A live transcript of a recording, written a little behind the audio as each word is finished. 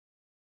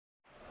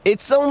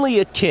It's only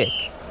a kick,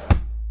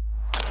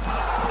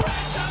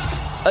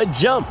 a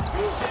jump,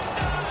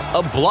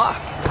 a block.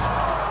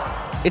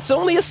 It's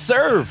only a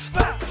serve.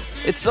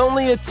 It's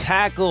only a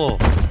tackle,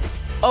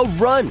 a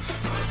run.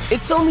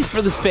 It's only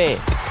for the fans.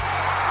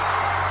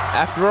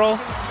 After all,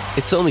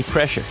 it's only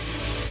pressure.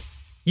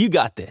 You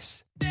got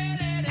this.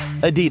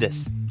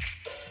 Adidas.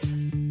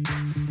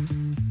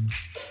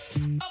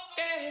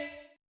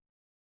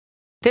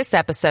 This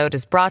episode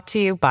is brought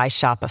to you by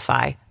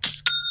Shopify.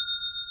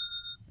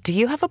 Do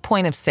you have a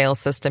point of sale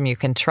system you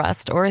can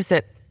trust, or is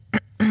it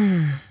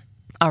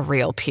a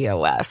real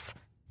POS?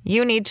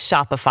 You need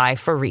Shopify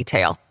for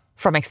retail.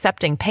 From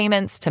accepting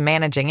payments to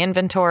managing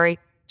inventory,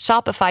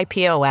 Shopify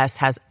POS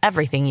has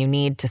everything you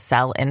need to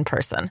sell in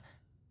person.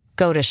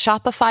 Go to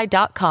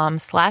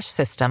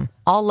shopify.com/system,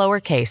 all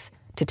lowercase,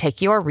 to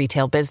take your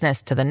retail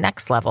business to the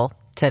next level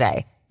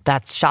today.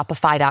 That's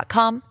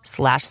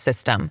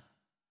shopify.com/system.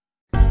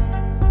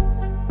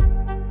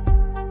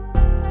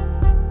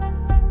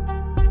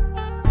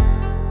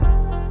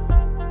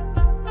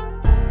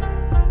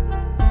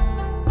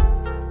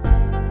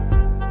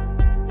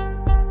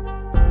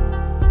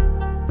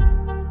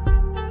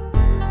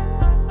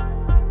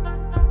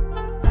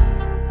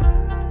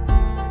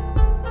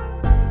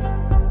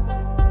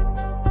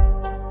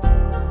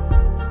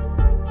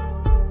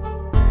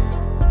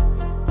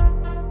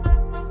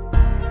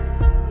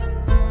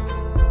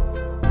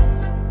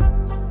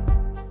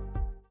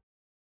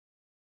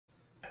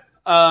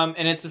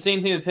 And it's the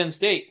same thing with Penn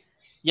State.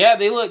 Yeah,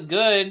 they look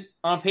good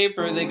on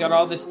paper. They got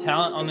all this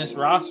talent on this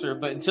roster,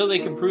 but until they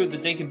can prove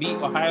that they can beat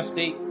Ohio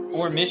State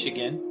or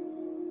Michigan,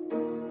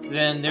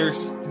 then they're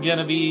going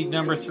to be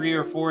number 3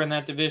 or 4 in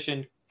that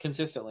division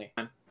consistently.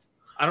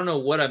 I don't know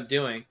what I'm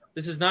doing.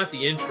 This is not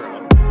the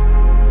intro.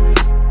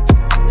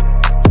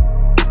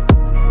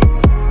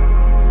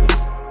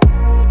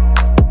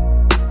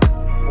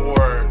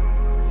 For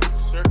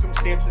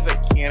circumstances I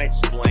can't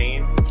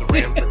explain, the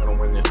Rams are going to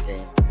win this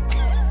game.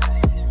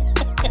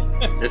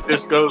 It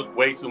just goes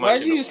way too much. Why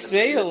do you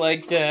say it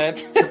like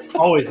that? It's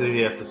always that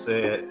you have to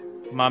say it.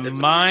 My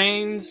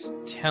mind's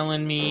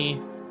telling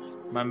me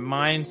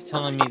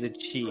the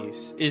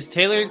Chiefs. Is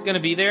Taylor going to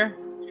be there?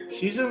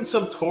 She's in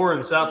some tour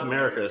in South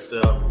America,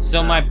 so.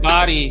 So my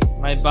body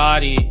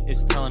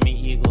is telling me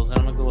Eagles, and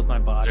I'm gonna go with my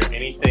body. Is there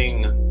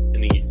anything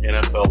in the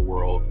NFL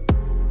world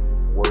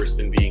worse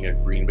than being a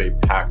Green Bay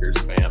Packers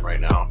fan right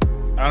now?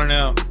 I don't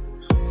know.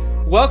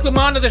 Welcome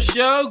onto the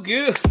show,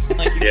 Goose.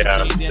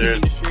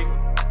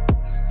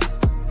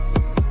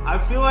 I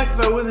feel like if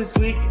I win this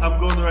week, I'm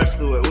going the rest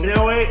of the way. You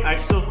know, I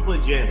still have to play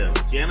Janda.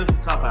 Janda's a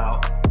tough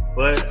out,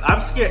 but I'm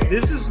scared.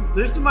 This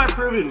is my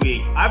prove-it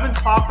week. I've been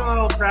talking a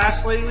little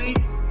trash lately.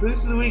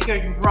 This is the week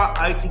I can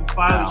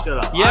finally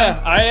shut up.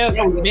 Yeah, I have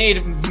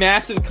made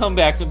massive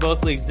comebacks in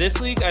both leagues. This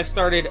league I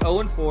started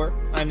 0-4.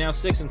 I'm now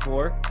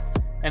 6-4,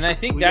 and I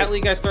think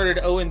league I started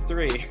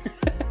 0-3.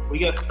 We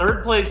got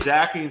third place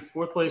Zach against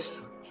fourth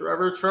place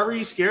Trevor. Trevor,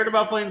 you scared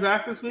about playing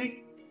Zach this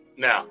week?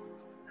 No.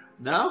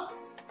 No?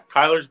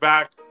 Kyler's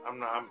back. I'm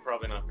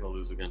probably not going to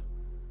lose again.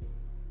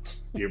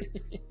 You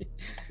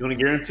want to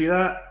guarantee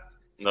that?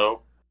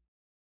 No.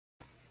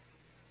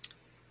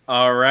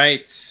 All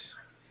right.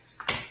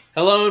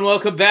 Hello and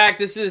welcome back.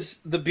 This is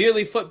the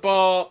Beerly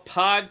Football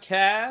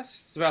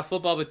Podcast. It's about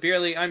football with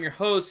Beerly. I'm your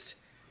host,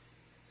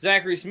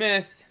 Zachary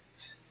Smith.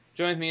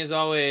 Joined me as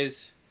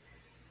always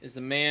is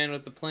the man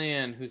with the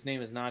plan, whose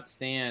name is not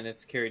Stan.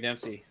 It's Kerry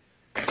Dempsey.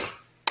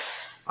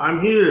 I'm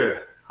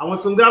here. I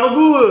want some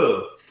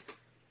Dababoo.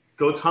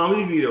 Go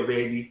Tommy Vito,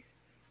 baby.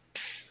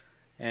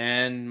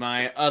 And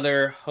my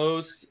other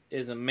host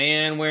is a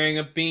man wearing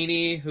a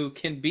beanie who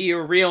can be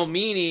a real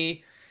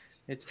meanie.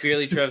 It's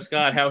Beerly Trev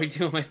Scott. How we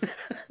doing?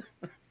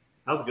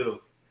 How's it good?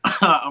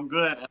 I'm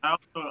good. And I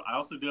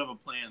also do have a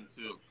plan,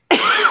 too.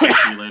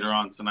 Later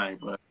on tonight,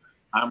 but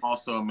I'm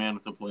also a man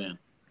with a plan.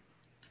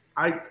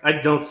 I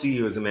don't see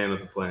you as a man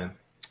with a plan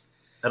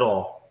at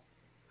all.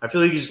 I feel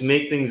like you just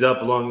make things up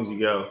as long as you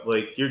go.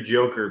 Like, you're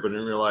Joker, but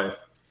in real life.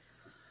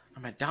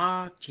 I'm a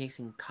dog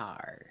chasing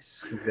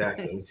cars.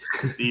 Exactly.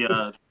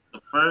 The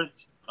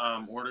first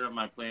order of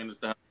my plan is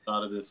to have a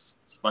shot of this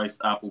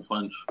spiced apple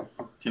punch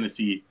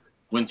Tennessee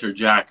Winter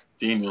Jack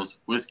Daniels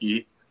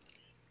whiskey.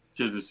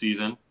 'Tis the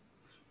season.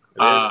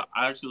 I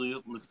actually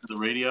listened to the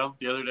radio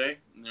the other day,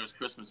 and there was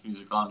Christmas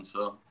music on,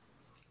 so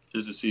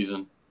 'tis the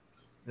season.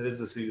 It is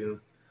the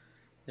season.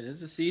 It is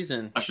the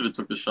season. I should have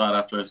took the shot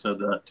after I said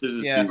that. 'Tis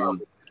the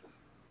season.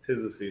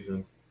 'Tis the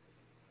season.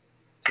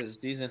 'Tis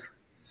the season.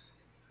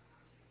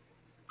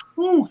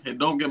 Whew, it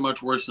don't get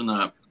much worse than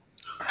that.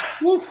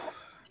 Woo.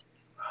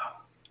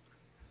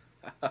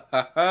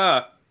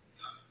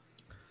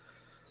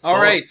 All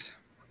right.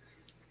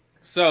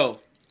 So,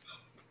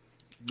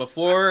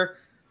 before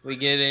we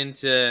get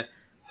into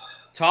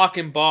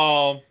talking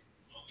ball,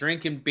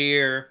 drinking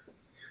beer,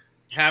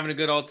 having a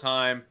good old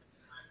time,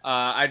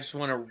 I just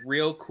want to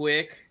real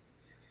quick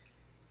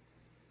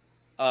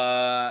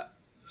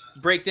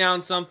break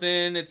down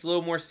something. It's a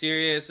little more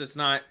serious. It's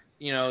not,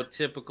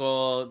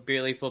 typical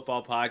Beerly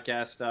Football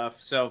Podcast stuff.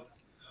 So,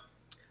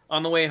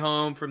 on the way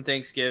home from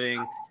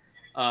Thanksgiving,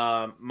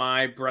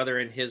 my brother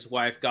and his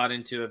wife got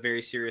into a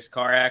very serious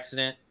car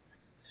accident.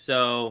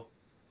 So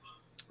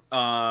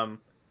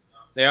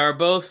they are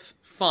both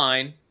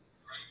fine-ish.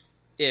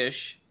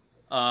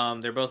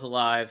 They're both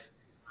alive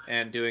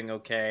and doing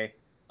okay.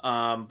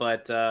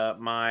 But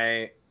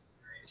my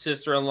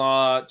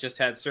sister-in-law just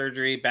had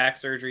back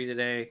surgery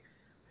today,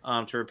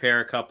 to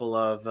repair a couple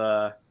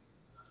of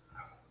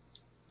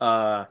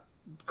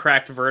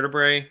cracked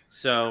vertebrae.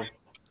 So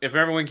if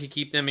everyone could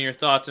keep them in your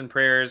thoughts and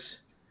prayers,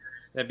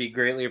 that'd be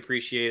greatly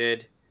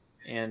appreciated.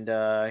 And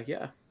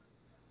yeah,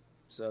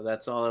 so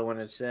that's all I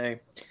wanted to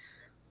say.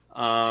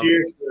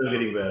 Cheers to them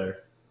getting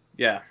better.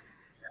 Yeah.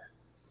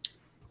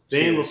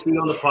 Zane, we'll see you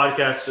on the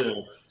podcast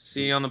soon.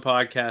 See you on the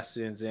podcast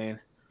soon, Zane.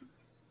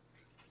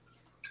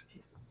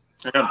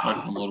 I gotta talk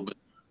to him a little bit.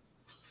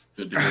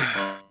 Good to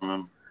hear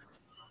from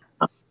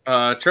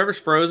him. Trevor's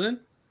frozen.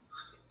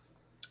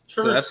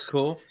 So that's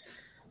cool.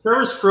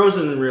 Trevor's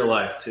frozen in real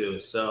life too.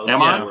 So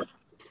Am I?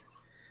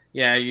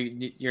 Yeah,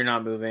 you're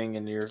not moving,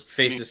 and your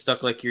face is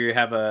stuck like you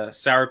have a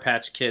Sour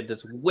Patch Kid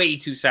that's way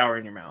too sour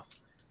in your mouth.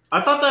 I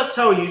thought that's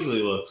how he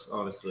usually looks,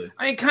 honestly.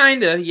 I mean,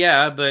 kinda,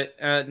 yeah, but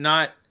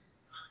not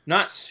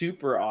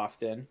super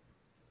often.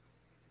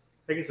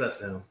 I guess that's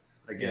him.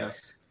 I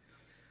guess.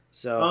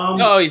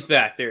 So, he's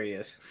back. There he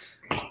is.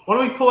 Why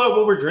don't we pull out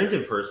what we're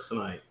drinking first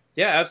tonight?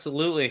 Yeah,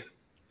 absolutely.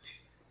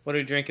 What are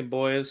you drinking,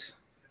 boys?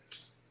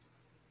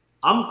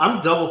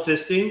 I'm double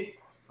fisting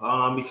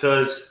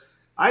because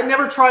I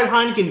never tried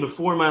Heineken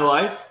before in my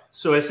life,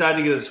 so I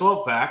decided to get a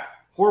 12-pack.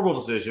 Horrible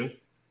decision.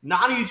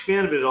 Not a huge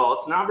fan of it at all.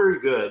 It's not very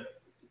good.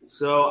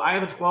 So I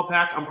have a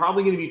 12-pack. I'm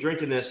probably going to be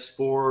drinking this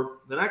for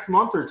the next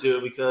month or two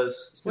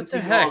because it's what the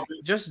heck?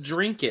 Just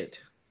drink it.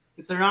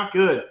 But they're not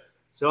good.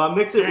 So I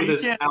mix it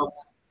with this.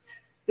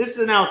 This is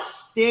an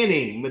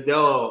outstanding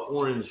Modelo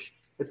orange.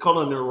 It's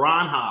called a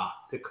Naranja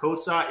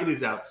Picosa. It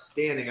is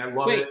outstanding. I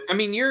love it. I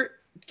mean, you're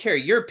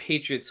a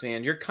Patriots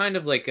fan. You're kind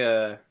of like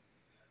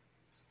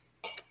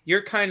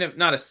you're kind of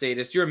not a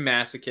sadist. You're a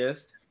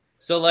masochist.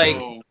 So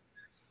wow.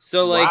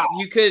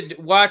 You could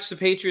watch the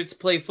Patriots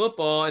play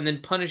football and then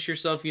punish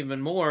yourself even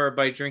more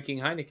by drinking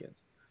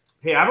Heinekens.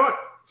 Hey,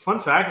 fun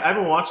fact, I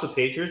haven't watched the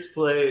Patriots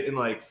play in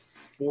like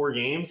 4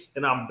 games,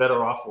 and I'm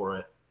better off for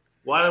it.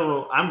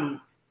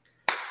 I'm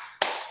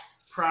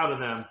proud of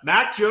them.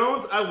 Mac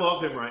Jones, I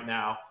love him right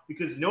now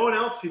because no one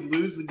else could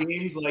lose the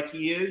games like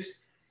he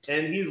is,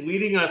 and he's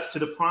leading us to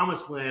the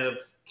promised land of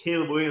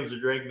Caleb Williams or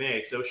Drake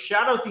May. So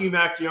shout out to you,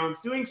 Mac Jones,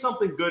 doing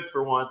something good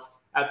for once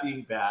at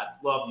being bad.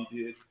 Love you,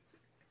 dude.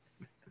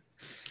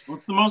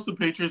 What's the most the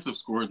Patriots have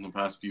scored in the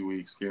past few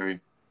weeks, Gary?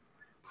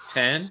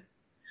 10?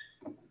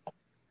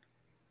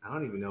 I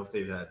don't even know if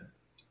they've had.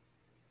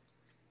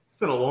 It's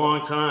been a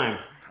long time.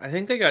 I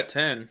think they got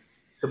 10.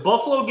 The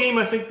Buffalo game,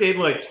 I think they had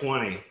like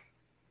 20.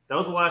 That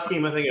was the last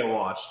game I think I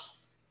watched.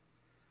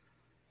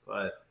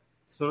 But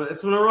it's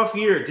been a rough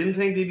year. Didn't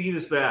think they'd be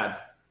this bad.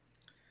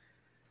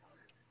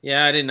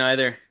 Yeah, I didn't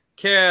either.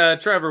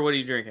 Trevor, what are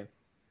you drinking?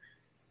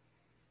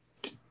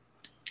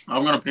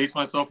 I'm going to pace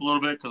myself a little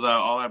bit because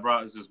all I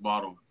brought is this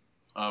bottle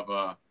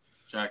of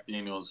Jack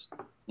Daniel's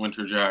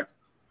Winter Jack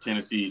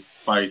Tennessee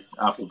Spice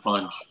Apple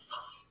Punch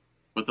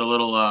with a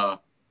little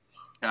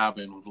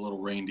cabin with a little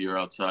reindeer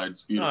outside.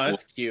 It's beautiful. Oh,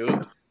 that's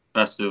cute.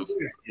 Festive.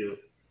 Very cute.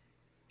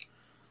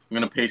 I'm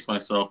going to pace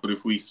myself, but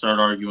if we start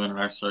arguing and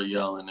I start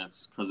yelling,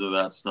 it's because of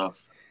that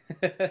stuff.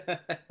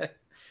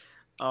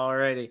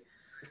 Alrighty.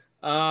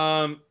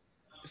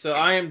 So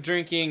I am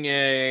drinking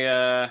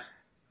a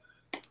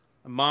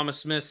Mama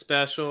Smith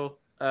special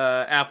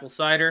apple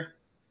cider.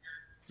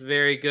 It's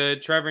very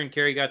good. Trevor and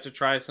Carrie got to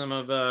try some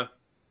of her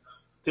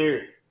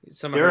beer.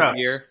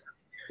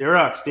 They're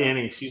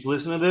outstanding. She's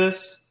listening to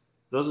this.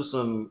 Those are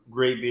some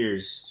great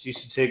beers. She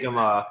should take them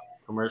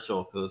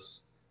commercial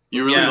because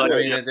you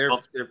really they're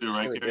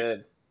really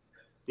good.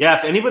 Yeah,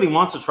 if anybody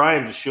wants to try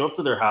them, just show up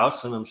to their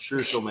house, and I'm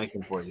sure she'll make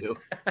them for you.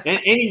 And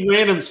any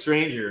random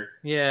stranger.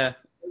 Yeah,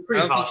 I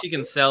don't think she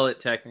can sell it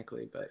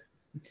technically, but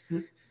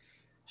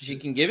she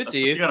can give it to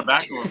you. You got a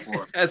backdoor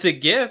for as a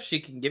gift. She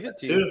can give it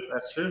to you.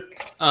 That's true.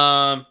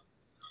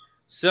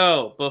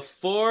 So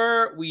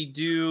before we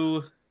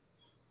do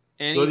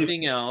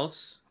anything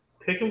else,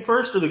 pick them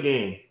first or the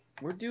game.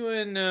 We're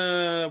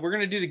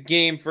gonna do the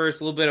game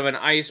first. A little bit of an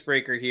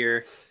icebreaker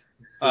here.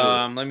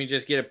 Let me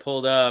just get it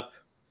pulled up.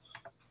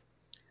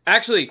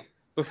 Actually,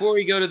 before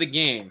we go to the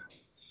game,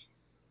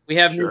 we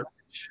have new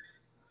merch.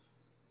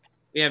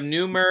 We have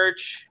new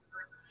merch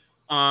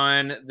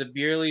on the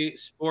Beerly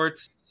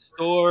Sports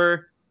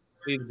Store.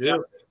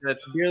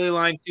 That's Beerly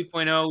Line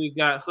 2.0. We've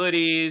got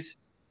hoodies.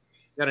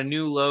 We've got a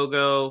new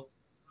logo,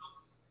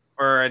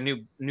 or a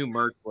new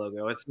merch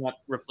logo. It's not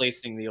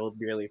replacing the old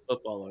Beerly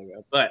football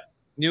logo, but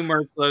new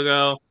merch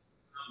logo.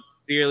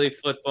 Beerly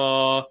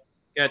football.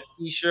 Got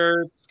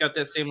t-shirts. Got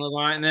that same logo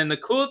on. And then the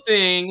cool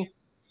thing,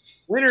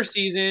 winter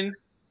season,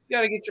 you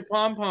got to get your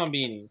pom-pom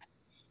beanies.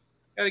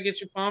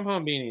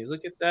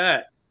 Look at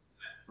that.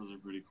 Those are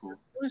pretty cool.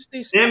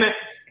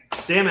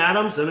 Sam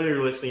Adams, I know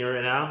you're listening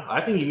right now.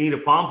 I think you need a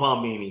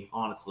pom-pom beanie,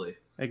 honestly.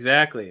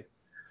 Exactly.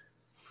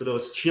 For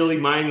those chilly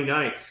Miami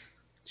nights.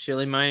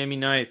 Chilly Miami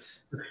nights.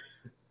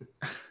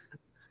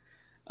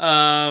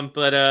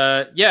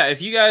 Yeah,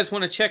 if you guys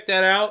want to check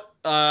that out,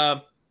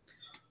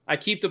 I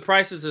keep the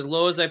prices as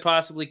low as I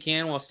possibly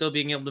can while still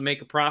being able to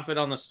make a profit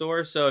on the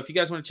store. So if you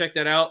guys want to check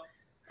that out,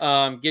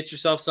 get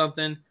yourself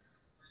something.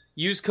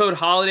 Use code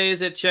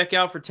HOLIDAYS at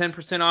checkout for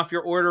 10% off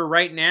your order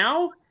right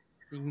now.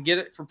 You can get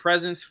it for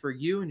presents for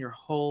you and your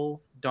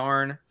whole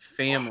darn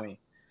family.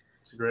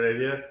 It's a great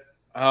idea.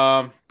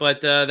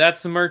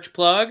 That's the merch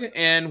plug,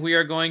 and we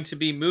are going to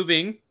be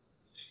moving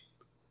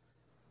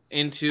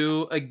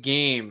into a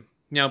game.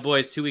 Now,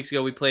 boys, 2 weeks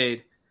ago we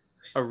played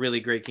a really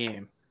great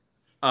game.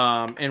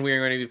 And we are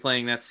going to be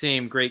playing that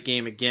same great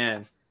game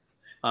again.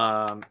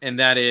 And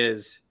that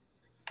is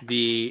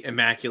the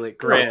Immaculate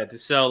Grid.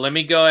 So let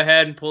me go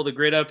ahead and pull the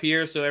grid up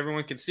here so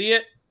everyone can see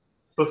it.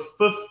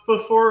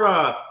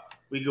 Before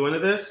we go into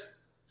this,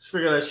 just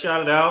figured I'd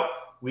shout it out.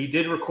 We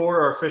did record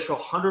our official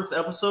 100th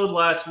episode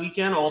last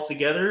weekend all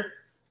together.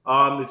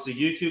 It's a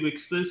YouTube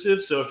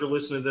exclusive, so if you're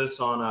listening to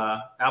this on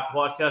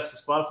Apple Podcasts and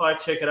Spotify,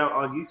 check it out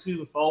on YouTube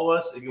and follow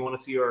us if you want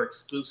to see our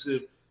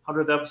exclusive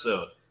 100th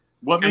episode.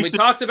 And we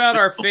talked about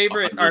our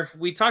favorite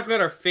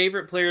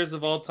players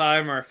of all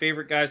time, our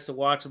favorite guys to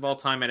watch of all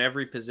time at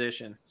every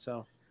position.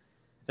 So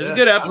it was a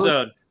good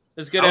episode. It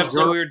was a good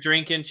episode. We were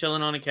drinking,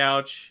 chilling on the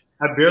couch.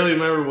 I barely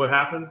remember what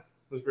happened.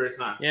 It was a great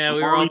time. Yeah,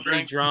 we were all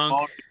pretty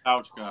drunk.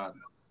 Couch God.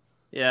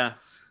 Yeah.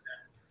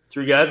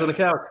 3 guys on the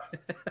couch.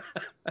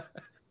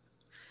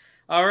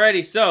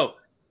 Alrighty, so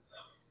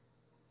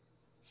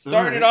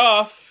starting it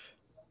off,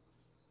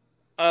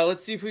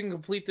 let's see if we can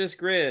complete this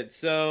grid.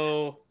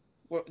 So,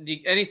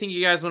 anything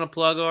you guys want to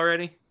plug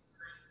already?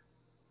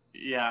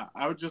 Yeah,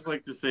 I would just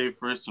like to say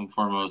first and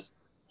foremost,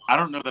 I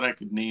don't know that I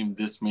could name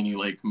this many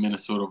like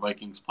Minnesota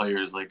Vikings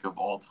players like of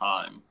all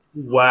time.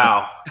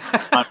 Wow,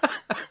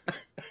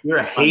 you're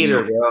a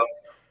hater, bro.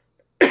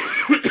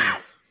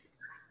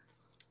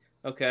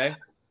 Okay,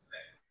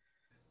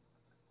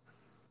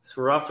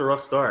 so we're off to a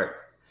rough start.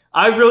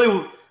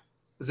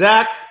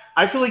 Zach,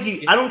 I feel like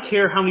I don't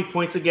care how many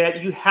points you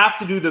get. You have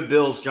to do the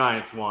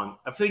Bills-Giants one.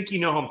 I think you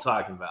know who I'm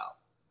talking about.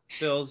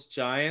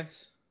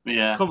 Bills-Giants?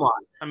 Yeah. Come on.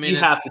 I mean,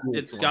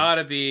 it's got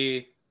to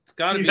be. It's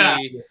got to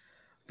be.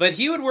 But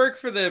he would work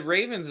for the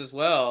Ravens as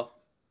well.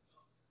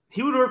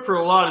 He would work for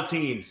a lot of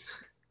teams.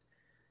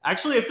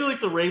 Actually, I feel like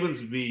the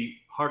Ravens would be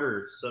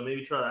harder, so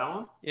maybe try that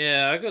one.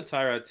 Yeah, I'll go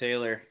Tyrod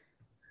Taylor.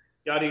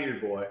 Gotta eat your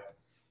boy.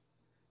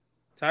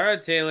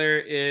 Tyrod Taylor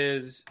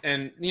is,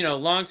 and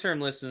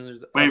long-term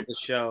listeners of the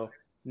show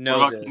know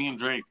what about this. Kenny and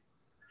Drake?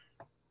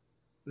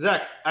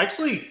 Zach,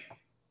 actually,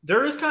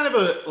 there is kind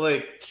of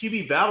a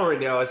QB battle right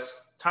now.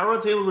 It's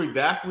Tyrod Taylor will be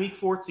back week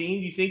 14.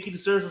 Do you think he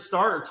deserves a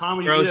start, or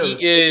Tommy DeVito? Bro,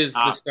 he is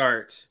the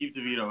start. Keep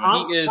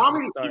DeVito. He is the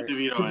start.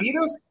 Keep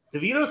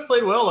DeVito's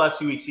played well last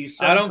few weeks.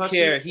 He's I don't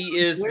care. He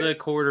is the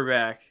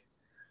quarterback.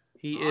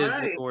 He is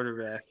the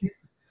quarterback.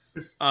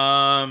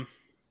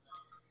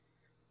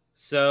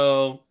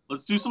 So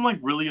let's do some like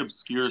really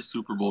obscure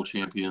Super Bowl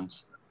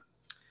champions.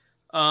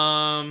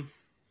 How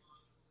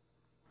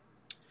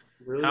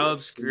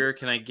obscure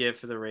can I get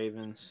for the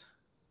Ravens?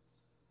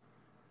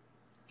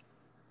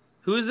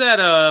 Who's that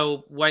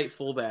white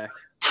fullback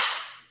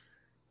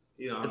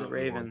for the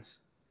Ravens?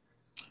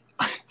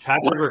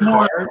 Patrick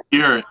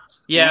Ricard?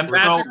 Yeah,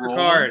 Patrick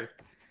Ricard.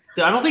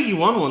 I don't think he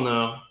won one,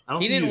 though.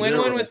 He didn't win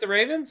one with the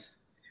Ravens?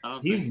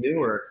 He's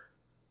newer.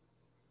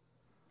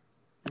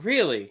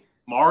 Really?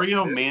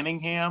 Mario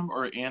Manningham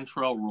or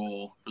Antrell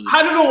Roll?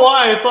 I don't know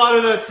why I thought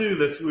of that, too.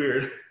 That's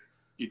weird.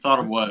 You thought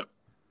of what?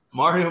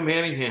 Mario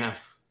Manningham.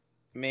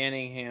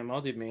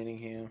 I'll do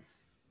Manningham.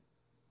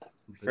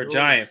 For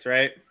Giants,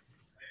 right?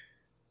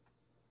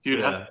 Dude,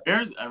 have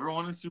Bears ever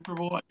won a Super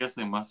Bowl? I guess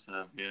they must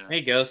have, yeah. There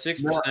you go,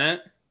 6%.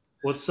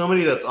 What's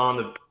somebody that's on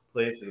the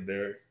play for the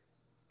Bears?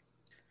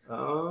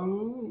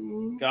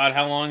 God,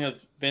 how long has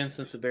it been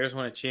since the Bears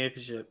won a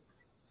championship?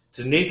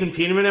 Does Nathan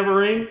Peterman ever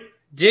ring?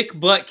 Dick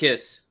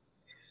Butkus.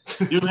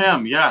 Do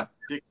him, yeah.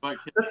 Dick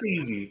Butkus. That's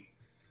easy.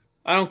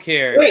 I don't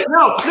care. Wait,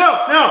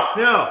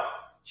 no.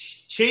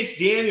 Chase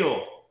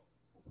Daniel.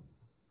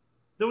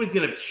 Nobody's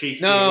going to Chase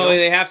Daniel. No,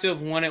 they have to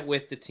have won it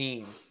with the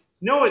team.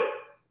 No, I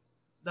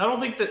don't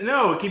think that.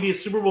 No, it could be a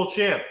Super Bowl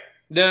champ.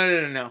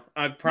 No.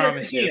 I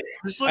promise you.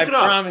 Just look it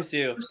up. I promise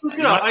you. Just look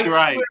it up. You're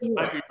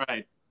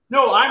right.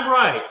 No, I'm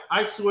right.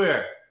 I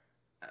swear.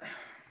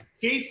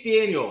 Chase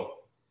Daniel.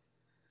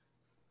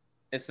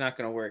 It's not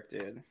going to work,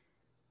 dude.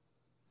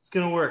 It's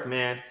going to work,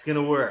 man. It's going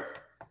to work.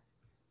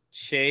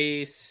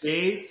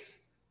 Chase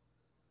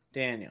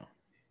Daniel.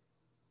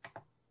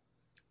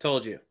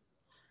 Told you.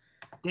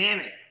 Damn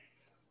it.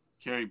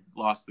 Kerry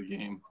lost the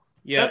game.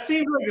 Yeah. That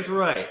seems like it's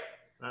right.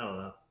 I don't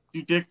know.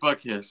 Do Dick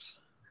Butkus.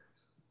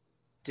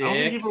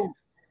 Dick.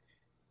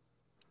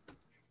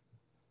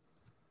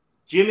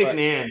 Jim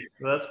McMahon.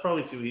 Well, that's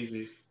probably too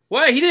easy.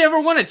 What? He didn't ever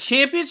won a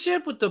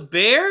championship with the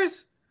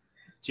Bears?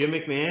 Jim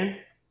McMahon?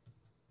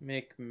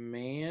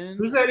 McMahon?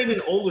 Who's that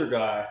even older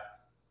guy?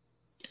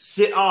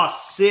 Sid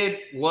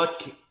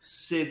Lucky.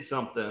 Sid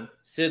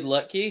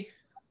Lucky?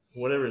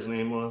 whatever his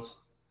name was.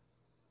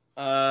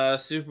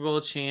 Super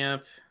Bowl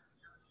champ.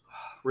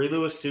 Ray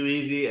Lewis too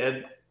easy. I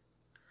mean,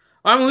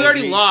 we Ed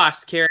already Reed.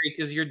 lost, Kerry,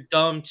 because your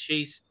dumb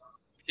Chase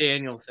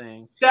Daniel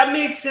thing. That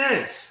made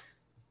sense.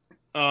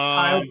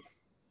 Kyle.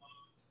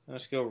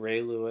 Let's go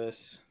Ray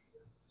Lewis.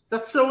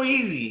 That's so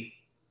easy.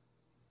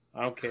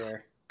 I don't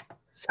care.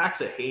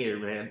 Zach's a hater,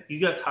 man. You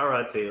got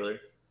Tyrod Taylor.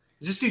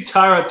 Just do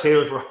Tyrod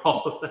Taylor for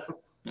all of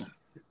them.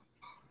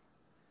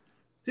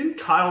 Didn't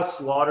Kyle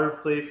Slaughter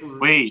play for?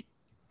 Wait.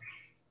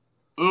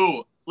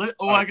 Ooh.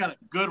 I got a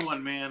good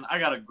one, man. I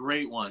got a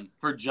great one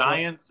for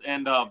Giants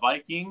and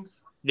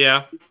Vikings.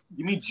 Yeah.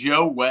 Give me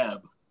Joe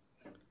Webb.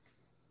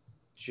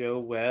 Joe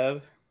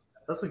Webb.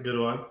 That's a good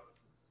one.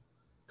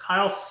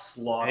 Kyle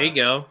Slaughter. There you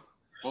go.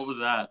 What was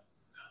that?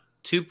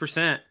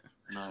 2%.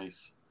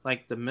 Nice.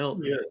 Like the milk.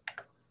 Yeah.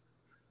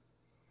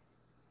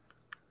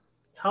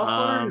 Kyle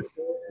Slaughter.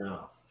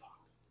 Oh,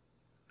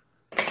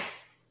 fuck.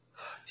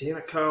 Damn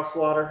it, Kyle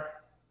Slaughter.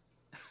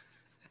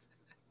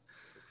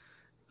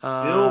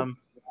 Bill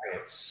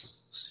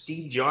Giants.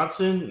 Steve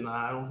Johnson? Nah,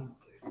 I don't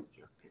play for the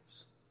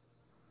Giants.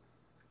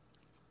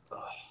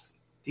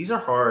 These are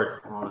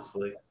hard,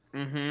 honestly.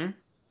 Mm-hmm.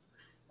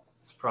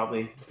 It's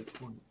probably a good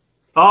point.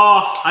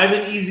 Oh, I have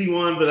an easy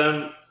one, but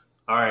I'm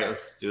all right.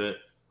 Let's do it.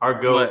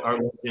 Our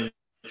legend,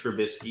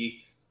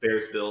 Trubisky,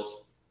 Bears,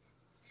 Bills.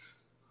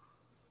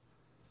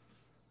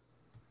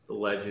 The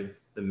legend,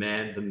 the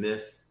man, the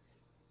myth.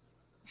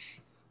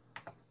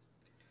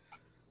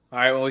 All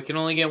right, well, we can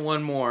only get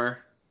one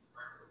more.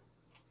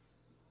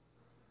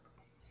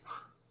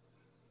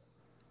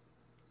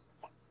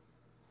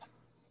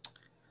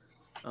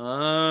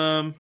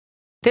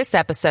 This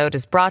episode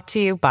is brought to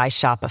you by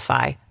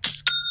Shopify.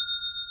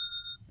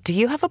 Do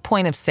you have a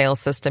point of sale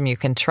system you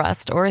can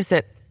trust, or is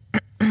it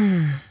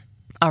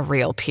a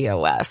real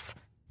POS?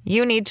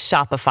 You need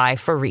Shopify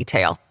for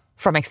retail.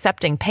 From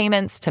accepting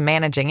payments to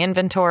managing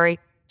inventory,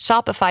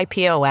 Shopify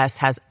POS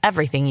has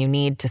everything you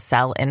need to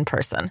sell in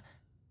person.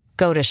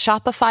 Go to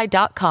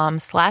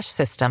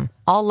shopify.com/system,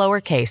 all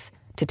lowercase,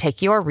 to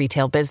take your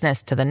retail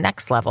business to the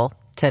next level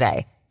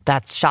today.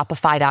 That's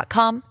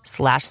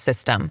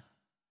shopify.com/system.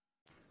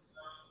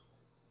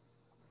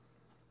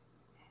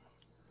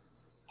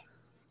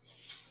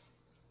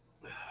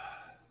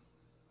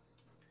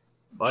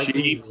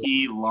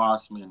 J.P.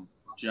 Lossman,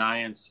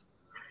 Giants,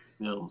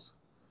 Bills.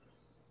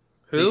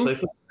 Who?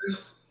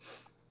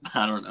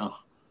 I don't know.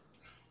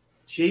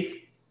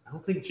 I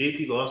don't think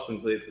J.P.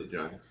 Lossman played for the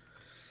Giants.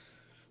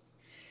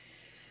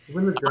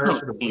 When the I don't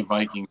Giants know any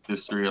Vikings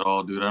history at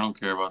all, dude. I don't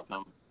care about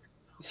them.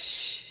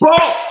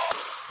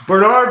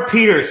 Bernard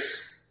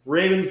Pierce,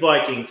 Ravens,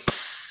 Vikings.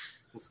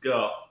 Let's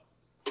go.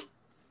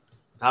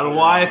 I don't know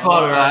why I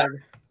thought of that.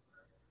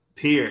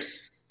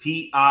 Pierce,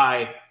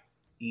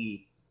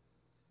 P-I-E.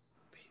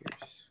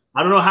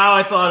 I don't know how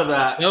I thought of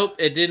that. Nope,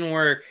 it didn't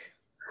work.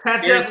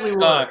 That Kerry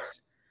definitely sucks.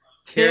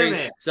 Kerry Damn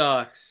it.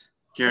 sucks.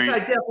 Kerry, I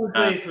definitely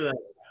played for them.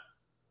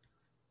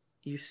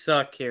 You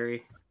suck,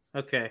 Kerry.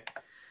 Okay.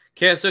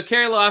 Okay, so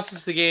Kerry lost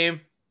us the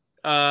game.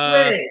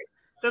 Wait,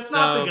 that's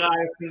not the guy I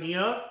was thinking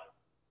of.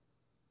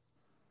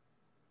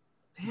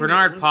 Damn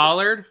Bernard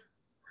Pollard?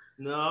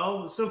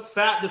 No, some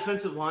fat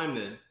defensive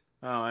lineman.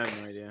 Oh, I have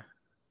no idea.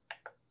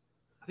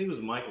 I think it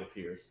was Michael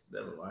Pierce.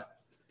 Never mind.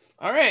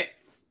 All right.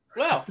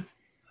 Well,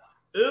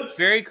 oops.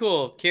 Very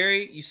cool.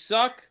 Kerry, you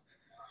suck.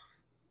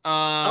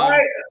 All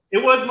right.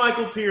 It was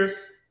Michael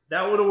Pierce.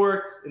 That would have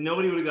worked, and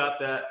nobody would have got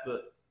that,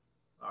 but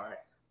all right.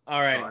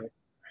 All right. Sorry.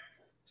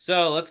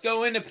 So let's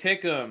go into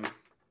Pick'em.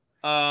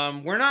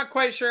 We're not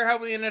quite sure how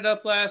we ended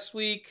up last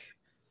week.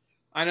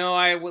 I know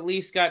I at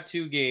least got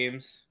 2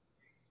 games.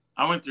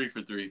 I went 3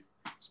 for 3.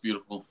 It's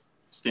beautiful.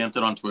 Stamped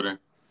it on Twitter.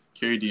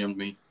 Kerry DM'd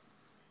me.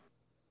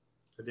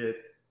 I did.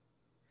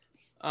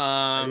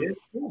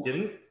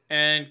 Didn't?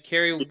 And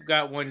Kerry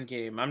got 1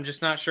 game. I'm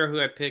just not sure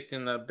who I picked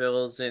in the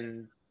Bills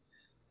and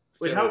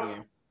Wait, Philly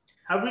game.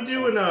 how'd we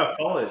do in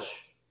college?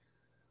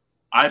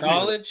 I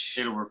College? picked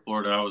State over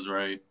Florida. I was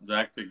right.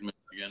 Zach picked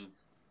Michigan.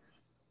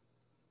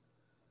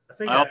 I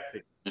think I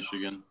picked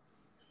Michigan.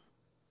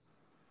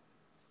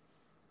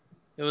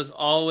 It was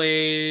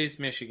always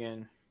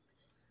Michigan.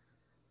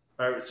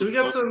 All right, so we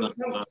got some.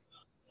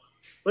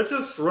 Let's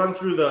just run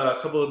through the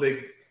couple of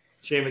big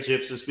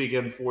championships this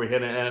weekend before we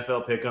hit an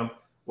NFL pick'em.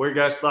 What are your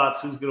guys'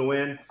 thoughts? Who's going to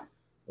win?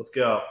 Let's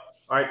go.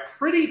 All right,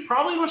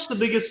 probably much the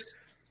biggest,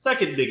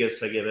 second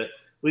biggest. I give it.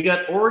 We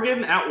got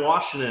Oregon at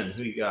Washington.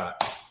 Who you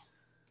got?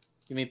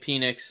 Give me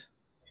Penix.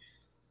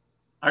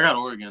 I got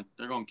Oregon.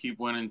 They're going to keep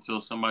winning until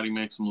somebody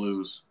makes them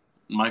lose.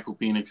 Michael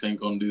Penix ain't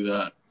going to do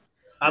that.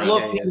 I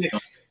love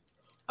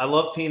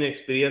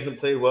Penix, but he hasn't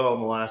played well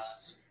in the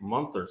last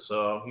month or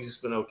so. He's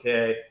just been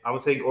okay. I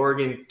would think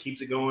Oregon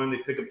keeps it going. They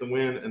pick up the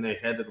win, and they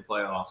head to the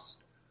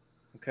playoffs.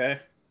 Okay.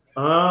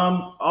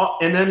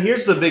 And then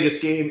here's the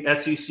biggest game,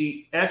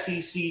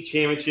 SEC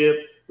championship.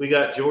 We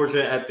got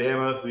Georgia at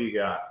Bama. Who you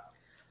got?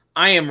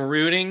 I am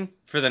rooting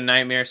for the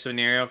nightmare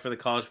scenario for the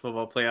College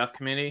Football Playoff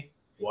Committee.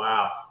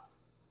 Wow.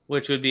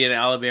 Which would be an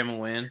Alabama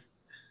win.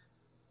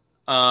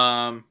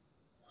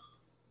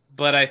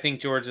 but I think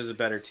Georgia's a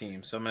better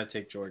team, so I'm going to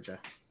take Georgia.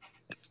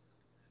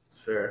 It's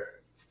fair.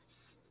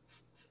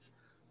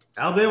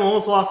 Alabama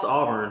almost lost to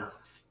Auburn.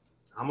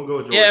 I'm going to go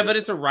with Georgia. Yeah, but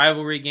it's a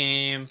rivalry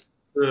game.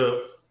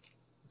 True.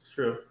 It's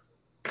true.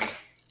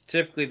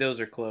 Typically, those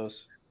are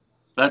close.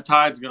 That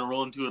tide's going to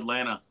roll into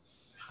Atlanta.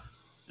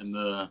 And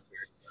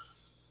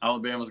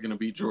Alabama's going to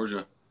beat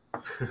Georgia.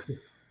 All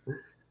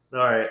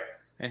right.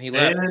 And he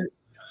left.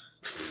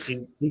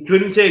 And he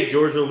couldn't take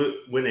Georgia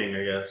winning,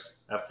 I guess,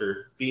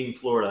 after beating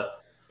Florida.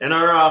 And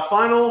our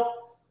final.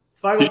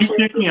 Did you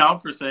kick me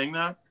out for saying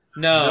that?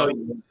 No,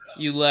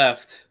 you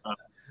left.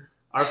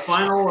 Our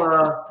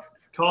final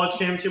college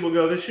championship will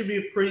go. This should be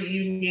a pretty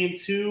even game,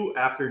 too,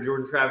 after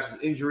Jordan Travis's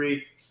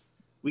injury.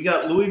 We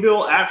got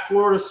Louisville at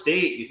Florida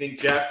State. You think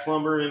Jack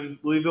Plummer and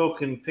Louisville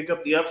can pick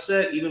up the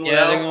upset? Even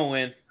yeah, they're going to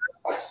win.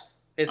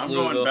 I'm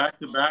going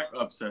back-to-back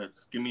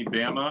upsets. Give me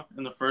Bama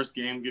in the first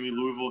game. Give me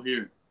Louisville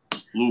here.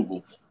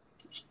 Louisville.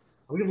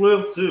 I'll give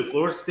Louisville, too.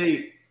 Florida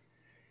State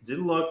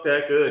didn't look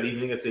that good,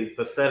 even against a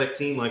pathetic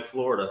team like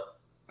Florida.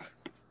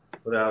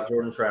 Without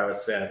Jordan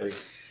Travis, sadly.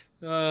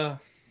 I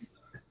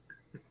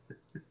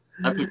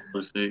pick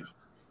Florida State.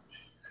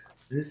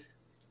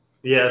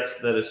 Yeah,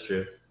 that is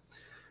true.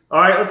 All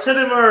right, let's hit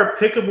in our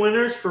pick-up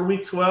winners for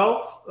Week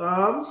 12.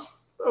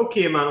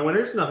 Okay amount of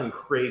winners, nothing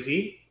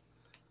crazy.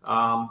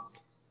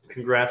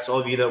 Congrats to all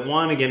of you that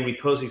won. Again, we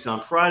post these on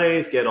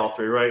Fridays. Get all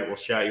three right. We'll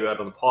shout you out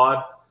on the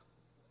pod.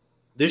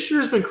 This year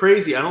has been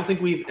crazy. I don't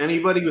think we've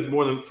anybody with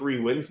more than 3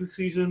 wins this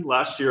season.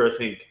 Last year, I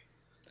think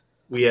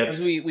we had.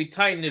 We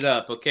tightened it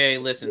up. Okay,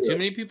 listen. Too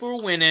many people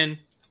were winning.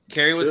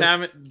 Kerry was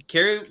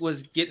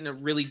getting a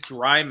really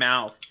dry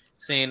mouth,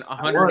 saying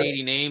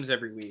 180 names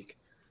every week.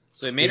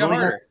 So it made it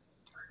harder.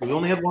 We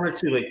only had 1 or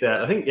 2 like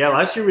that. I think,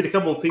 last year we had a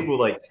couple of people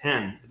with like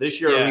 10. This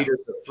year our leaders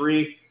are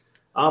 3.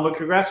 But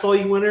congrats to all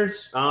you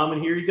winners.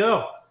 And here you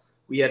go.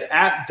 We had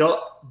at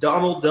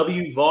Donald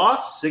W.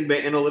 Voss, Sigma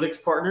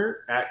Analytics partner,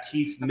 at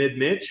Keith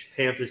Mid-Mitch,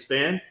 Panthers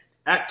fan,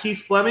 at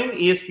Keith Fleming,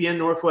 ESPN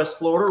Northwest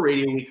Florida,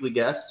 radio weekly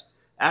guest,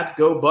 at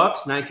Go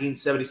Bucks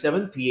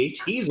 1977,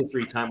 PH, he's a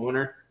 3-time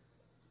winner,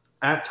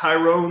 at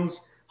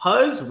Tyrone's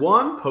Huzz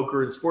 1,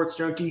 poker and sports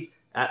junkie,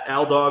 at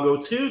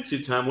Aldog 02,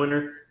 2-time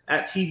winner,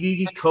 at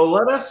TVV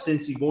Coletta,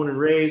 Cincy born and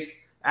raised,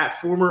 at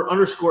former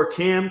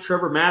 _Cam,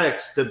 Trevor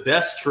Maddox, the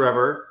best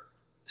Trevor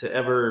to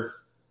ever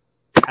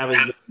have his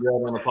name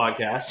read on the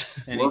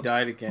podcast. And he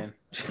died again.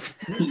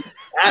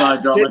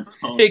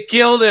 It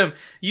killed him.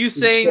 You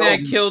saying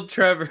that killed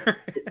Trevor.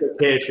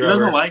 Okay, Trevor. He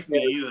doesn't like me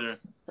either.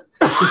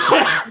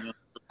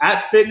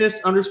 At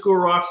fitness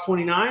 _rocks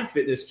 29,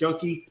 fitness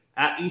junkie,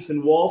 at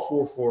Ethan Wall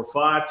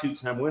 445,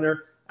 2-time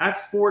winner, at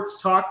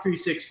sports talk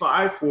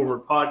 365, former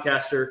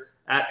podcaster,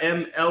 at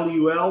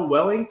MLUL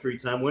Welling,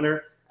 3-time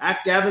winner,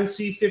 at Gavin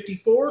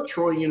C54,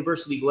 Troy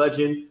University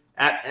legend,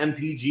 at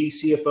MPG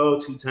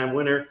CFO, 2-time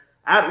winner,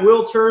 at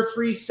Wilter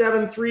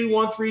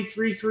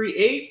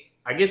 373133338.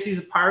 I guess he's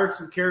a Pirates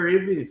of the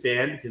Caribbean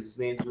fan because his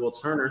name's Will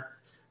Turner.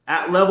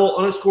 At level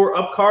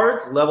 _up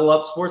cards, level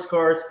up sports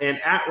cards, and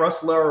at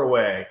Russ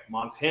Laraway,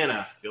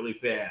 Montana, Philly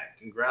fan.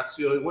 Congrats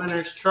to the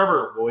winners.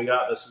 Trevor, what we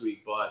got this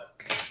week, bud?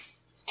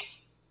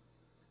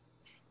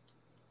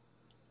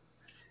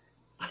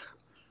 Did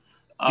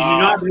you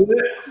not do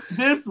it?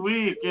 This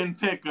week in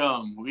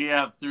Pick'em, we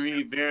have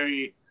 3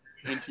 very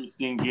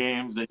interesting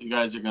games that you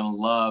guys are going to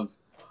love.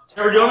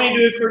 Trevor, do you want me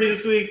to do it for you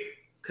this week?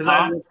 Because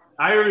I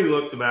already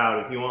looked them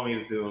out if you want me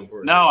to do them for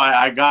you. No,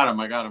 I got them.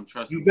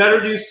 Trust me. You better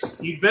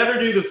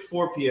do the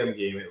 4 p.m.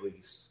 game at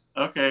least.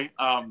 Okay,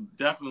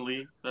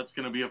 definitely. That's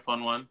going to be a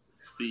fun one.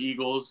 The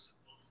Eagles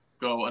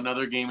go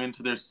another game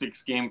into their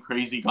 6-game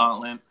crazy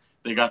gauntlet.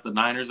 They got the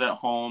Niners at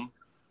home.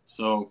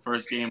 So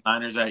first game,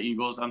 Niners at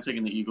Eagles. I'm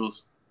taking the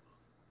Eagles.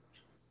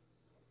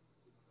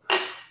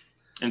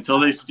 Until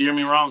they steer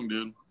me wrong,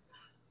 dude.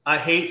 I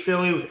hate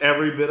Philly with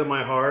every bit of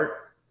my heart.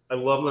 I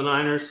love the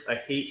Niners. I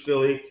hate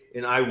Philly,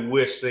 and I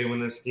wish they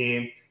win this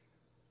game.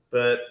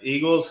 But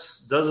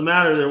Eagles, doesn't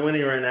matter. They're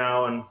winning right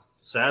now, and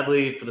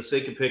sadly, for the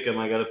sake of picking,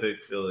 I got to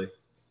pick Philly.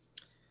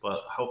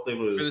 But I hope they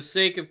lose. For the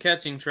sake of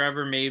catching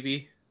Trevor,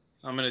 maybe,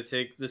 I'm going to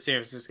take the San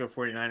Francisco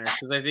 49ers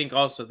because I think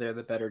also they're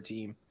the better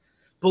team.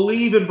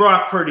 Believe in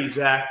Brock Purdy,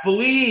 Zach.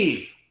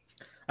 Believe.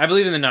 I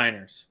believe in the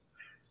Niners.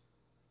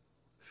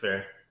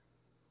 Fair.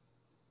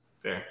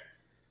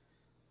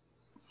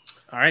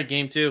 All right,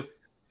 game 2.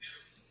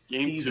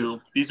 Game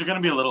 2. These are going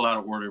to be a little out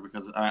of order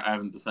because I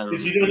haven't decided.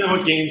 Because you don't know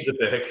what games to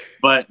pick.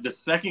 But the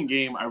second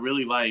game I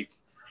really like.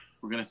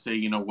 We're going to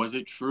say, was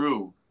it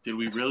true? Did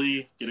we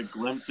really get a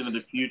glimpse into the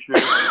future?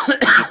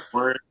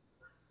 We're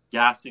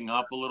gassing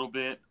up a little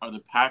bit. Are the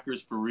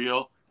Packers for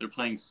real? They're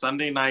playing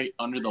Sunday night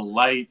under the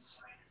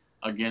lights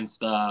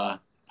against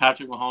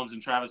Patrick Mahomes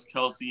and Travis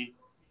Kelce.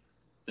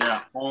 They're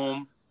at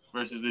home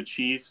versus the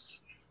Chiefs.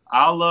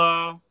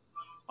 I'll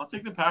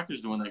take the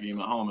Packers to win that game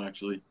at home,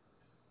 actually.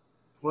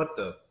 What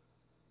the?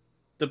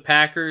 The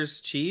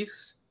Packers,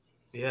 Chiefs?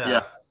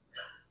 Yeah.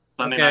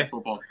 Sunday night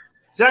football.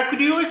 Zach,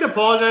 would you like to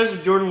apologize to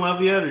Jordan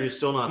Love yet, or are you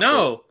still not? No,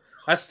 sure?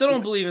 I still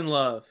don't believe in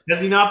Love. Has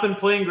he not been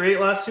playing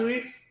great last 2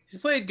 weeks? He's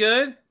played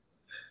good.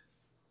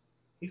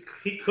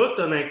 He cooked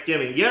on that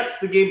game. Yes,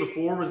 the game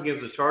before was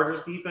against the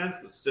Chargers defense,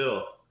 but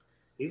still,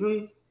 he's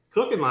been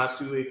cooking last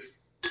 2 weeks.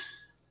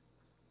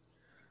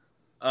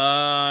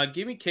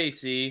 Give me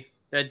KC.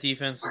 That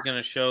defense is going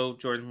to show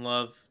Jordan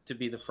Love to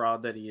be the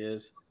fraud that he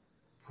is.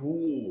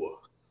 Ooh.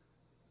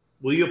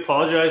 Will you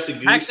apologize to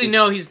Goose? Actually,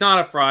 no, he's not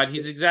a fraud.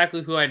 He's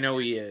exactly who I know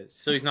he is,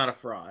 so he's not a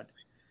fraud.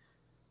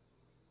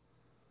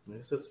 I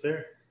guess that's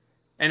fair.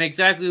 And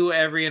exactly who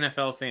every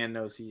NFL fan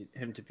knows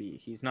him to be.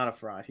 He's not a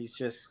fraud. He's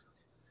just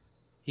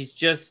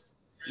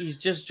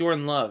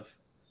Jordan Love.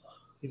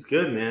 He's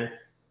good, man.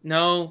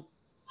 No,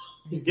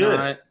 he's good.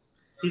 Not.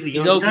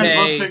 He's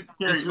okay.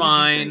 He's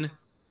fine.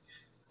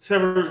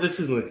 Trevor,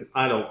 this isn't.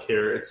 I don't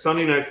care. It's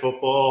Sunday Night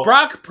Football.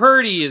 Brock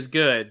Purdy is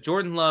good.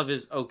 Jordan Love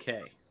is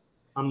okay.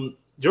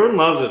 Jordan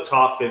Love's a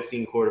top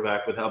 15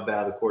 quarterback with how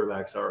bad the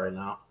quarterbacks are right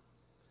now.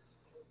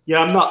 Yeah,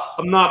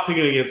 I'm not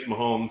picking against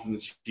Mahomes and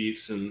the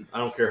Chiefs, and I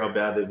don't care how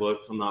bad they've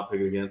looked. I'm not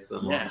picking against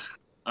them. Yeah.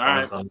 All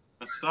right.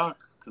 That suck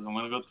because I'm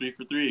going to go 3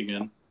 for 3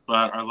 again.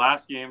 But our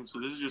last game, so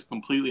this is just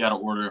completely out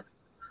of order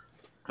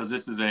because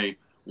this is a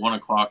 1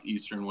 o'clock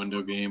Eastern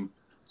window game.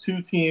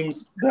 2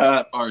 teams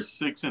that are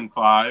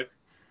 6-5.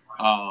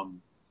 I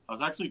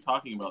was actually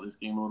talking about this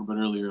game a little bit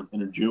earlier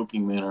in a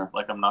joking manner,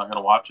 like I'm not going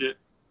to watch it.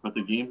 But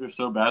the games are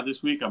so bad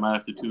this week, I might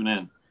have to tune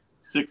in.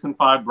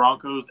 6-5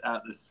 Broncos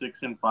at the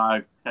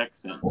 6-5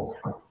 Texans.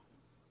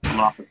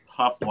 Off a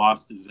tough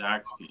loss to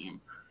Zach's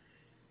team.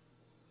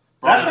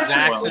 That's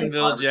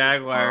Jacksonville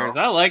Jaguars.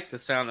 I like the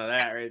sound of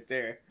that right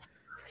there.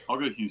 I'll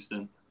go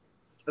Houston.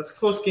 That's a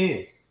close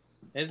game.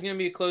 It's going to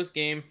be a close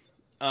game.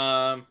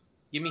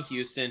 Give me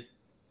Houston.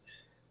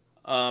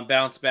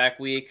 Bounce back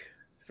week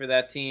for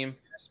that team,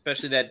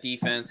 especially that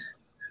defense.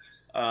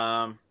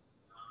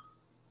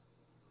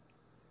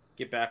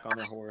 Get back on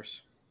the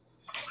horse.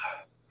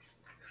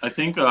 I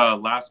think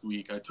last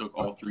week I took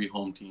all 3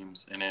 home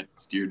teams and it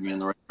steered me in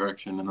the right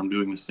direction, and I'm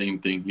doing the same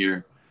thing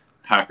here.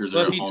 Packers.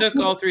 Well, if you took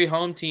all 3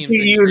 home teams,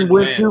 you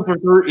went 2 for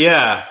 3.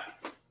 Yeah.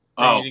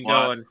 Oh,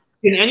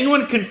 can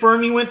anyone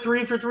confirm you went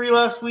 3 for 3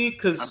 last week?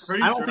 Because I'm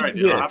pretty sure I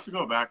did. I'll have to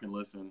go back and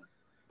listen.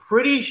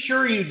 Pretty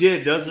sure you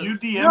did, doesn't it? You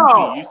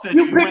DM'd me. You said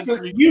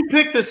you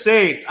picked the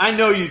Saints. I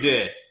know you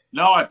did.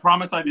 No, I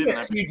promise I didn't.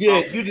 Yes, you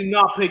did. You did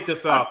not pick the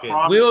Falcons.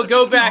 We will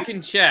go back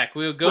and check.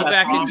 We'll go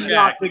back and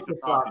check.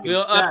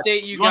 We'll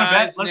update you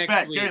guys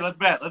next week. Gary, let's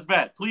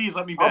bet. Please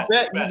let me bet. I'll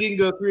bet you didn't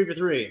go 3 for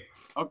 3.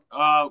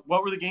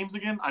 What were the games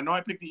again? I know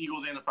I picked the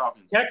Eagles and the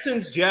Falcons.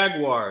 Texans,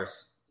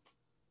 Jaguars.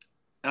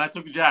 And I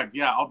took the Jags.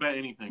 Yeah, I'll bet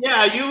anything.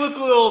 Yeah, you look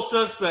a little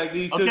suspect.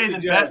 Okay,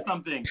 then bet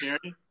something,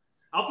 Gary.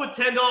 I'll put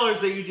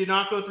 $10 that you did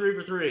not go 3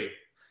 for 3.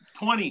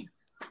 20.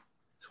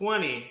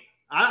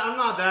 I'm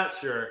not that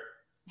sure.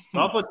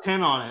 I'll put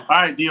 10 on it. All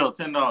right, deal.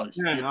 $10.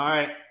 10, all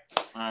right.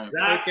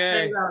 That,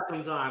 okay.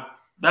 Sometime.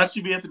 That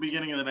should be at the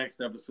beginning of the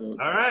next episode.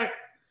 All right.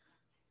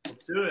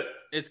 Let's do it.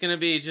 It's going to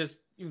be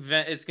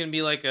it's going to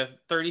be like a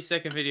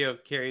 30-second video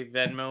of Carrie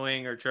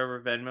Venmoing or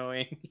Trevor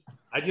Venmoing.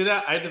 I do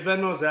that. I had to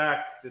Venmo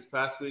Zach this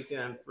past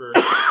weekend for.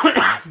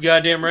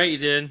 Goddamn right you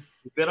did.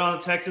 We bet on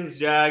the Texans,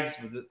 Jags.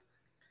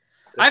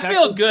 I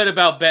feel good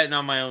about betting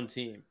on my own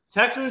team.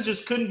 Texans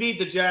just couldn't beat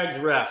the Jags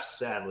refs,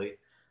 sadly.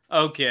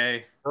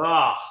 Okay.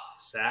 Oh,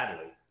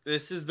 sadly.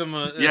 This is the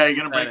most. Yeah, you're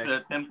going to break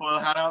the tinfoil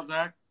hat out,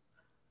 Zach?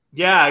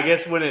 Yeah, I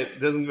guess when it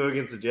doesn't go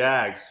against the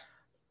Jags.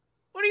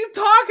 What are you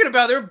talking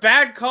about? There are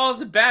bad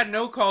calls and bad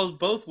no calls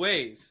both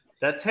ways.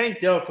 That Tank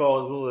Dell call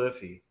is a little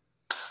iffy.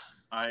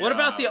 What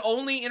about the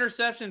only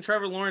interception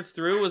Trevor Lawrence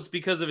threw was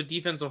because of a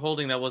defensive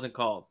holding that wasn't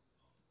called?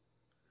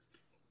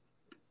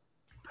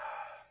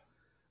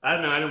 I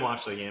don't know. I didn't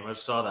watch the game. I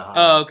just saw that.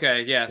 Oh,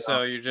 okay. Yeah,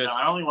 so you're just...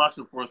 I only watched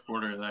the fourth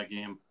quarter of that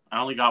game.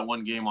 I only got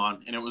one game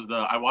on, and it was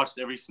I watched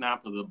every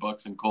snap of the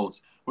Bucks and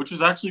Colts, which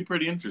was actually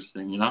pretty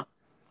interesting, you know?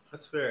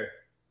 That's fair.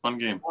 Fun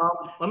game.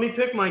 Let me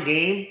pick my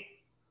game.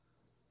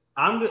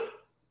 I'm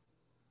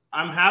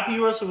happy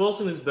Russell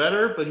Wilson is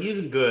better, but he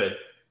isn't good.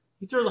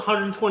 He throws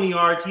 120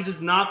 yards. He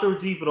does not throw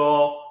deep at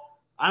all.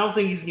 I don't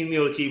think he's going to be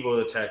able to keep up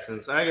with the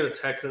Texans. I got the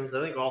Texans.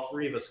 I think all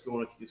 3 of us going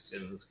with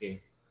Houston in this game.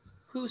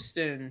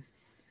 Houston.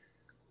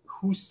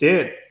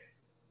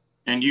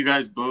 And you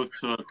guys both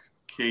took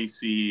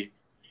KC.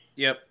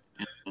 Yep.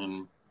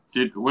 And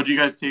what did you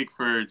guys take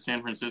for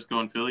San Francisco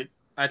and Philly?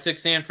 I took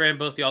San Fran.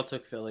 Both y'all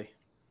took Philly.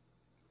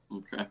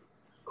 Okay. I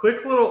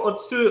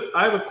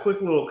have a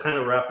quick little kind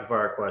of rapid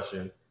fire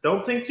question.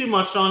 Don't think too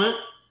much on it.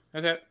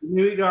 Okay. Who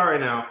we got right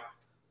now?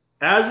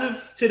 As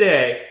of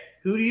today,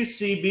 who do you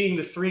see being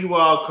the 3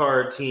 wild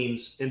card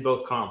teams in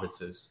both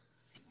conferences?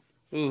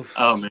 Oof.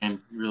 Oh, man.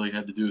 You really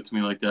had to do it to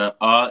me like that.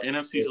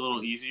 NFC's a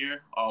little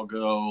easier. I'll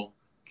go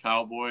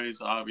Cowboys,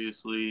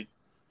 obviously.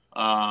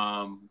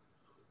 I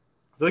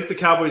feel like the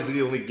Cowboys are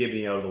the only give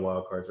me out of the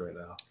wild cards right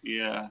now.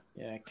 Yeah.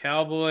 Yeah,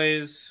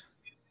 Cowboys.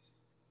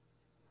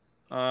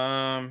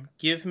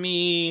 Give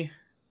me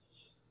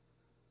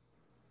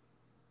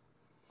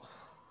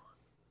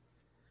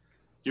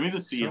the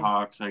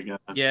Seahawks, I guess.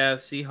 Yeah,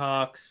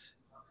 Seahawks.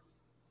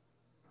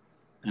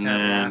 And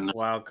then last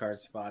wild card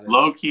spot.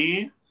 Low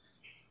key,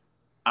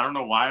 I don't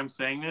know why I'm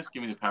saying this.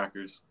 Give me the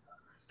Packers.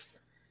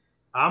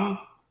 I'm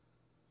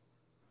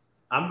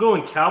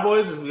going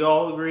Cowboys, as we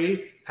all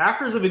agree.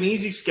 Packers have an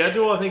easy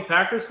schedule. I think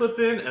Packers slip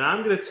in, and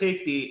I'm going to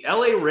take the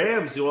LA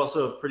Rams, who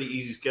also have a pretty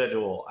easy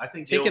schedule. I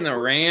think Taking the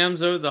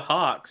Rams over the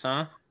Hawks,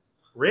 huh?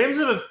 Rams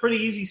have a pretty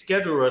easy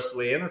schedule the rest of the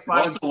way, and they're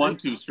 5-6. Won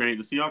 2 straight.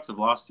 The Seahawks have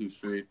lost 2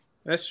 straight.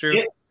 That's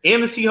true.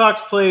 And the Seahawks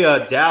play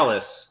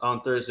Dallas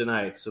on Thursday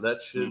night, so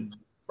that should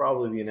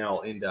probably be an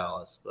L in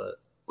Dallas. But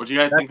what do you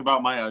guys think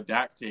about my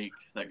Dak take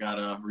that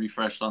got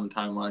refreshed on the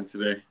timeline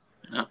today?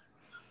 Yeah.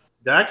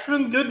 Dak's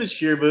been good this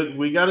year, but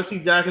we got to see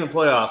Dak in the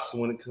playoffs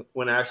when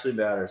it actually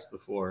matters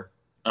before.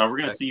 We're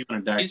going to see you in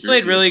a Dak. He's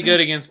played really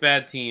good against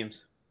bad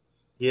teams.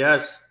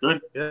 Yes.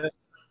 Good. Yes.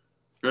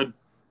 Good.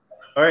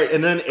 All right,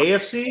 and then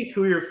AFC,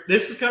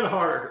 this is kind of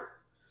hard.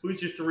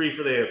 Who's your 3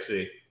 for the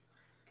AFC?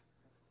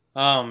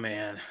 Oh,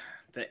 man.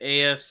 The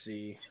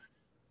AFC.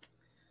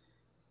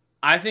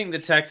 I think the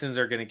Texans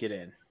are going to get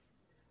in.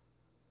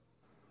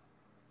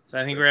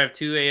 So I think we're going to have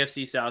 2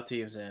 AFC South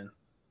teams in.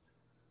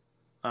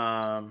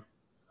 I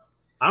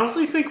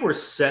honestly think we're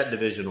set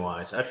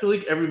division-wise. I feel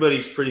like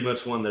everybody's pretty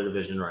much won their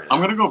division right now. I'm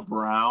going to go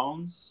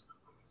Browns.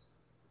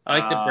 I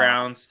like the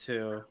Browns,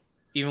 too.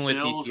 Even with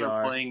Bills DTR.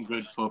 are playing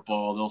good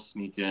football. They'll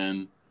sneak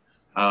in.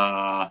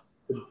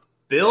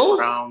 Bills?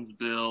 Browns,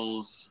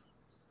 Bills.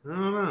 I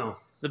don't know.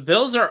 The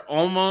Bills are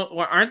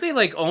aren't they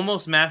like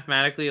almost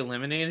mathematically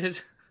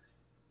eliminated?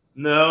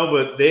 No,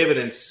 but they have an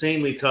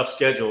insanely tough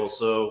schedule,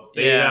 so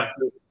they have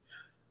to.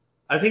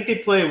 I think they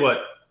play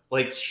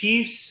like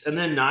Chiefs and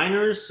then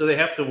Niners, so they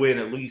have to win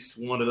at least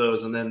one of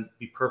those and then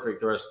be perfect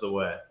the rest of the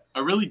way. I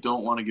really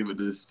don't want to give it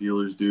to the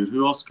Steelers, dude.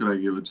 Who else could I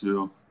give it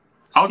to?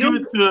 I'll give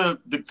it to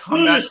the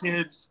comeback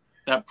kids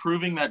that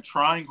proving that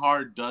trying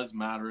hard does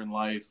matter in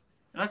life.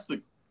 And that's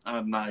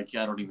I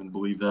don't even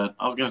believe that.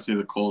 I was going to say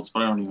the Colts,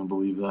 but I don't even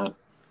believe that.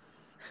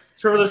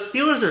 Trevor, the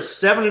Steelers are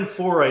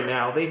 7-4 right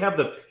now. They have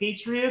the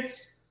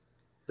Patriots,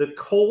 the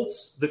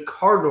Colts, the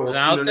Cardinals.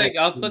 I'll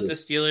put the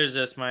Steelers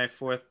as my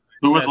 4th.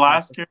 Who was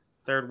last year?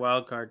 3rd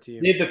wild card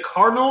team. They have the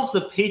Cardinals,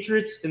 the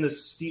Patriots, and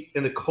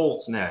the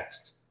Colts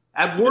next.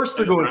 At worst,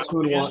 they're going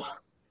 2-1.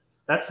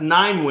 That's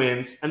 9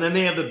 wins, and then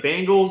they have the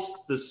Bengals,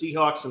 the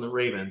Seahawks, and the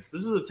Ravens.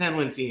 This is a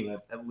 10-win team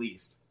at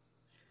least.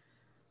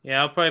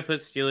 Yeah, I'll probably put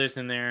Steelers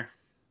in there.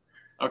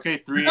 Okay,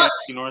 3 NFC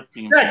North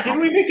teams. Yeah, didn't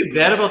we make a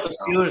bet about the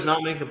Steelers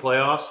not making the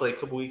playoffs like a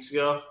couple weeks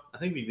ago? I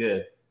think we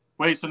did.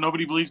 Wait, so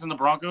nobody believes in the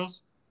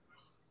Broncos?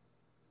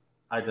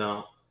 I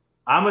don't.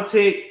 I'm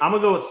gonna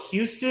go with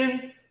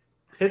Houston,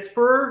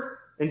 Pittsburgh,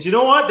 and you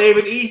know what? They have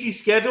an easy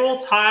schedule.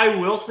 Ty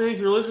Wilson, if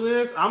you're listening to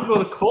this, I'm gonna go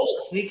with the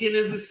Colts, sneak in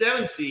as a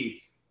 7 seed.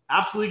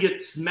 Absolutely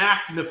get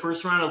smacked in the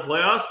first round of the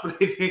playoffs, but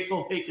I think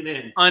they'll make it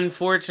in.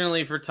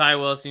 Unfortunately for Ty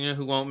Wilson, you know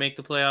who won't make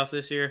the playoff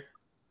this year?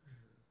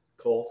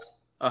 Colts.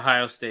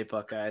 Ohio State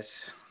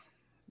Buckeyes.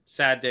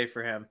 Sad day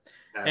for him.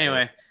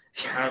 Anyway.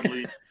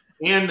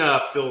 And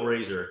Phil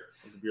Razor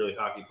of the Beerly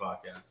Hockey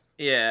Podcast.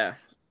 Yeah.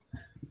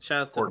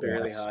 Shout out to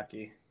Beerly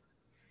Hockey.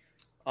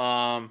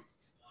 All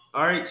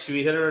right, should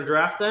we hit our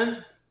draft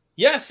then?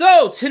 Yeah,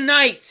 so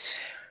tonight,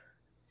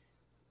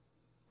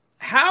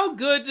 how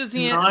good does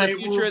the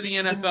future of the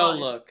NFL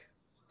look?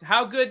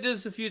 How good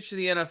does the future of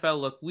the NFL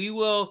look? We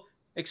will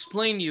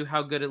explain to you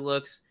how good it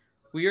looks.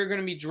 We are going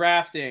to be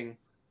drafting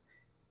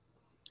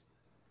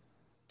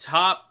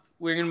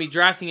we're going to be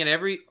drafting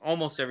at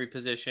almost every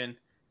position.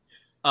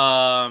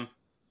 We're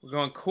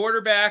going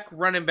quarterback,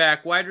 running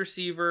back, wide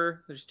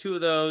receiver. There's 2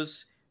 of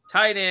those.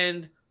 Tight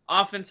end,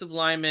 offensive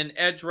lineman,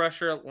 edge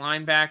rusher,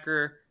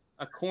 linebacker,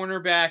 a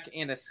cornerback,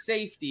 and a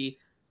safety,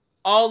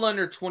 all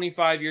under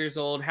 25 years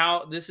old.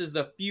 This is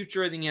the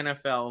future of the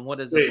NFL, and what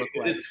does it look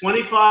like? Is it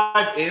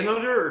 25 and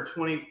under or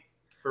 20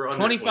 or under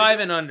 25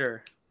 20? and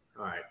under.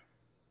 All right.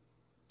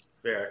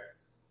 Fair.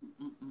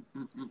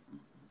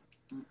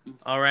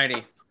 All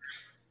righty.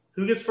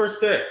 Who gets first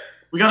pick?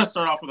 We got to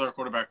start off with our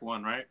quarterback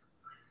 1, right?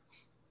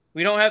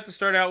 We don't have to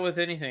start out with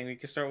anything. We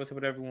can start with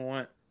whatever we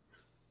want.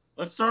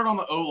 Let's start on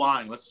the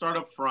O-line. Let's start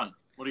up front.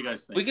 What do you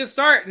guys think? We can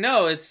start.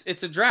 No, it's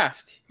a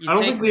draft. I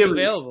don't think we have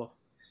available.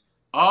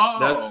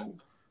 Oh.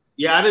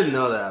 Yeah, I didn't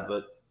know that,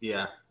 but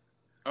yeah.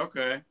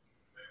 Okay.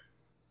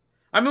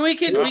 I mean, we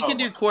can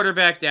do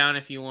quarterback down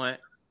if you want.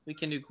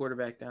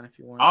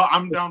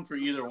 I'm down for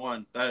either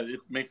one. It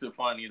makes it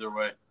fun either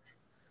way.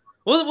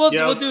 We'll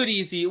do it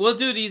easy. We'll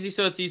do it easy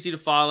so it's easy to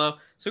follow.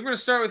 So we're going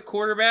to start with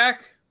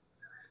quarterback.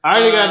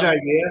 I already got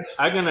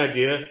an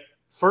idea.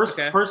 First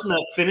person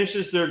that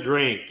finishes their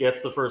drink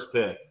gets the first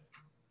pick.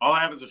 All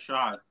I have is a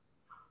shot.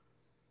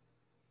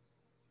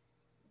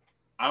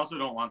 I also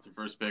don't want the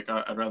first pick.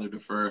 I'd rather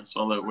defer,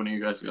 so I'll let one of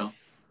you guys go.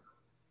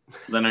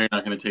 Because I know you're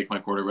not going to take my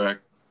quarterback.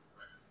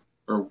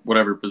 Or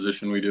whatever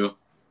position we do.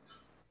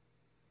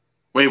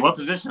 Wait, what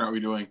position are we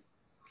doing?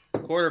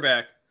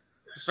 Quarterback.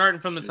 Starting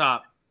from the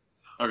top.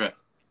 Okay.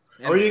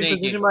 Are you in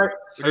position by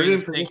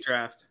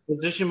draft?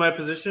 Position by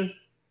position?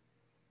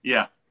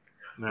 Yeah.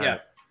 Right. Yeah.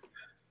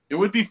 It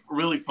would be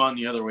really fun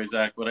the other way,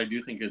 Zach, but I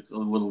do think it's a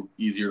little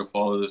easier to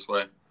follow this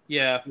way.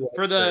 Yeah.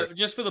 For the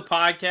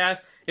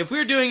podcast, if we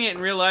were doing it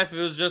in real life, if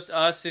it was just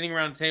us sitting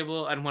around the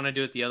table, I'd want to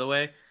do it the other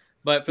way.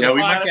 But for the we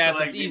might have to, podcast,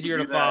 like, it's maybe easier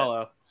do to that.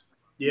 follow.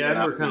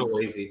 Yeah, we're kind of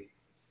lazy.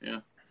 Yeah.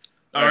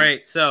 All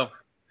right, so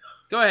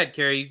go ahead,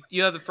 Kerry.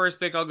 You have the first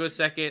pick. I'll go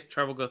second.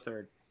 Trevor will go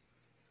third.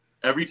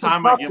 Every It's a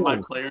time I tough get my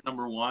one. player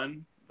number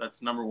one,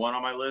 that's number one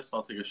on my list,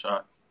 I'll take a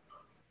shot.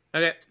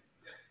 Okay.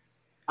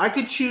 I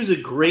could choose a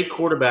great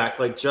quarterback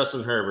like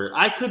Justin Herbert.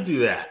 I could do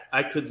that.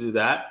 I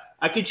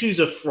could choose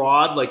a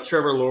fraud like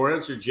Trevor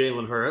Lawrence or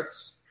Jalen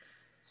Hurts.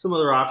 Some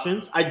other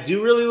options. I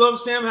do really love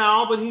Sam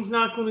Howell, but he's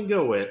not going to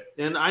go with.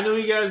 And I know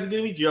you guys are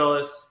going to be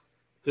jealous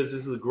because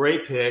this is a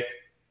great pick.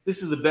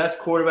 This is the best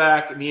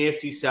quarterback in the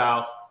AFC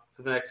South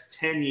for the next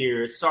 10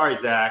 years. Sorry,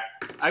 Zach.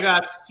 I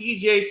got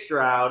C.J.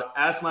 Stroud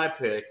as my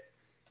pick.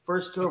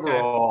 First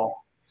overall,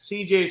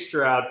 C.J.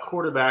 Stroud,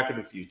 quarterback of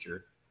the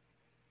future.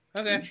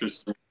 Okay.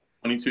 Interesting.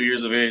 22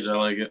 years of age. I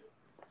like it.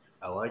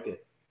 I like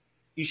it.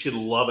 You should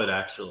love it,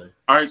 actually.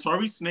 All right, so are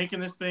we snaking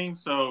this thing?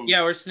 So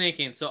Yeah, we're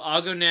snaking. So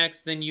I'll go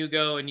next, then you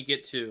go, and you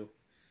get two.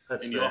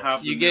 That's and fair. you'll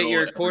have You the get middle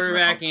your every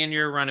quarterback round. and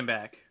your running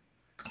back.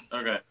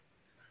 Okay.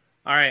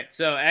 All right,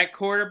 so at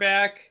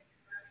quarterback,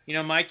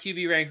 my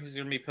QB rankings are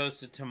going to be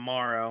posted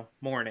tomorrow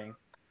morning.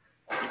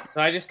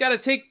 So I just got to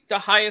take the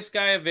highest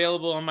guy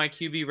available on my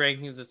QB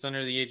rankings that's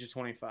under the age of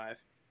 25.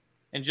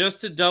 And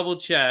just to double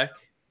check,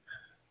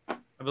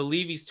 I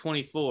believe he's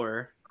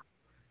 24.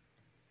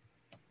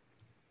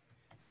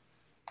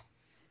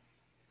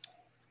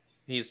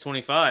 He's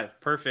 25.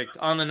 Perfect.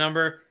 On the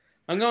number,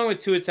 I'm going with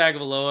Tua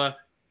Tagovailoa.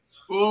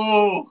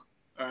 Oh,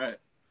 all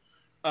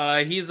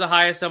right. He's the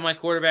highest on my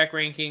quarterback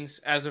rankings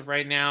as of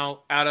right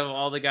now, out of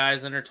all the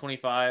guys under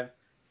 25.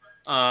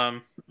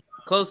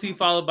 Closely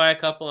followed by a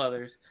couple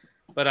others,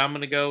 but I'm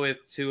going to go with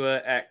Tua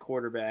at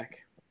quarterback.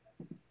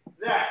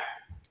 Zach,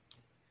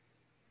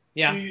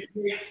 Yeah. do you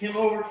take him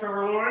over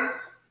Trevor Lawrence?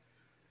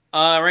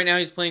 Right now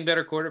he's playing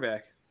better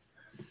quarterback.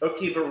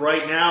 Okay, but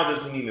right now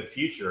doesn't mean the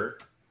future.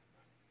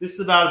 This is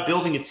about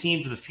building a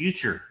team for the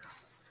future.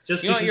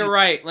 Just You know what? because You're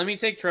right. Let me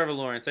take Trevor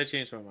Lawrence. I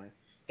changed my mind.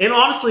 And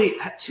honestly,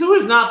 Tua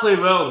has not played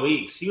well in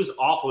weeks. He was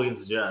awful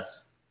against the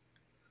Jets.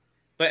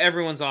 But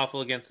everyone's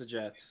awful against the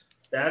Jets.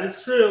 That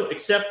is true,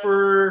 except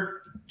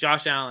for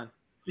Josh Allen.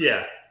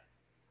 yeah.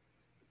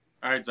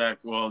 All right, Zach.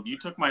 Well, you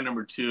took my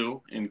number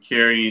 2 and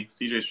Carrie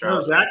CJ Stroud.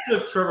 No, Zach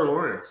took Trevor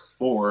Lawrence.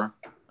 4.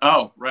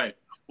 Oh, right.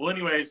 Well,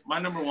 anyways, my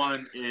number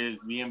 1 is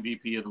the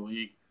MVP of the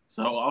league.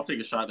 So I'll take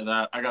a shot at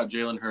that. I got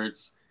Jalen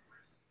Hurts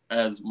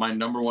as my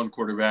number 1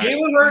 quarterback.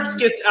 Jalen Hurts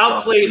gets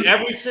outplayed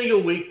every single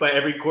week by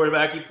every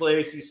quarterback he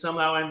plays. He's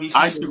somehow MVP.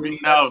 I should be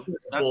no.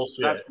 That's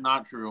bullshit. That's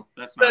not true.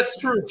 That's not That's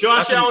true.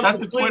 Josh Allen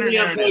that's a Twitter completely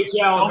narrative. outplayed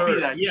Jalen Don't be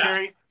Hurts. that, Yeah.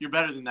 Carrie. You're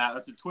better than that.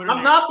 That's a Twitter.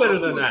 I'm not better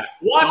narrative. than that.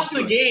 Watch Don't the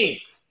do it. game.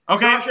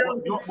 Okay. Josh Allen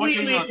What game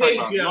completely you want to paid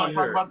talk about? You want Jalen to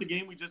talk about Hurts. the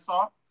game we just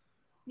saw?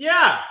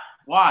 Yeah.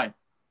 Why?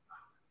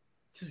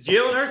 Because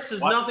Jalen Hurts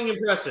does What? nothing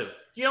impressive.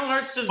 Jalen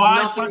Hurts does 5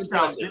 nothing touchdowns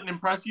impressive. didn't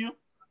impress you?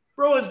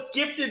 Bro is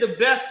gifted the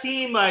best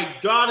team by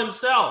God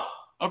himself.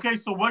 Okay,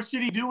 so what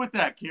should he do with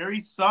that? Carrie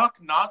suck,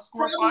 not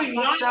score Probably 5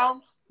 not.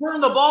 touchdowns?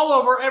 Turn the ball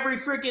over every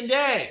freaking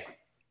day.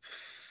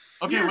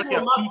 Okay, Here's what, you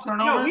have what 2 No,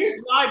 turnovers?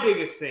 here's my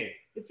biggest thing.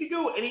 If you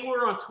go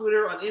anywhere on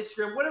Twitter, on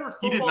Instagram, whatever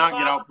He football did not get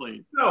talk,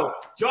 outplayed. No,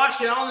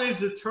 Josh Allen is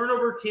the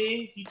turnover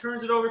king. He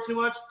turns it over too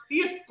much. He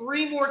has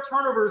 3 more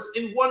turnovers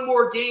in 1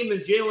 more game than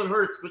Jalen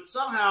Hurts, but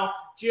somehow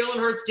Jalen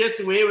Hurts gets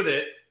away with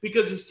it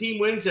because his team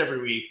wins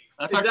every week.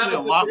 That's Is that actually a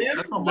because lot. of him?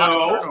 That's a lot of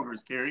No.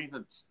 turnovers, Carrie.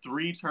 That's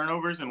 3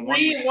 turnovers in 1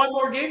 3 in 1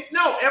 more game?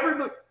 No,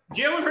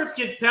 Jalen Hurts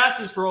gets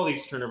passes for all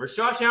these turnovers.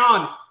 Josh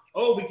Allen,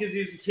 because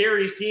he's the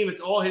carry his team,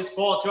 it's all his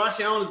fault. Josh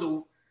Allen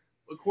is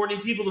according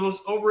to people, the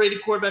most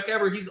overrated quarterback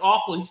ever. He's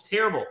awful. He's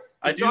terrible.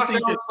 I do Josh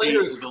think Allen his Slater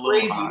age is is a little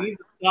crazy. He high. needs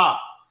to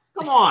stop.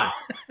 Come on.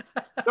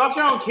 Josh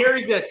Allen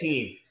carries that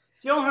team.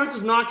 Jalen Hurts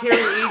does not carry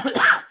either.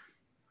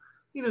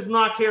 He does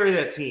not carry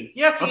that team.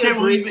 Yes, he Okay, had a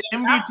well, great he's the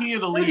MVP of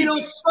the league.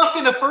 league. It suck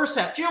in the first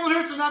half. Jalen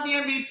Hurts is not the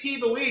MVP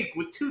of the league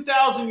with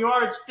 2,000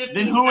 yards, 15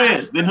 Then who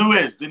passes. is? Then who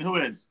is? Then who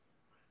is?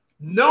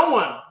 No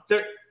one.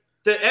 The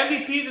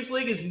MVP of this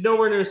league is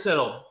nowhere near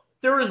settled.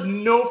 There is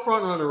no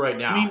front runner right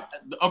now. I mean,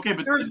 okay,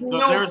 but There's no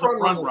there's a front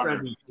front runner for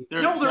runner. MVP.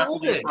 There's No, there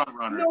definitely a isn't. front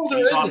runner. No, there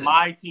he's on isn't.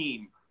 my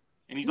team.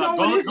 And he's No, on. it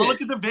Go isn't.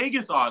 look at the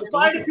Vegas odds. If Go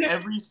I look had at to pick-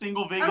 every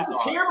single I Vegas don't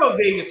odds. care about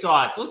Vegas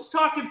odds. Let's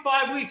talk in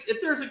 5 weeks.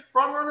 If there's a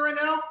front runner right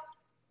now,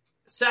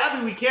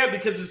 sadly we can't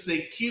because it's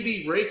a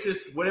QB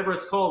racist, whatever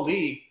it's called,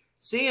 league.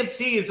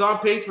 CMC is on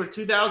pace for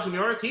 2,000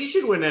 yards. He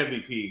should win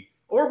MVP.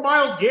 Or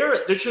Myles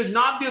Garrett. There should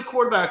not be a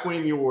quarterback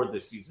winning the award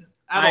this season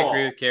at I all.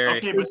 agree with Kerry.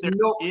 Okay, but there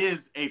no-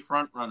 is a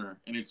front runner,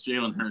 and it's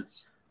Jalen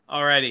Hurts.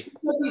 Alrighty.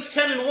 Because he's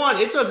 10-1.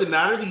 It doesn't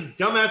matter. These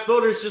dumbass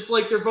voters, just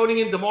like they're voting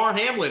in DeMar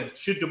Hamlin.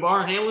 Should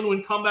DeMar Hamlin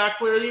win comeback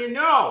player of the year?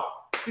 No.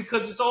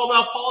 Because it's all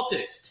about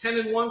politics.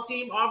 10-1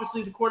 team,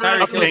 obviously the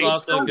quarterback. Tyreek Hill's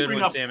also a don't good bring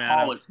one, up Sam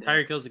Adams. politics.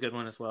 Tyreek Hill's a good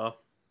one as well.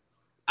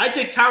 I'd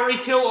take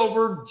Tyreek Hill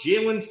over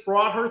Jalen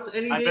Fraud Hurts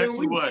any I day bet of the you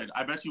week. would.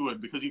 I bet you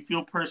would because you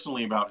feel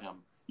personally about him.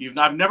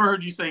 I've never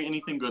heard you say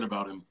anything good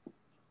about him.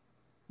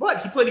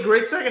 But he played a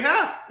great second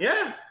half.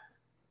 Yeah.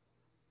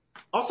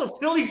 Also,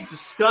 Philly's a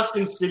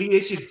disgusting city.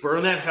 They should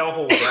burn that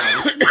hellhole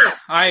down.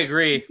 I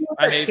agree.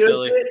 I hate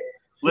Philly.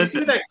 You see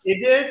what that kid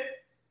did?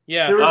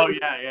 Yeah.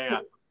 Yeah.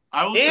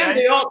 I will And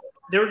say,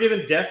 they were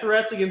giving death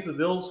threats against the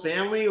Bills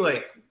family.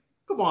 Like,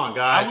 come on,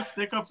 I would guys.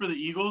 stick up for the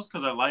Eagles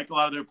because I like a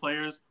lot of their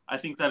players. I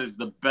think that is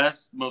the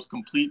best, most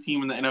complete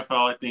team in the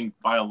NFL, I think,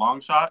 by a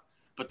long shot.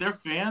 But their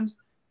fans,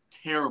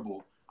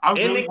 terrible. I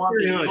really want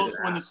the Eagles to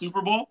win the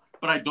Super Bowl,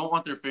 but I don't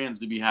want their fans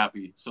to be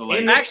happy. So,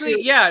 like,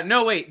 actually, yeah,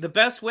 no, wait. The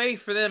best way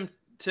for them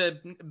to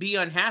be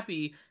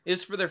unhappy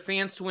is for their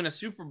fans to win a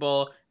Super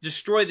Bowl,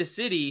 destroy the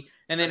city,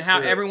 and then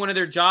have every one of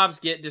their jobs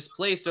get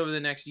displaced over the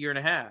next year and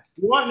a half.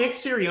 You want Nick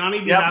Sirianni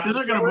to be yeah, happy? because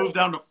they're going to move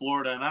down to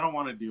Florida, and I don't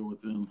want to deal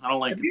with them. I don't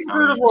like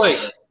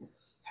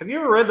Have you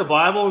ever read the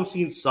Bible and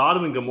seen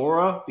Sodom and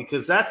Gomorrah?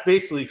 Because that's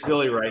basically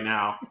Philly right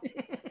now.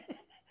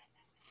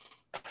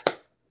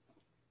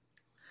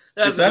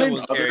 That's a good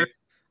one, Kerry.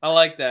 I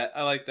like that.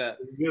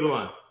 Good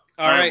one.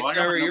 All right,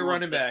 Trevor, you're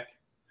running back.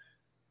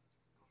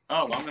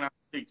 Oh, well, I'm going to have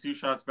to take 2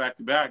 shots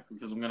back-to-back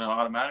because I'm going to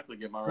automatically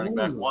get my running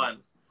back one.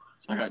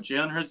 So I got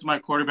Jalen Hurts as my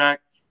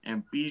quarterback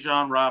and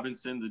Bijan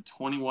Robinson, the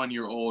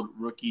 21-year-old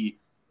rookie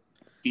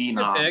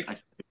phenom.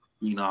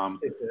 Phenom.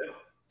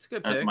 It's a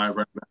good pick. As my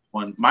running back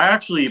one. My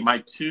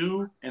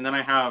 2, and then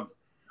I have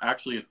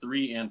actually a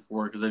 3 and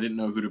 4 because I didn't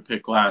know who to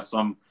pick last. So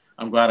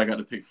I'm glad I got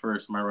to pick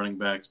first my running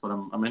backs, but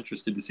I'm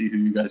interested to see who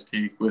you guys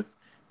take with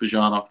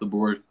Bijan off the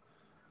board.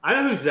 I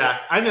know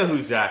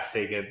who Zach's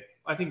taking.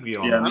 I think we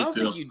all know. I don't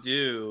think you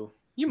do.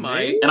 You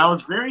might. And I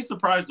was very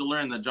surprised to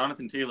learn that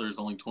Jonathan Taylor is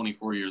only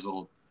 24 years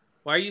old.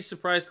 Why are you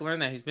surprised to learn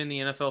that? He's been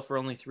in the NFL for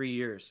only 3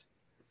 years.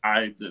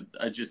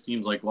 It just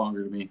seems like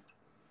longer to me.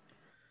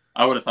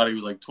 I would have thought he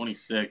was like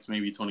 26,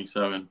 maybe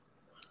 27.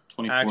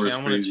 24 Actually, is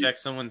I'm going to check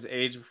someone's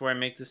age before I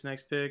make this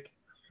next pick.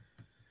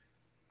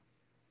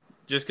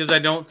 Just because I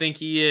don't think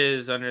he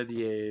is under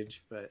the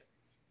age, but...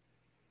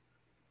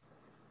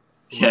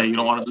 Yeah, you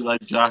don't want to be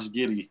like Josh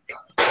Giddey.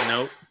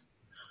 Nope.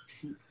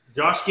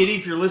 Josh Giddey,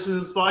 if you're listening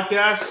to this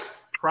podcast,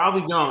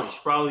 probably don't. You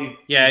should probably...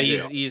 Yeah,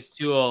 he's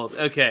too old.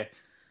 Okay.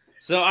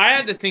 So I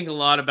had to think a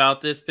lot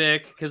about this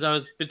pick because I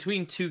was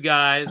between 2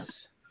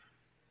 guys.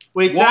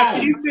 Wait, Zach,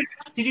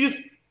 did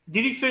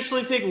you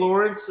officially take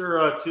Lawrence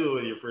or Tua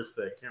with your first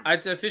pick? I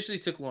officially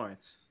took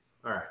Lawrence.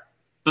 All right.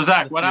 So,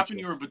 Zach, what happened?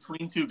 You were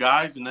between 2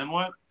 guys, and then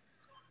what?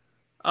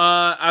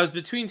 I was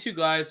between 2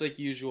 guys like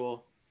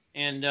usual.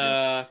 And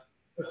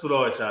that's what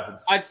always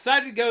happens. I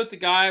decided to go with the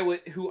guy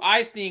who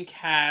I think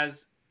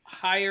has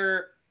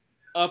higher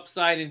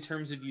upside in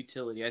terms of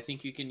utility. I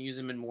think you can use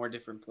him in more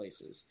different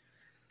places.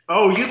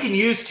 Oh, you can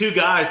use 2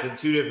 guys in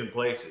 2 different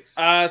places.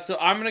 So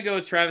I'm going to go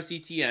with Travis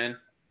Etienne.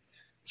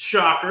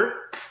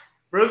 Shocker.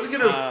 Bro's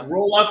going to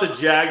roll out the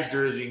Jags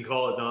jersey and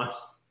call it done.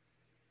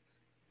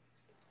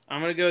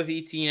 I'm going to go with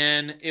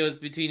Etienne. It was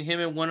between him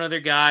and one other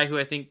guy who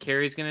I think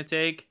Kerry's going to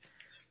take.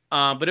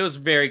 But it was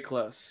very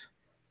close.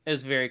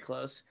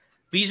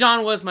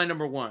 Bijan was my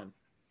number 1.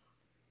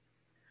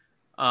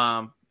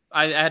 I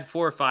had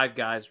 4 or 5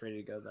 guys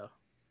ready to go, though.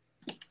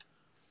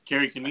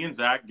 Kerry, can me and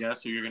Zach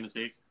guess who you're going to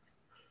take?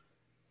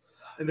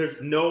 And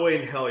there's no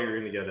way in hell you're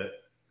going to get it.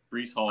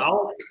 Breece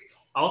Hall.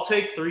 I'll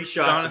take 3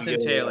 shots. Jonathan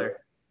Taylor.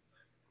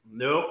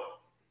 Nope.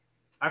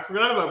 I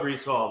forgot about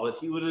Breece Hall, but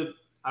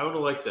I would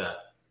have liked that.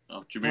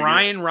 Oh,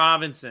 Brian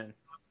Robinson.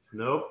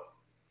 Nope.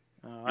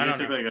 I don't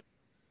know.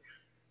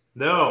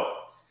 No.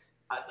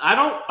 I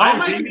don't.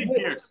 Dameon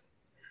Pierce.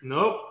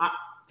 Nope.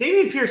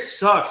 Dameon Pierce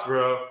sucks,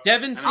 bro.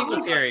 Devin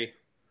Singletary.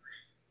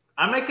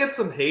 I might get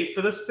some hate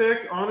for this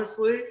pick,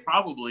 honestly.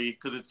 Probably,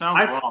 because it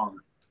sounds wrong.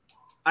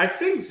 I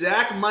think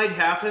Zach might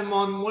have him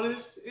on one of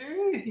his.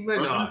 He might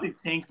not. I was going to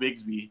say Tank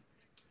Bigsby.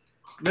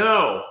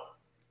 No.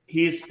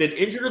 He's been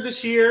injured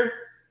this year,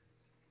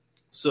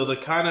 so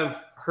that kind of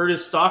hurt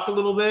his stock a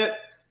little bit.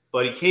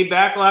 But he came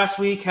back last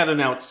week, had an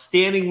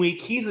outstanding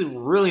week. He's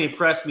really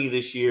impressed me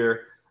this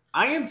year.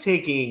 I am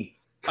taking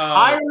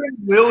Kyren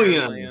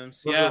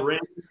Williams. Yeah.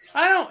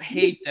 I don't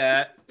hate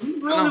that.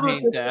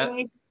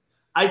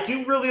 I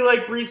do really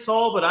like Breece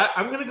Hall, but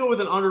I'm going to go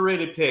with an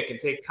underrated pick and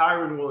take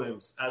Kyren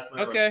Williams as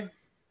my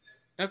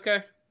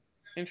Okay.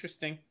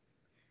 Interesting.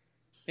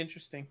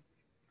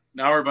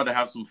 Now we're about to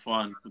have some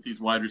fun with these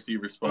wide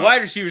receiver spots.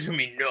 Wide receivers going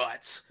to be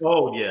nuts.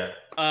 Oh, yeah.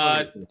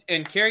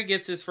 And Kerry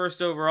gets his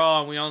first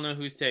overall, and we all know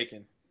who's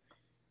taken.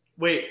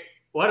 Wait,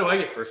 why do I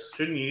get first?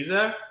 Shouldn't you use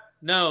that?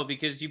 No,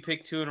 because you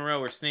picked 2 in a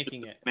row. We're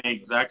snaking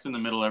it. Zach's in the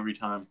middle every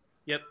time.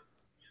 Yep.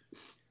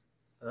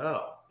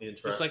 Oh,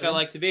 interesting. Just like I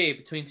like to be,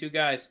 between 2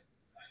 guys.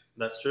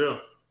 That's true.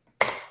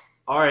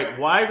 All right,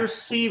 wide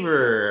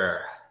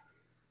receiver.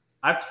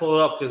 I have to pull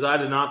it up because I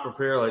did not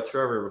prepare like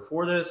Trevor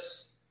before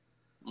this.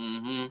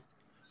 Mm-hmm.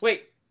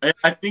 Wait.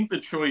 I think the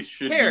choice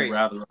should be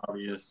rather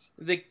obvious.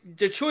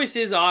 The choice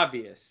is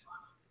obvious.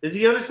 Is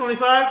he under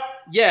 25?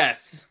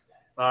 Yes.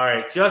 All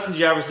right, Justin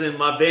Jefferson,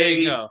 my baby. There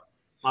you go.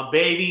 My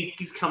baby,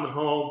 he's coming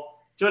home.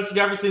 Justin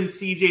Jefferson,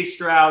 CJ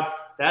Stroud.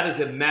 That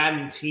is a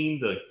Madden team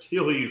to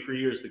kill you for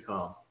years to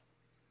come.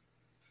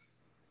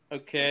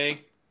 Okay.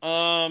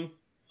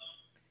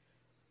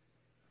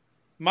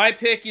 My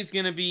pick is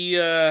going to be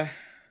a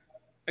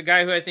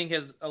guy who I think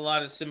has a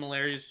lot of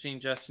similarities between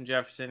Justin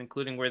Jefferson,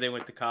 including where they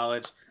went to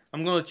college.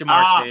 I'm going with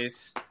Jamar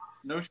Chase.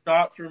 No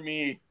shot for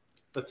me.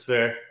 That's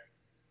fair.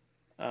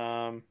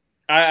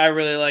 I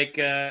really like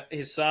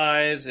his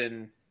size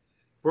and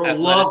Bro,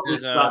 love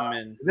this athleticism. stuff.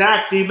 And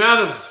Zach, the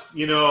amount of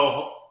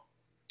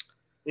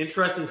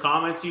interesting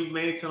comments you've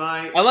made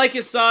tonight. I like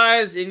his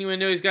size.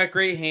 Innuendo, he's got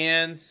great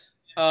hands.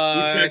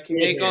 Can great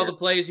make all hands. the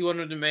plays you want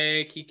him to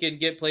make. He can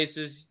get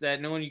places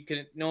that no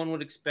one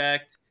would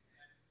expect.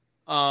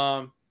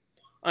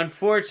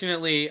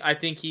 Unfortunately, I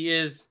think he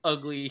is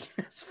ugly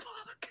as fuck.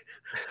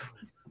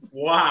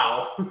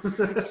 Wow.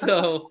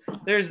 So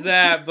there's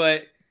that,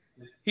 but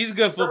he's a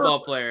good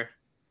football player.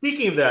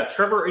 Speaking of that,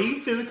 Trevor, are you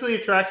physically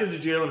attracted to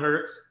Jalen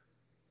Hurts?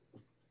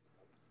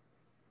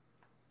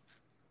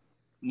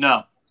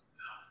 No.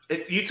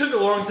 You took a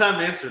long time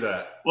to answer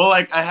that. Well,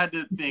 like I had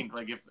to think,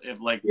 like if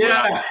like would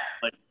Yeah. I,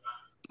 like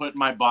put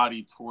my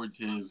body towards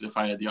his if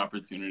I had the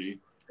opportunity.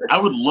 I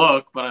would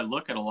look, but I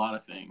look at a lot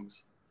of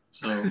things.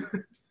 So,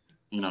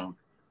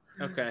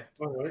 Okay.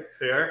 All right,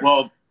 fair.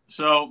 Well,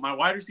 so my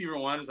wide receiver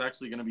one is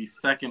actually going to be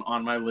second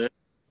on my list.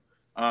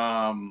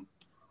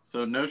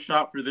 So no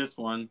shot for this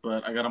one,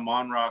 but I got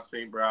Amon-Ra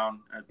St.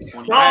 Brown at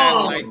 20.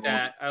 I like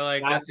that.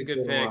 That's a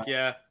good pick. one.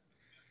 Yeah.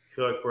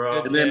 Good,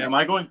 bro. And then am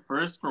I going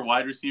first for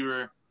wide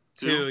receiver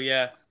two?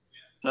 Yeah.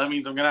 So that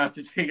means I'm going to have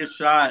to take a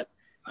shot,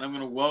 and I'm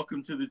going to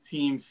welcome to the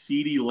team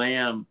CeeDee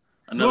Lamb.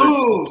 Another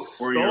Ooh,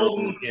 4-year-old.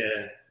 stolen.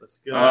 Yeah, let's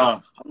go.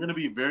 I'm going to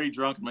be very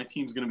drunk, and my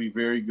team's going to be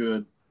very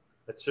good.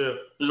 That's true.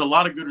 There's a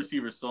lot of good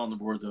receivers still on the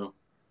board, though.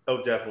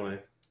 Oh, definitely.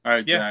 All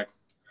right, Yeah. Zach.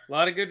 A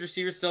lot of good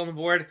receivers still on the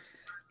board.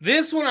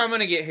 This one I'm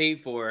going to get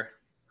hate for.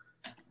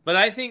 But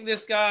I think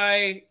this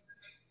guy,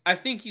 I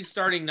think he's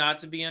starting not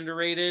to be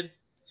underrated.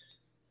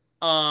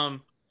 But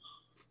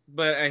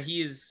I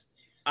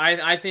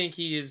think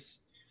he is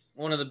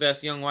one of the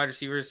best young wide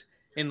receivers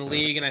in the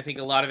league, and I think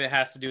a lot of it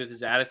has to do with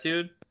his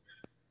attitude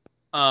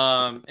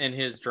and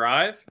his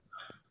drive.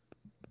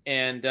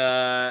 And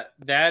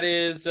that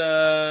is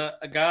a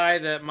guy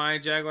that my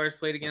Jaguars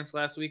played against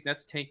last week.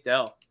 That's Tank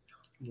Dell.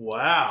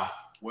 Wow.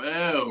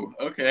 Whoa.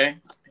 Okay.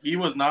 He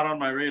was not on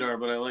my radar,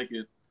 but I like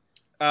it.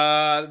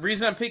 The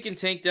reason I'm picking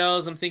Tank Dell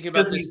is I'm thinking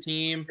about Because this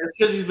team. It's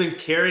because he's been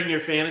carrying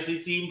your fantasy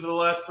team for the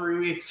last 3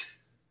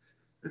 weeks.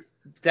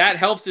 That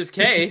helps his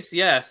case,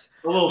 yes.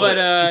 A little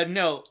bit.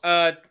 No.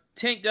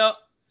 Tank Dell,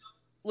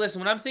 listen,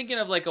 when I'm thinking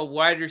of like a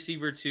wide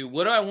receiver two,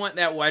 what do I want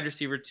that wide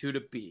receiver two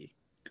to be?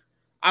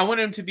 I want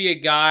him to be a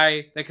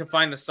guy that can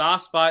find the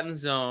soft spot in the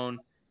zone,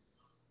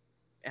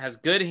 has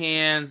good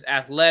hands,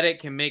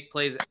 athletic, can make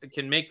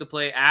the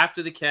play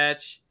after the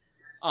catch,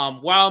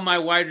 while my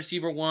wide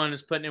receiver one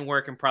is putting in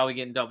work and probably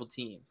getting double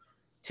teamed.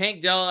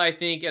 Tank Dell, I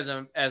think, as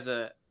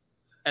a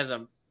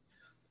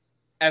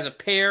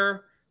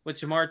pair with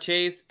Jamar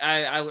Chase,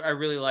 I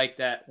really like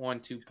that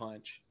 1-2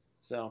 punch.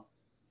 So,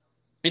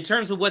 in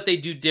terms of what they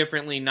do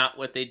differently, not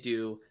what they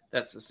do,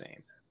 that's the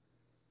same.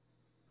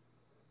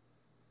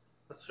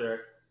 That's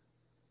fair.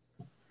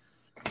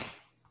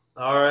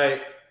 All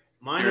right.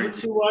 My number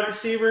 2 wide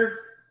receiver,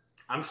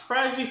 I'm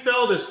surprised he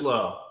fell this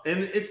low.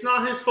 And it's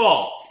not his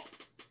fault.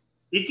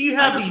 If you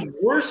have the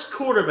worst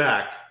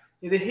quarterback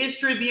in the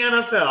history of the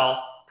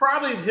NFL,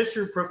 probably in the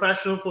history of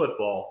professional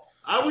football,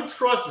 I would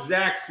trust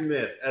Zach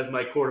Smith as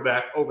my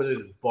quarterback over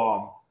this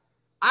bum.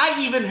 I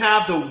even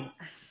have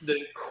the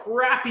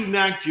crappy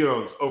Mac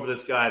Jones over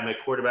this guy in my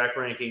quarterback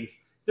rankings.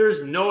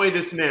 There's no way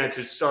this man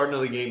should start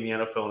another game in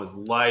the NFL in his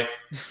life.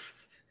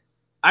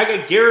 I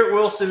got Garrett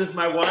Wilson as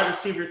my wide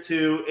receiver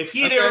too. If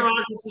he had Aaron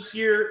Rodgers this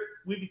year,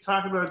 we'd be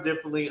talking about it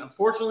differently.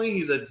 Unfortunately,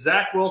 he's a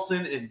Zach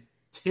Wilson and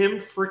Tim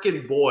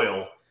freaking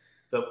Boyle.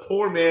 The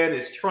poor man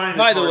is trying to.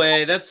 By the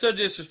way, that's so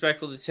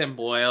disrespectful to Tim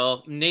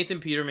Boyle.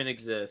 Nathan Peterman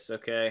exists,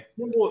 okay?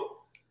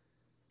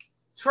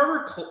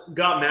 Trevor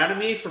got mad at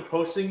me for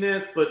posting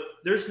this, but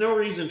there's no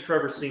reason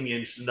Trevor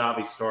Siemian should not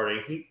be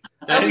starting.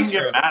 I didn't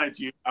get mad at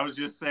you. I was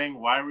just saying,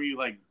 why were you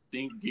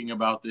thinking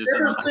about this?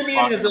 Trevor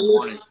Siemian is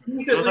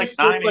like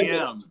 9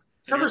 a.m.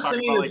 Trevor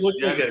Siemian is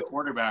looking like a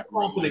quarterback.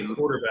 confident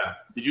quarterback.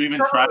 Did you even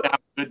try to have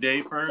a good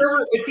day first?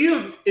 Trevor,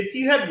 if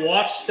you had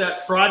watched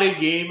that Friday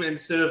game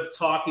instead of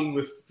talking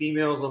with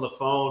females on the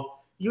phone,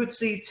 you would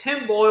see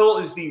Tim Boyle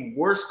is the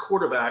worst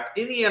quarterback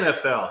in the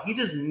NFL. He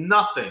does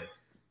nothing.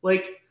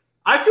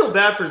 I feel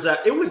bad for Zach.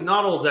 It was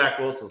not all Zach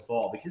Wilson's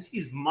fault because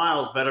he's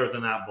miles better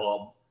than that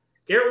ball.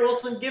 Garrett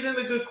Wilson, give him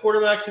a good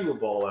quarterback, he will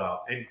ball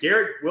out. And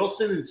Garrett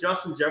Wilson and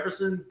Justin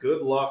Jefferson,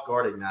 good luck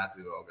guarding that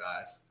duo,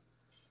 guys.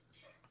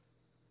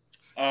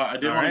 I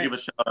did want to give a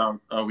shout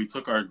out. We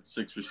took our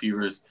 6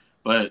 receivers,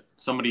 but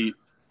somebody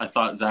I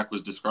thought Zach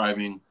was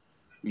describing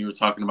when you were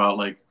talking about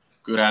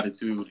good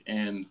attitude,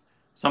 and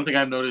something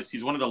I've noticed,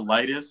 he's one of the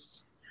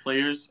lightest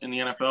players in the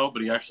NFL,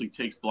 but he actually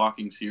takes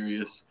blocking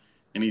serious,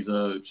 and he's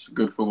just a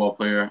good football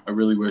player. I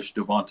really wish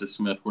Devonta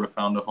Smith would have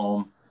found a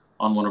home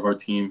on one of our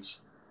teams.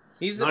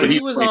 He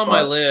was on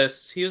my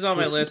list. He was on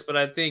my list, but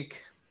I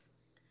think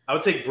I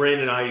would take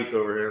Brandon Ayuk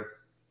over him.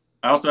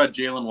 I also had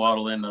Jalen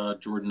Waddle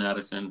and Jordan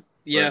Addison.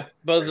 Yeah,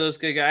 both of those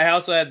good guys. I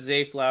also had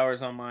Zay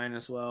Flowers on mine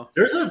as well.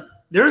 There's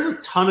a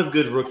ton of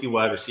good rookie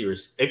wide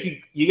receivers. If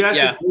you guys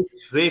should take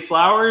Zay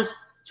Flowers,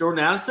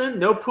 Jordan Addison?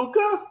 No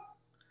Puka?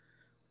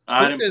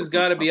 Puka's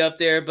got to be up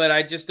there, but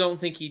I just don't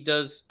think he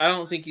does. I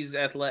don't think he's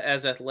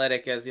as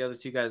athletic as the other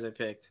two guys I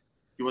picked.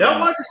 That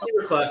wide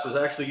receiver class is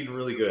actually getting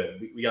really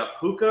good. We got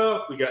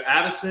Puka, we got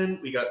Addison,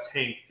 we got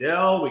Tank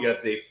Dell, we got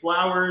Zay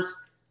Flowers.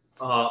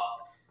 Who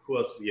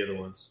else are the other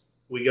ones?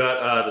 We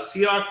got the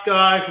Seahawks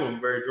guy, who I'm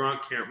very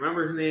drunk, can't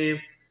remember his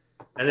name.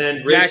 And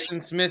then Jackson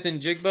Smith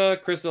and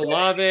Jigba, Chris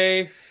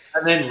Olave.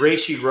 And then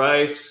Rashee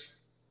Rice,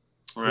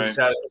 who's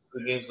had a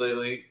few games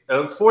lately.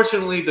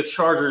 Unfortunately, the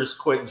Chargers'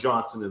 Quentin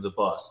Johnson is a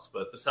bust,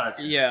 but besides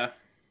him, Yeah.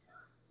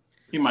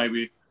 He might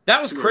be.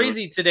 That was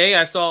crazy today.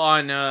 I saw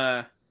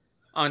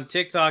on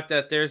TikTok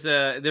that there's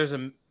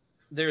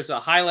a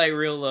highlight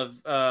reel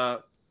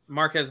of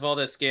Marquez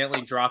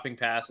Valdez-Scantling dropping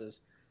passes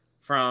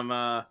from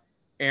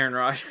Aaron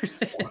Rodgers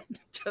and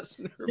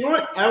Justin Herbert. You know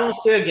what? I will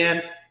say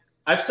again,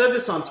 I've said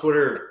this on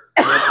Twitter.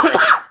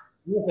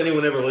 If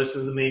anyone ever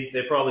listens to me,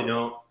 they probably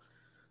don't.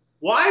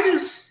 Why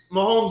does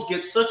Mahomes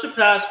get such a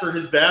pass for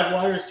his bad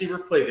wide receiver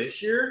play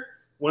this year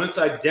when it's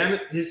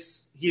identical? He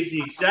has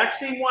the exact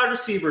same wide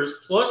receivers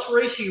plus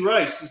Rashee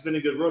Rice, who's been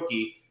a good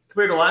rookie,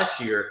 compared to last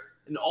year,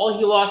 and all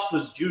he lost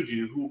was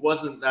Juju, who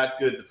wasn't that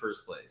good in the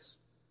first place.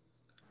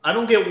 I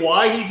don't get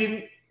why he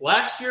didn't.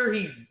 Last year,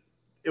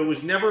 it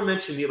was never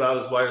mentioned about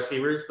his wide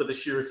receivers, but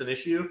this year it's an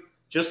issue.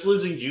 Just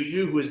losing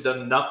Juju, who has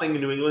done nothing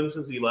in New England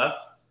since he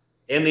left,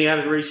 and they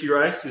added Rashee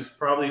Rice, who's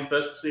probably his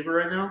best receiver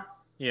right now.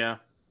 Yeah.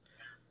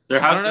 There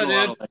has been a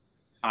lot of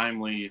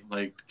timely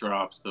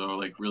drops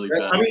though, really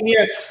bad. I mean,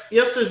 yes,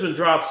 there's been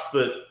drops,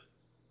 but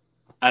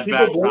at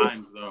bad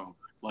times though.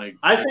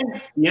 I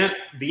think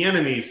the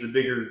enemy's the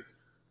bigger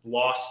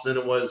loss than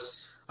it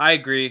was. I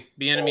agree.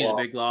 The enemy's a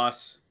big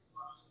loss.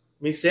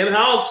 I mean, Sam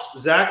Howell's,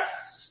 Zach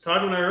was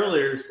talking about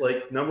earlier, is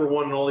number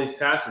one in all these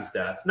passing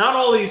stats. Not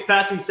all these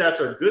passing stats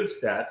are good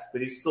stats,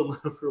 but he's still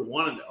number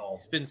one in all.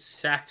 He's been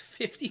sacked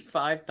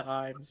 55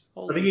 times.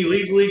 I think he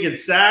leads the league in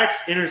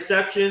sacks,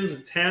 interceptions,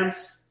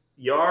 attempts,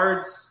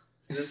 yards.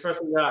 He's an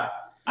impressive guy.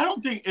 I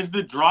don't think is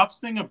the drops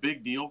thing a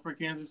big deal for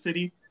Kansas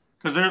City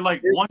because they're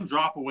one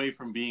drop away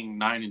from being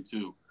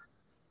 9-2.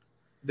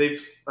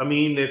 They've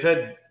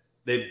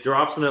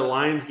drops in that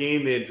Lions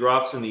game. They had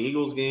drops in the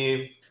Eagles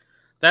game.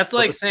 That's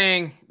like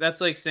saying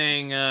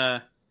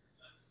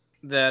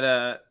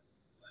that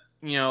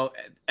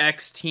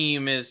X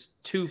team is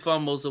 2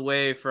 fumbles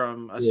away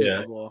from a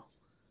Super Bowl.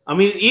 I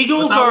mean,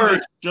 Eagles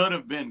should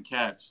have been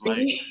catch.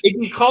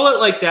 If you call it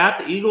like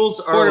that, the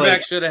Eagles are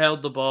quarterback should have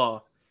held the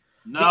ball.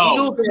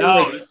 No,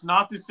 it's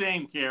not the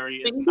same,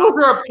 Kerry. The Eagles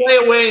are a play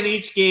away in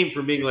each game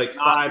from being 5-5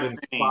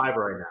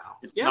 right now.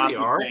 They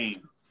are.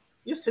 Same.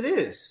 Yes, it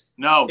is.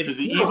 No, because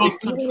the Eagles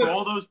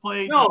control those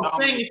plays. No,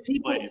 if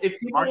people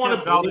want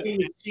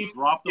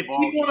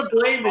to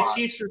blame the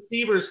Chiefs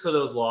receivers for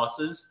those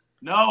losses.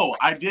 No,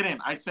 I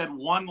didn't. I said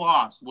one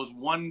loss was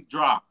one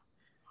drop.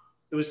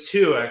 It was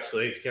 2,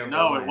 actually. If you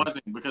count it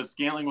wasn't because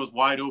Scantling was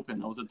wide open.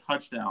 That was a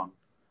touchdown.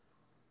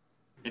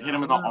 It hit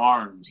him in the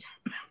arms.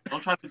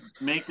 Don't try to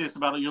make this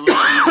about your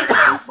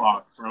little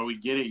box, bro. We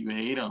get it. You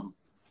hate him.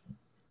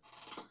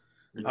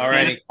 All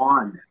right.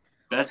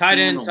 Tight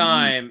end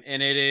time,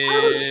 and it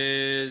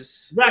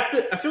is.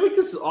 I feel like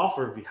this is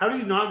awful. How do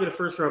you not get a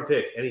first-round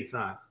pick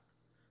anytime?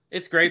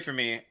 It's great for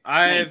me.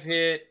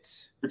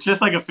 It's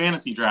just like a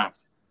fantasy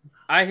draft.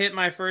 I hit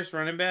my first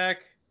running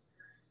back,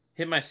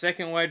 hit my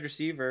second wide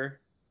receiver,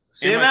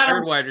 and my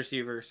third wide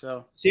receiver.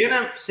 So Sam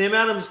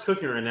Adams is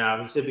cooking right now.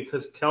 He said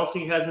because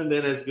Kelsey hasn't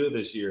been as good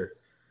this year.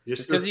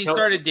 Just because he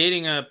started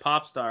dating a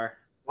pop star.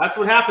 That's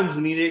what happens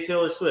when you date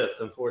Taylor Swift,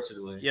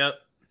 unfortunately. Yep.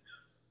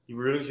 He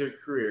ruins your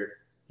career.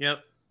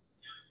 Yep.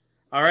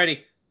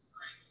 Alrighty.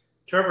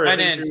 Trevor,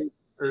 I'm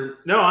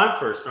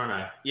first, aren't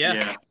I? Yeah.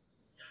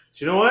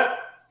 So you know what?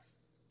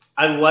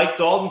 I like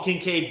Dalton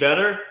Kincaid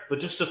better, but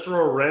just to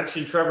throw a wrench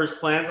in Trevor's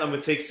plans, I'm going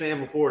to take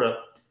Sam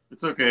Laporta.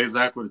 It's okay.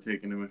 Zach would have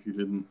taken him if you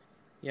didn't.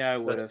 Yeah, I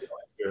would have.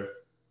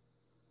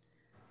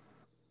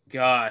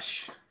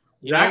 Gosh.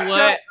 You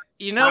know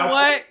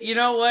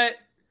what?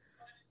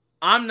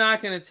 I'm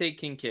not going to take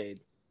Kincaid.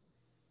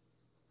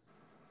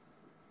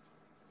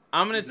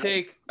 I'm going to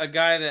take a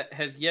guy that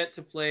has yet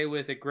to play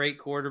with a great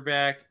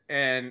quarterback,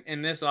 and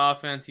in this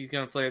offense, he's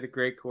going to play with a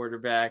great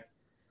quarterback,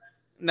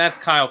 and that's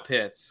Kyle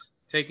Pitts.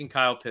 Taking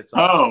Kyle Pitts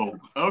off.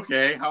 Oh,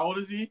 okay. How old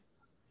is he?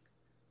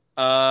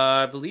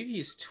 I believe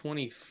he's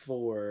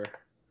 24. Let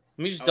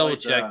me just double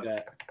check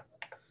that.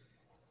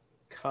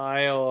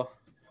 Kyle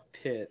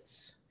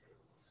Pitts.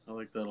 I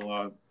like that a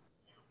lot.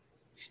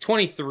 He's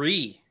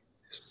 23.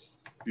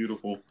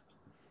 Beautiful.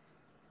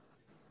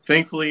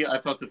 Thankfully, I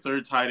thought the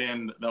third tight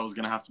end that was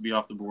going to have to be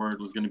off the board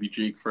was going to be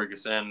Jake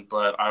Ferguson,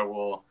 but I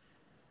will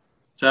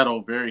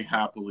settle very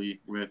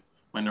happily with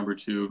my number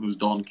 2, who's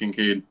Dalton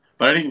Kincaid.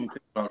 But I didn't even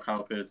think about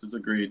Kyle Pitts. It's a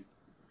great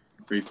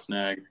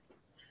snag.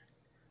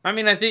 I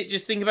mean,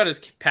 just think about his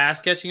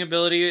pass catching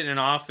ability in an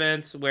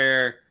offense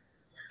where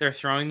they're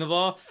throwing the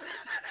ball.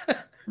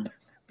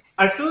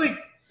 I feel like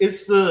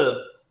it's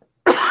that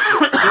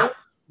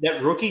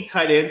rookie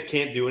tight ends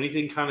can't do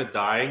anything kind of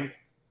dying.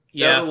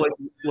 Yeah. Like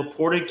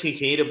Laporte and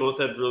Kincaid have both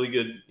had really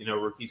good,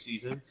 rookie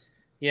seasons.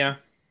 Yeah.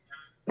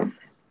 And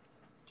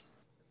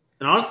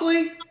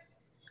honestly,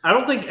 I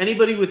don't think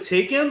anybody would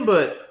take him,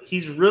 but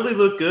he's really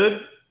looked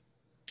good.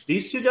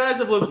 These two guys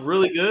have looked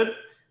really good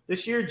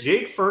this year.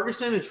 Jake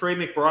Ferguson and Trey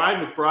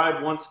McBride.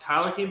 McBride once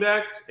Kyler came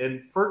back,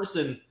 and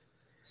Ferguson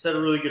set a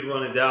really good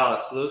run in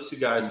Dallas. So those two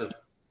guys have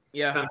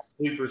kind of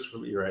sleepers for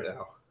me right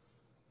now.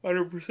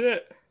 100%.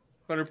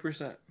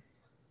 100%.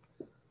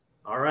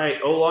 All right,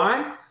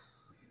 O-line.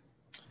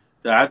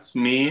 That's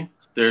me.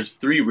 There's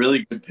 3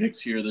 really good picks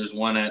here. There's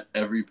one at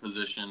every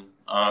position.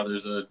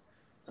 There's a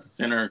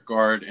center,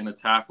 guard, and a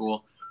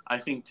tackle. I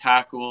think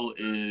tackle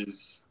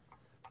is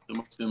the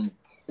most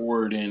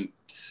important.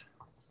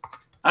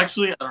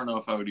 Actually, I don't know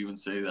if I would even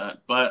say that,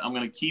 but I'm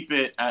going to keep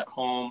it at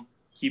home,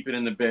 keep it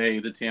in the Bay,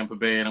 the Tampa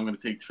Bay, and I'm going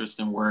to take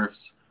Tristan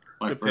Wirfs,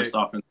 my first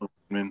offensive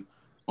lineman,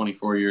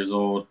 24 years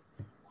old.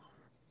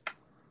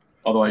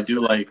 Although I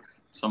do like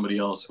somebody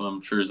else who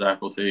I'm sure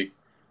Zach will take,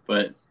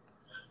 but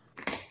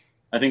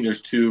I think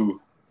there's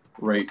 2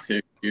 right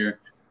picks here.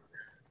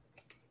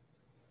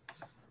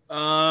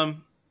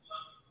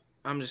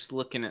 I'm just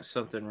looking at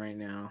something right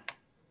now,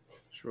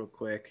 just real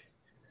quick.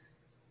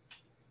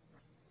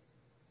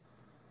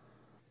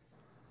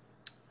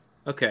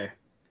 Okay.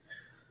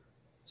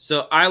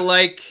 So I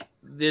like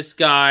this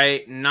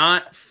guy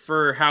not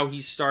for how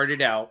he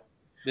started out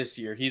this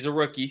year. He's a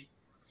rookie,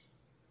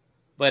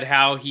 but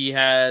how he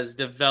has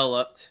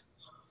developed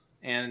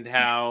and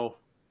how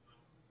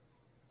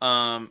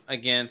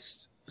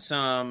against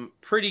some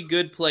pretty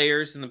good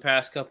players in the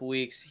past couple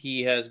weeks,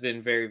 he has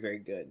been very, very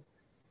good.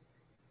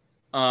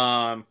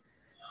 And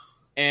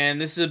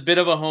this is a bit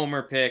of a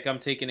homer pick. I'm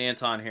taking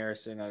Anton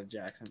Harrison out of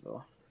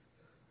Jacksonville.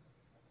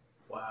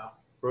 Wow.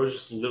 Bro's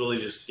just literally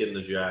just getting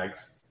the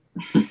Jags.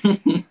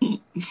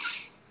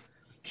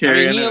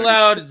 He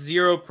allowed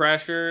 0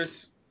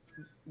 pressures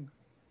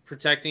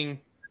protecting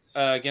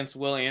against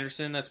Will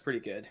Anderson. That's pretty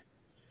good.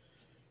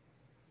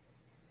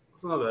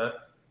 It's not bad.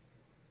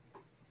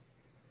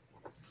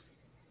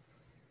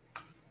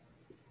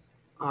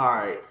 All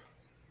right.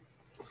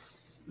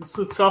 This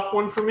is a tough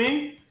one for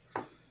me.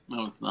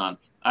 No, it's not.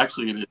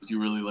 Actually, it is.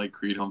 You really like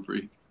Creed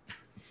Humphrey.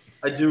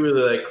 I do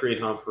really like Creed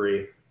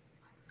Humphrey.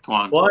 Come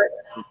on. But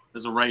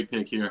there's a right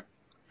pick here.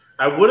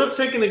 I would have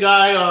taken a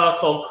guy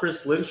called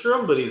Chris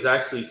Lindstrom, but he's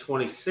actually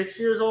 26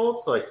 years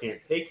old, so I can't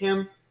take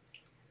him.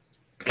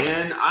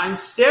 And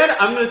instead,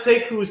 I'm going to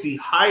take who is the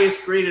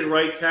highest graded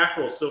right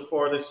tackle so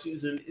far this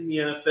season in the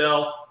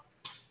NFL.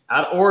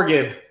 At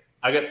Oregon,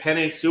 I got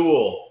Penei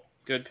Sewell.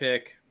 Good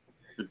pick.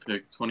 Good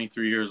pick.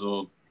 23 years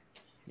old.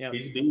 Yeah,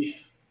 He's a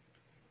beast.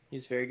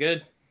 He's very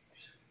good.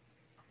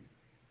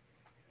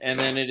 And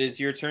then it is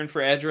your turn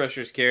for edge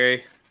rushers,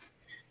 Kerry.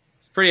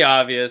 It's pretty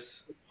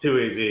obvious. Too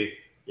easy.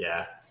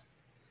 Yeah.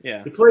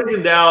 Yeah. He plays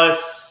in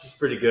Dallas. He's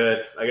pretty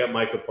good. I got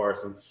Micah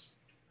Parsons.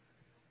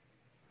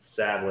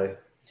 Sadly.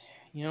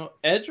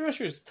 Edge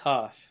rusher's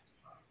tough.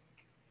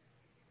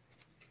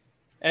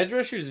 Edge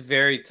rusher's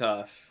very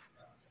tough.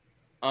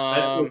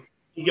 You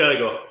got to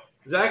go.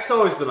 Zach's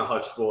always been a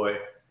Hutch boy.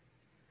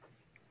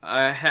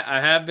 I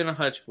have been a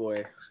Hutch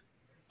boy.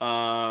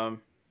 Hold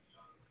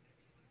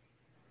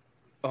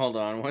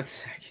on one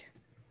second.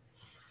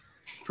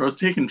 Bro's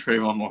taking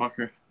Trayvon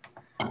Walker.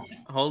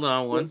 Hold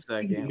on one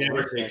second.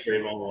 Never take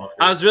Trayvon Walker.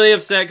 I was really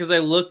upset because I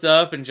looked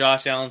up and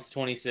Josh Allen's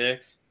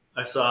 26.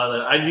 I saw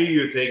that. I knew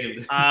you would take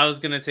him. I was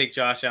going to take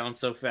Josh Allen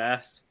so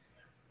fast.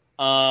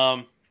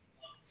 And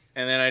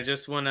then I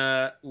just want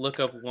to look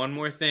up one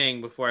more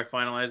thing before I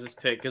finalize this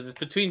pick because it's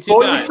between two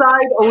guys.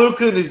 Side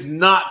Olukun is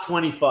not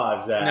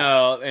 25, Zach.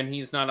 No, and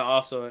he's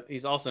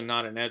also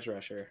not an edge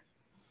rusher.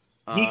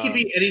 He can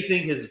be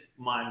anything his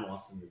mind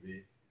wants him to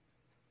be.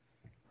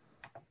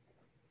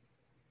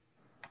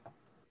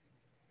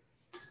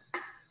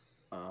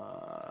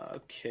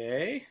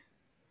 Okay.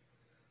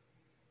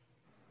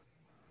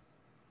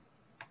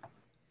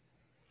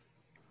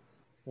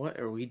 What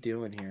are we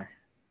doing here?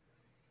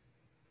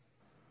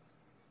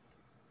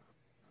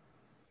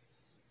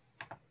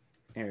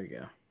 There we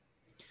go.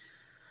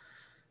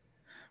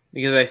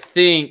 Because I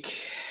think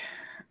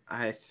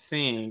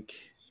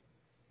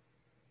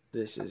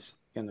this is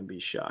going to be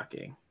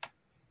shocking.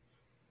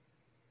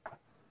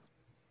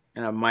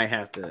 And I might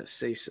have to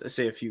say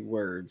a few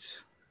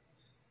words.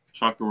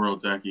 Shock the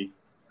world, Zachy.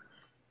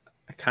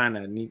 I kind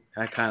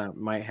of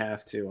might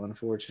have to,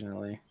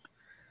 unfortunately.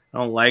 I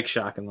don't like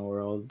shocking the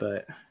world,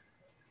 but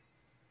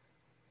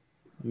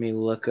let me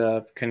look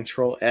up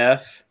Control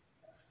F.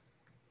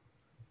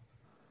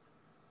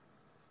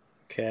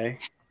 Okay.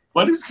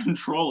 What is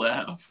Control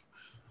F?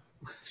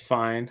 It's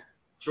fine.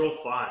 Control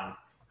fine.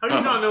 How do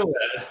you not know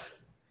that?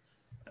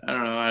 I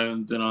don't know. I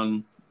haven't been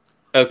on.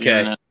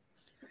 Okay.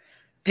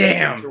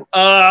 Damn.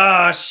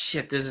 Oh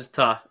shit, this is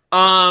tough.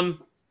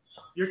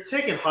 You're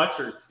taking Hutch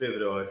or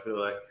Thibodeau, I feel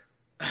like.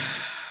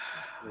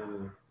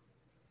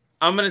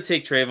 I'm gonna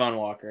take Trayvon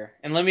Walker,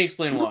 and let me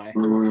explain why.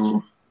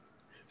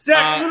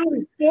 Zach,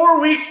 literally 4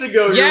 weeks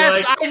ago, yes,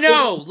 you're like, I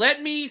know.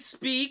 Let me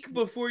speak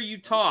before you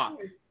talk.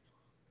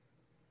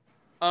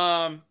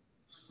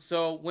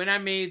 So when I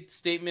made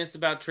statements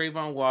about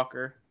Trayvon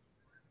Walker,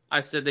 I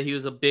said that he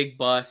was a big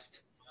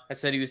bust. I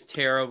said he was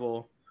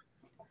terrible.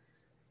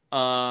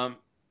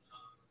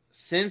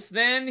 Since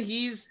then,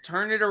 he's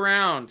turned it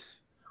around.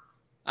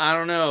 I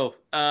don't know.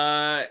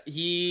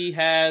 He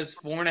has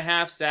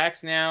 4.5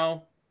 sacks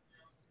now.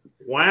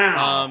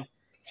 Wow.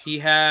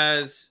 Him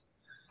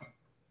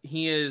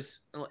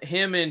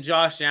and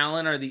Josh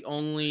Allen are the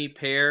only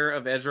pair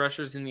of edge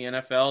rushers in the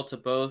NFL to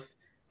both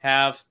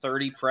have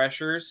 30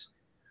 pressures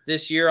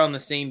this year on the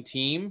same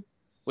team,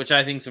 which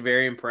I think is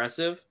very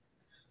impressive.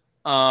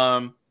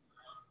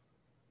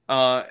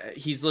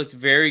 He's looked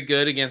very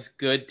good against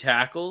good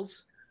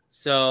tackles.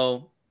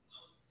 So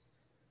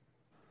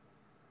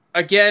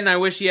again, I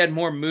wish he had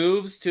more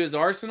moves to his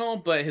arsenal,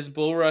 but his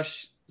bull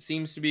rush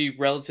seems to be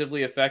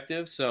relatively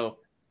effective. So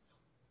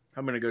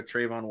I'm going to go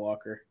Trayvon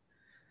Walker.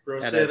 Bro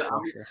said,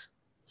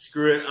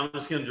 screw it. I'm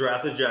just going to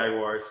draft the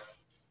Jaguars.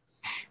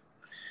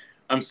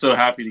 I'm so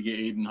happy to get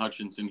Aiden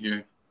Hutchinson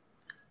here.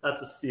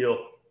 That's a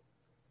steal.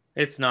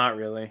 It's not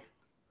really.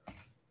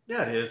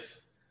 Yeah, it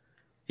is.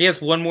 He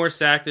has one more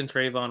sack than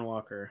Trayvon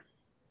Walker.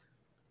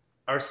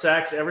 Are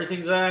sacks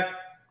everything, Zach?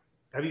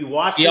 Have you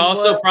watched He him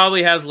also play?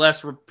 probably has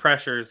less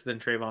pressures than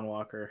Trayvon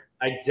Walker.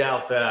 I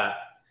doubt that.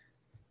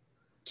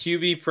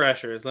 QB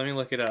pressures. Let me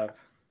look it up.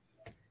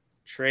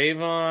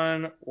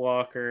 Trayvon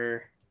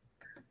Walker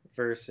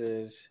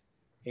versus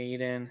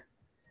Aiden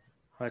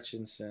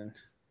Hutchinson.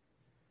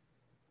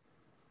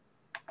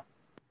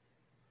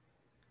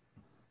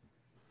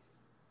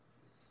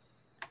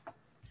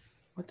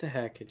 What the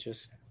heck? It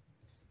just...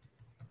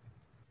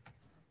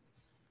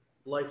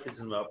 Life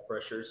isn't about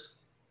pressures.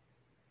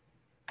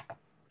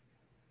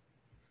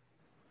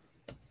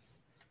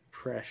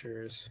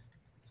 Pressures.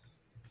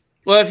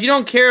 Well, if you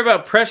don't care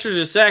about pressures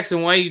or sacks,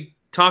 then why are you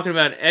talking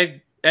about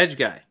edge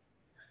guy?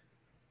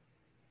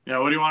 Yeah,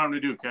 what do you want him to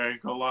do, Kerry?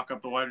 Go lock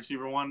up the wide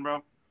receiver one,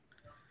 bro?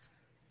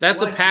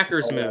 That's Life a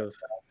Packers move.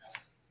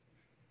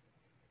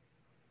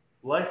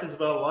 Life is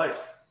about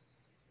life.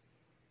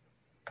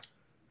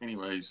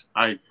 Anyways,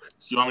 so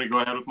you want me to go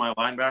ahead with my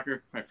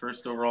linebacker, my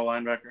first overall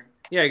linebacker?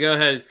 Yeah, go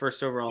ahead.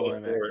 First overall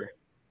linebacker.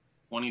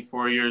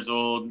 24 years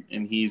old,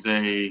 and he's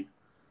a,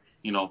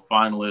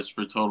 finalist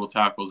for total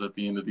tackles at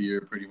the end of the year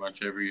pretty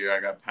much every year. I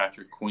got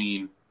Patrick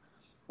Queen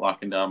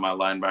locking down my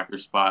linebacker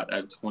spot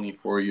at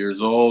 24 years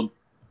old.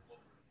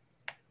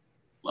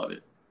 Love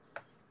it.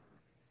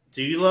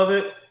 Do you love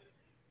it?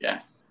 Yeah.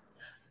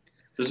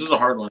 This was a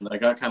hard one. I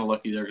got kind of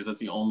lucky there because that's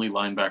the only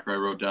linebacker I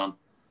wrote down.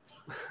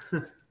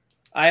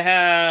 I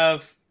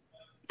have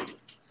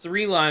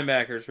 3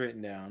 linebackers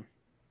written down.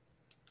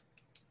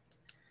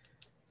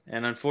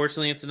 And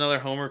unfortunately, it's another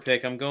homer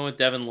pick. I'm going with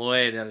Devin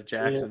Lloyd out of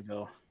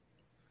Jacksonville.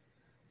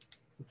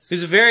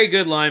 Who's a very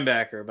good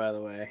linebacker, by the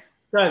way.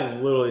 This guy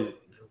literally,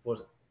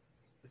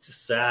 it's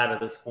just sad at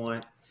this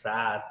point.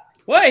 Sad.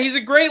 What? He's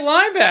a great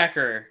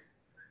linebacker.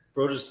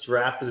 Bro just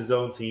drafted his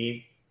own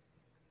team.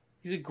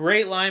 He's a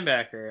great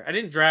linebacker. I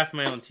didn't draft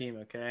my own team,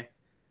 okay?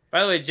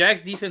 By the way,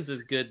 Jack's defense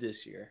is good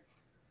this year.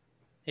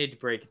 Hate to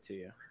break it to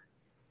you.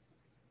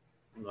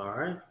 All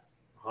right.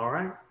 All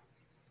right.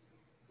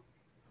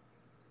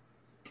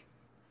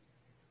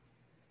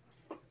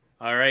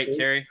 All right,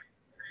 Kerry.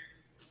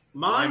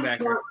 Mine's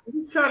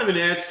he's kind of an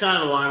edge,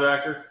 kind of a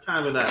linebacker,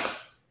 kind of in that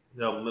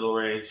middle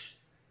range.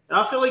 And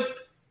I feel like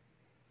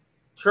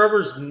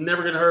Trevor's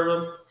never going to hurt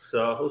him,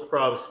 so he'll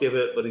probably skip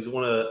it. But he's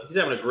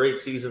having a great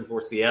season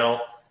for Seattle.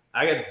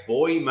 I got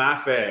Boy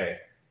Mafe.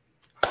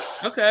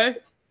 Okay.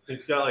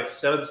 He's got like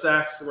 7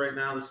 sacks right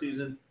now this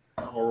season.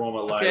 I'm gonna roll my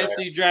linebacker. Okay,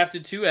 so you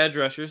drafted 2 edge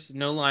rushers,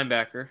 no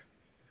linebacker.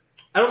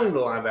 I don't need a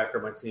linebacker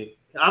on my team.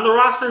 On the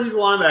roster, he's a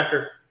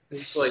linebacker.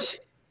 He's like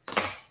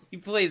he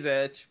plays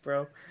edge,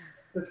 bro.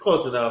 It's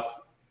close enough.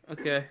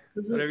 Okay,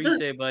 whatever you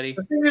say, buddy.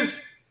 The thing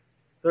is,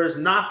 there's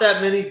not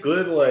that many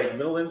good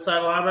middle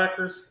inside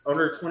linebackers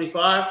under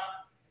 25.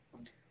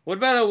 What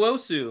about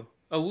Owusu?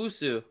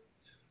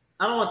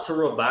 I don't want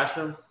Terrell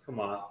Basham. Come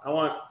on.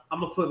 I'm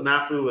gonna put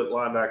Mafu at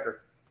linebacker.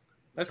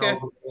 Okay.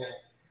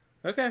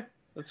 Okay,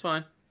 that's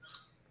fine.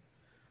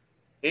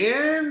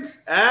 And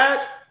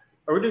are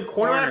we doing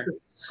cornerback?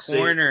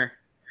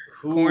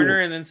 Corner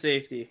and then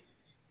safety.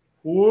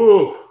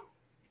 Woo.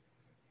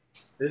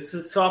 This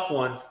is a tough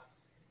one.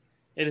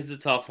 It is a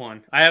tough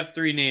one. I have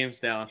 3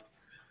 names down.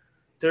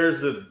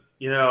 There's I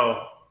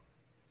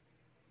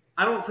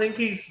don't think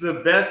he's the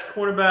best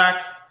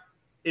cornerback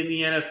in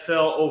the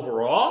NFL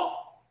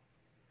overall,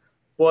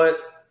 but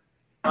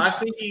I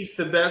think he's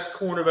the best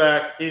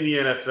cornerback in the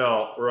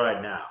NFL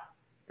right now.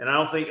 And I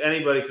don't think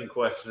anybody can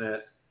question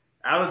it.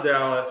 Out of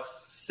Dallas,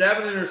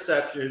 7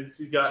 interceptions.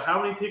 He's got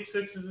how many pick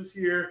sixes this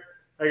year?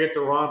 I get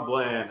Deron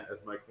Bland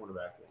as my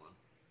cornerback one.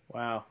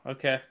 Wow.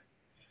 Okay.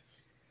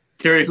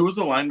 Kerry, who was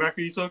the linebacker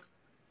you took?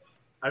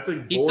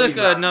 He took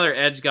another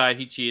edge guy.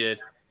 He cheated.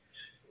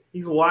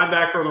 He's a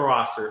linebacker on the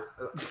roster.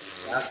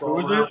 That's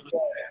all.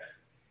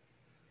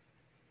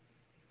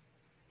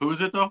 Who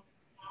was it though?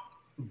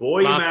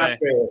 Boy Mafe,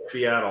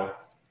 Seattle.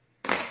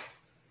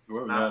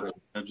 Whoever that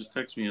is. Just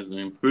text me his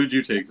name. Who did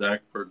you take,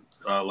 Zach, for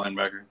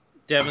linebacker?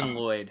 Devin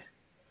Lloyd.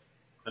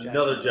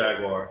 Another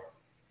Jaguar.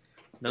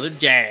 Another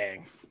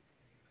Jag.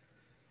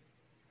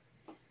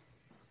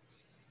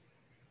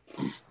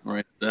 All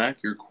right, Zach,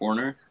 your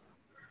corner.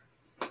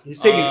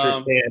 He's taking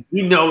Surtain.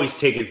 You know he's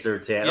taking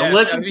Surtain. Yeah,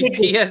 Unless be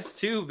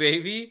DS2,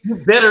 baby.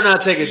 You better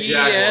not take a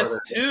Jaguar.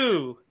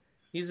 DS2.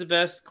 He's the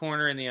best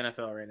corner in the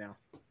NFL right now.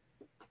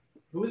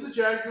 Who is the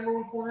Jags' number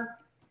one corner?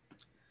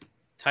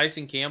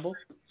 Tyson Campbell.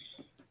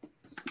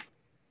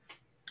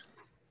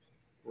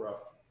 Rough.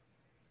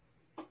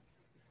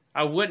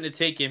 I wouldn't have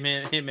taken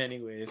him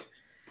anyways,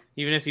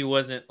 even if he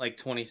wasn't like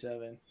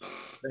 27.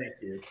 Thank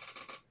you.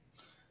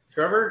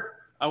 Trevor?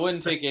 I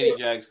wouldn't take any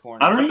Jags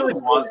corner. I don't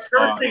even want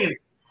sauce.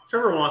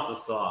 Trevor wants the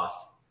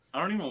sauce.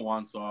 I don't even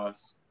want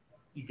sauce.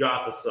 You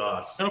got the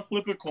sauce. I'm going to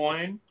flip a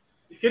coin.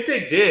 You could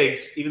take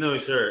Diggs, even though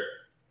he's hurt.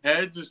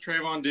 Heads is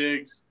Trayvon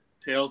Diggs.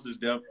 Tails is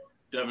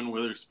Devin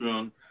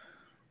Witherspoon.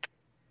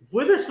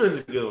 Witherspoon's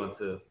a good one,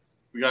 too.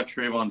 We got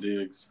Trayvon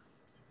Diggs.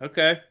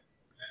 Okay.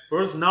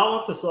 Bro does not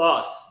want the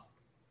sauce.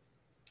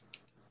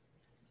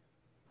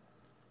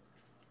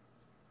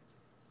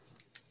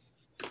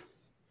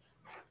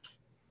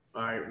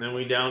 All right, then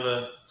we down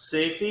to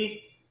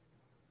safety.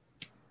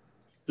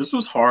 This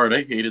was hard.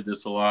 I hated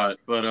this a lot,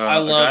 but I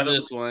love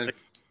this one.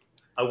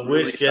 I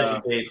wish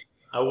Jesse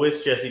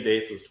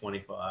Bates was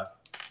 25.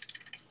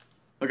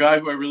 A guy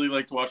who I really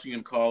liked watching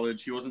in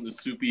college. He wasn't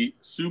the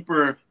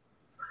super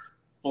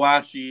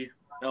flashy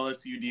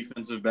LSU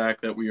defensive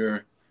back that we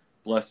are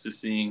blessed to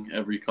seeing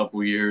every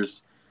couple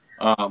years.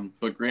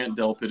 But Grant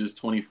Delpit is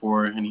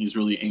 24, and he's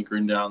really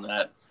anchoring down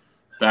that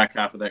back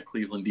half of that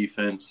Cleveland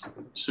defense.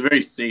 Just a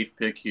very safe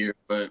pick here,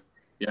 but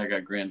yeah, I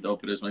got Grant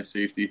Delpit as my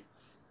safety.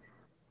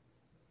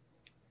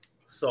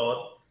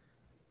 Solid.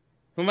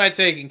 Who am I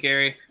taking,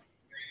 Kerry?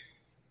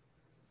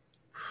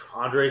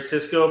 Andre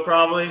Cisco,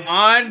 probably.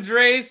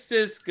 Andre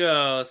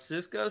Cisco.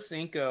 Cisco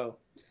Cinco.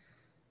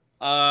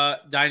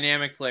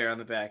 Dynamic player on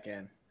the back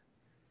end.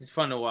 He's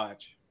fun to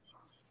watch.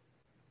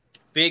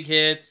 Big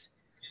hits.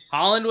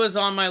 Holland was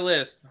on my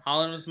list.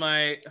 Holland was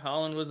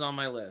on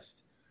my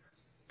list.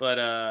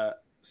 But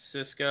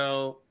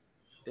Cisco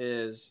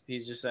he's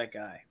just that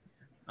guy.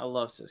 I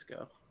love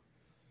Cisco.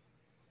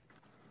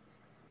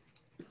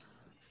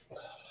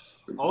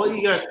 I'll let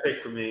you guys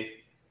pick for me.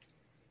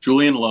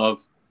 Julian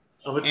Love.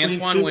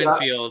 Antoine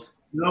Winfield.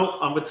 No,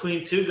 I'm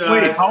between two guys.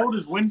 Wait, how old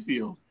is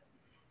Winfield?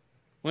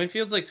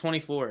 Winfield's like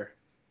 24.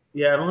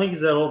 Yeah, I don't think he's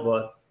that old,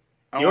 bud.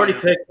 You already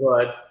picked,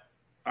 bud.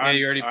 Yeah,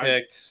 you already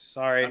picked.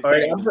 Sorry. All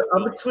right,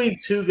 I'm between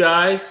two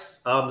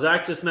guys.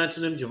 Zach just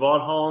mentioned him. Javon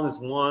Holland is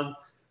one.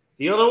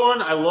 The other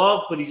one I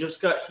love, but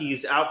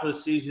he's out for the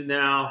season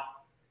now.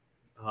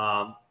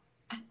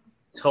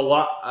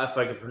 If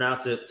I can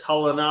pronounce it,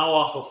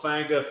 Talanoa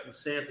Hufanga from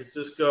San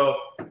Francisco.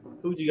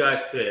 Who'd you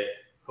guys pick?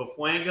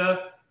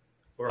 Hufanga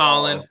or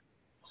Holland?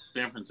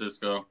 San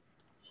Francisco.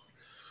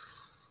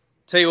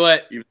 Tell you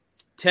what,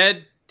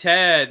 Ted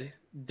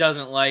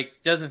doesn't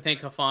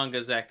think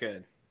Hufanga's that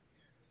good.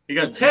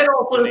 Ted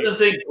also doesn't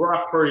think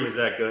Brock Purdy's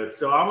that good,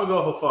 so I'm gonna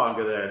go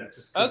Hufanga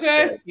then.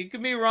 Okay, you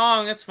could be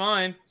wrong. That's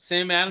fine.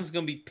 Sam Adams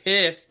gonna be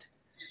pissed.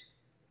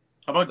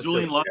 How about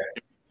Julian Love?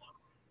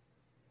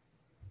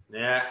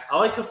 Yeah, I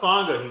like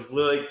Hufanga. He's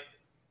like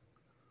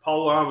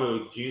Paul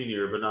Lamu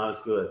Jr., but not as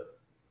good.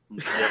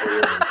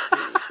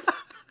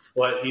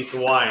 But he's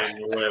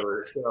Hawaiian or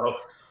whatever. So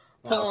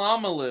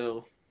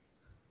Palamalu.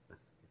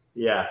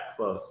 Yeah,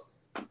 close.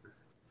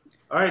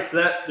 All right,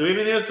 so do we have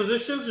any other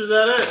positions, or is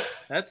that it?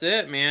 That's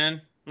it, man.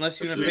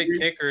 Unless you want to pick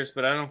kickers,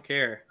 but I don't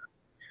care.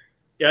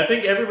 Yeah, I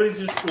think everybody's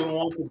just going to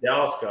want the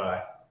Dallas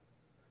guy.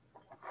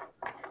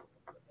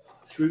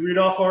 Should we read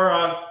off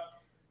our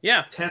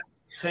 10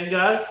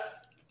 guys?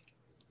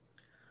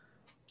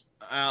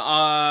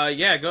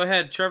 Yeah, go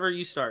ahead. Trevor,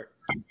 you start.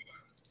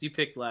 You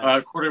picked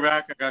last.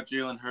 Quarterback, I got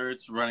Jalen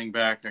Hurts. Running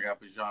back, I got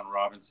Bijan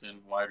Robinson.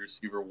 Wide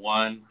receiver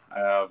 1, I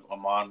have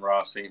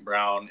Amon-Ra St.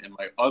 Brown. And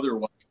my other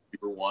wide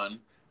receiver 1,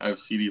 I have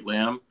CeeDee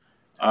Lamb.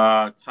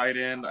 Tight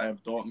end, I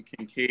have Dalton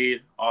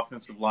Kincaid.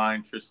 Offensive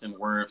line, Tristan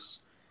Wirfs.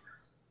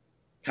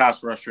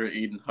 Pass rusher,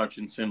 Aiden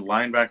Hutchinson.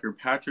 Linebacker,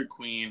 Patrick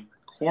Queen.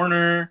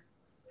 Corner,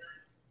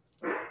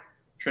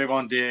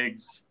 Trayvon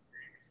Diggs.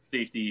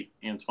 Safety,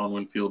 Antoine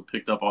Winfield.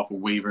 Picked up off of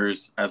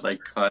waivers as I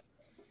cut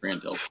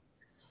Grant Delpit.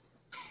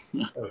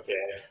 Okay.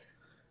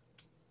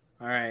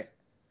 All right.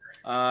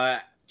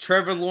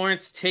 Trevor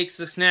Lawrence takes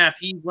the snap.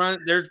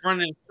 They're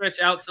running a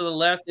stretch out to the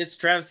left. It's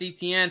Travis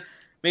Etienne.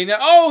 He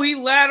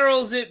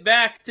laterals it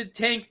back to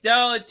Tank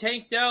Dell.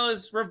 Tank Dell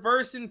is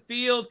reversing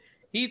field.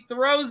 He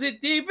throws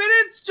it deep, and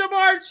it's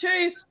Jamar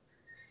Chase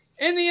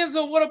in the end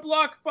zone. What a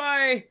block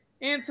by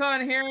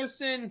Anton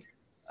Harrison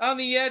on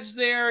the edge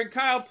there. And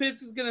Kyle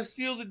Pitts is going to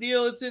steal the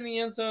deal. It's in the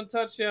end zone,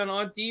 touchdown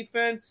on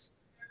defense.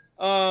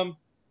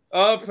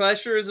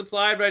 Pressure is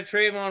applied by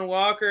Trayvon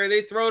Walker.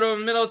 They throw it over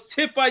the middle. It's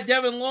tipped by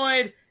Devin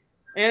Lloyd,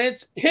 and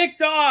it's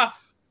picked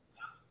off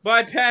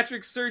by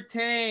Patrick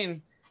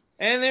Surtain.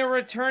 And they're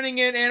returning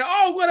it, and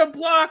what a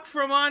block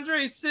from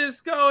Andre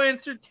Cisco, and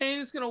Surtain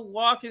is going to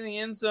walk in the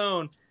end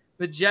zone.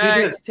 The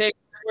Jags take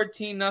a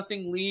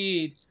 14-0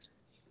 lead.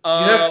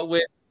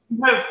 With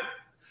You have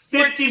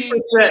 14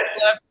 50%.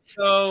 left to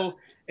go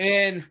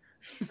in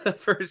the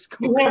first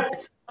You quarter.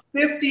 have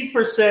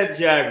 50%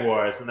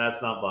 Jaguars, and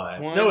that's not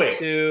biased. One, No, wait.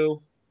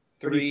 2,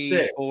 3,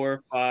 36.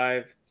 4,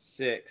 5,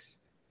 6.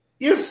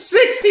 You have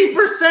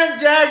 60%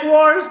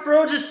 Jaguars,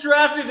 bro. Just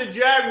drafted the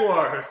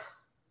Jaguars.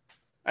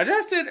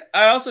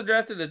 I also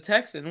drafted a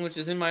Texan, which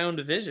is in my own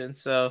division,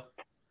 so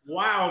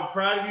Wow, I'm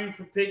proud of you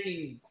for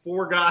picking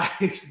 4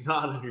 guys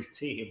not on your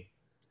team.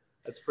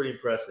 That's pretty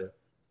impressive.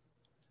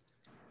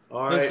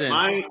 All right,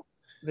 Listen,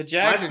 the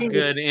Jags my are team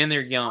good and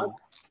they're young.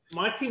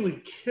 my team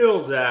would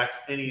kill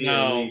Zach's any day of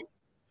the No. week.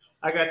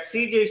 I got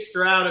C.J.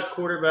 Stroud at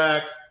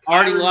quarterback.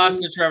 Already Kyron lost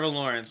Williams- to Trevor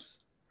Lawrence.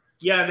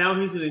 Yeah, now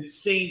he's an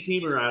insane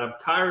team around him.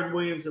 Kyron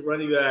Williams at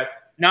running back.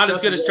 Not as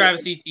Justin good as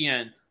Travis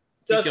Etienne.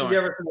 Justin going.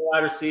 Jefferson, the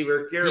wide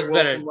receiver. Garrett He's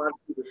Wilson, better. wide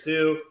receiver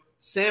 2.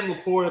 Sam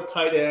Laporta,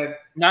 tight end.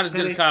 Not as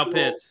good as Kyle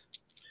Pitts.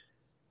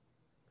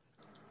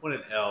 What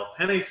an L.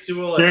 Penny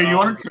Sewell. Gary, you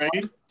want offensive- to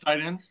trade tight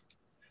ends?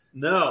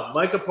 No.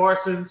 Micah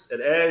Parsons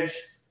at edge.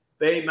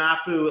 Bay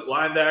Mafu at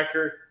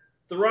linebacker.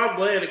 Therod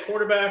Bland at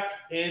quarterback.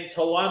 And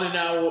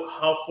Talanoa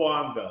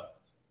Hafwanga.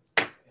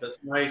 That's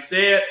how you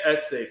say it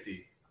at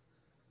safety.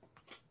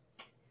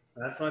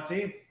 That's my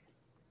team.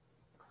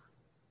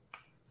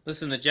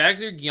 Listen, the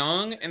Jags are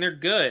young and they're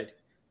good.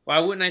 Why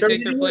wouldn't I Sure,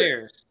 take their you would.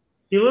 players?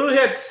 He literally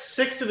had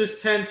 6 of his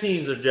 10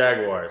 teams are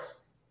Jaguars.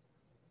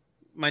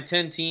 My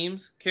 10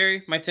 teams,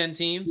 Kerry? My 10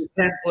 teams?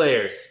 10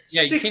 players.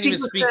 Yeah, you can't even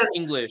speak 60%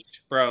 English,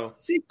 bro.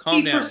 60%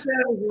 Calm down. of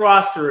the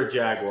roster are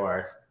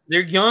Jaguars.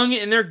 They're young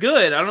and they're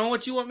good. I don't know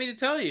what you want me to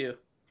tell you.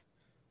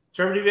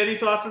 Trevor, do you have any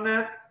thoughts on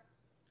that?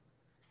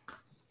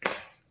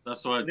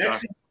 That's what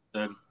Next- Josh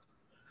said.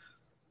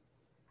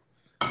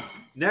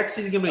 Next,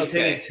 he's going to be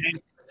Okay.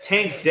 taking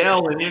Tank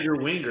Dell and Andrew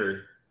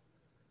Wingard.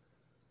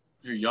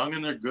 You're young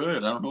and they're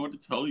good. I don't know what to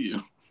tell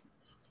you.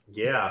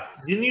 Yeah.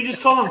 Didn't you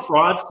just call them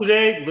frauds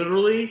today,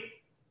 literally?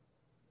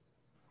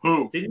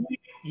 Who? Didn't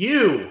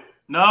you?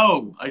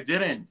 No, I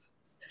didn't.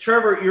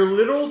 Trevor, your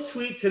literal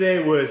tweet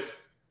today was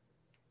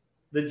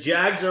the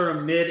Jags are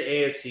a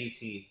mid-AFC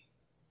team.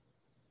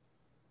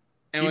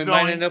 And Keep we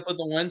might going. end up with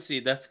the 1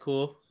 seed. That's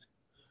cool.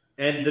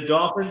 And the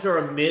Dolphins are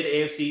a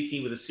mid-AFC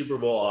team with a Super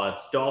Bowl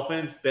odds.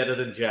 Dolphins better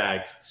than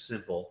Jags.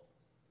 Simple.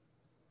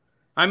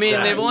 I mean,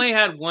 Yeah. they've only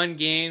had one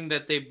game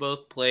that they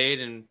both played,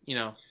 and,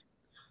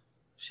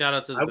 shout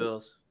out to the I-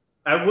 Bills.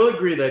 I will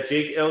agree that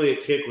Jake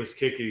Elliott kick was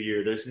kick of the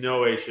year. There's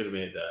no way he should have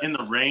made that. In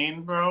the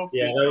rain, bro.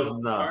 Yeah, that was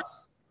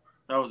nuts.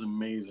 That was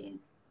amazing.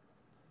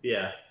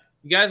 Yeah.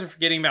 You guys are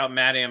forgetting about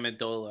Matt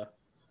Amendola.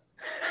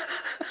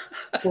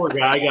 Poor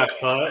guy got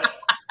cut.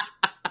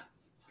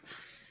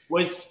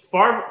 Was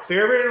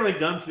Fairbairn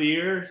done for the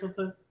year or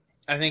something?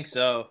 I think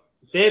so.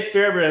 If they had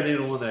Fairbairn, they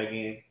would have won that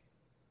game.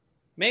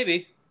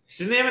 Maybe.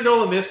 Didn't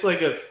Amendola miss a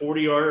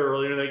 40-yarder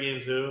earlier in that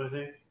game too, I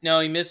think? No,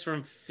 he missed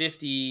from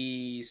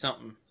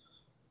 50-something.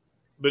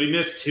 But he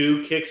missed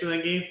 2 kicks in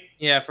that game?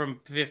 Yeah,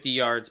 from 50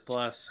 yards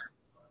plus.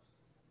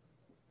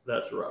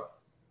 That's rough.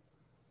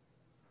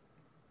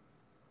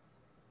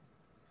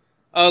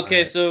 Okay,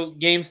 Alright. so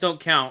games don't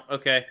count.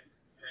 Okay.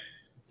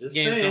 Just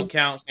Games saying. don't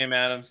count, Sam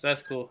Adams.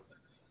 That's cool.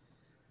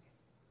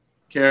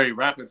 Carrie,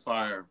 rapid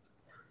fire.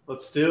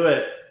 Let's do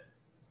it.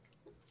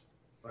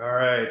 All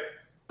right.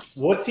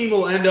 What team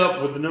will end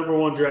up with the number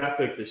 1 draft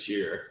pick this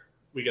year?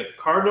 We got the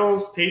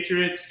Cardinals,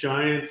 Patriots,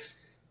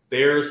 Giants,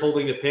 Bears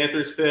holding the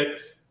Panthers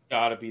picks.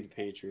 Gotta be the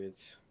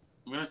Patriots.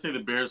 I'm going to say the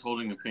Bears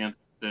holding the Panthers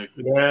pick.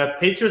 Yeah,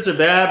 Patriots are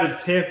bad, but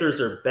the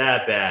Panthers are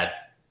bad.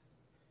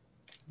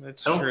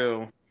 That's I don't-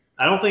 true.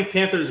 I don't think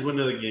Panthers win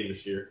another game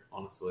this year,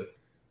 honestly.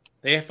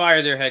 They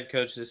fired their head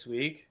coach this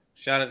week.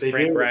 Shout out to They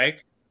Frank did.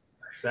 Reich.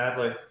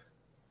 Sadly.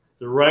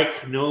 The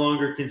Reich no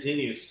longer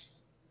continues.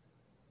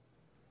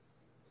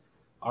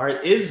 All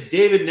right. Is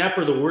David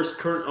Knepper the worst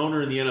current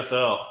owner in the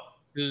NFL?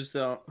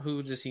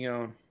 Who does he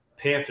own?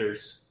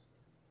 Panthers.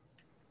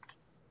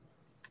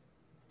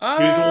 He's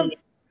the one that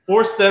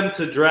forced them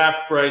to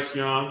draft Bryce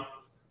Young.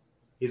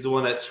 He's the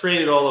one that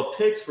traded all the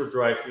picks for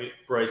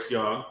Bryce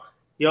Young.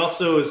 He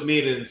also has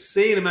made an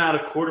insane amount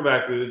of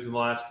quarterback moves in the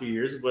last few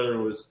years, whether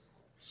it was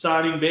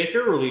signing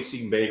Baker,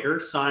 releasing Baker,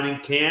 signing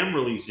Cam,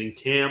 releasing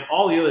Cam,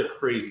 all the other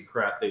crazy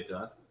crap they've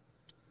done.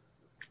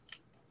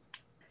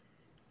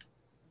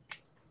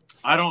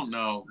 I don't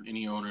know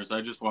any owners.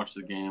 I just watch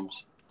the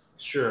games.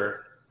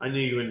 Sure. I knew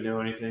you wouldn't know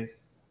anything.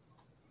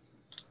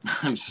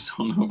 I just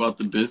don't know about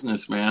the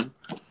business, man.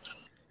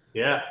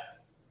 Yeah.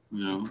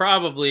 You know.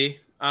 Probably.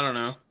 I don't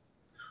know.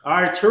 All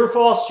right, true or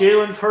false,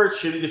 Jalen Hurts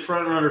should be the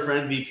front runner for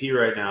MVP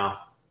right now.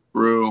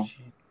 Brew.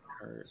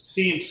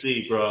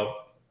 CMC, bro.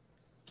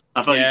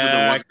 I thought you said there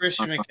Yeah, wasn't.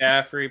 Christian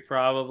McCaffrey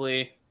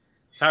probably.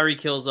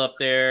 Tyreek Hill's up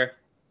there.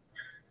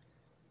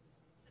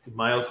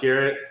 Miles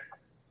Garrett.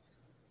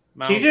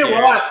 Miles TJ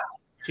Garrett. Watt.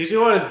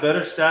 TJ Watt has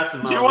better stats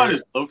than Miles You know what? Garrett.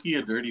 Is Loki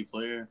a dirty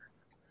player?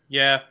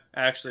 Yeah,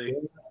 actually.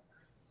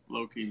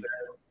 Loki.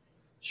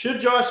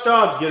 Should Josh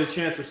Dobbs get a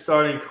chance of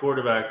starting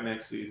quarterback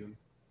next season?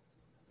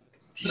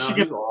 He No, should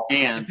he's get awful.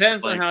 banned.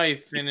 Depends on like, how he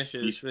he's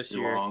finishes this too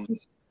year. long.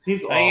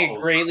 He's I think awful.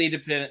 it greatly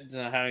depends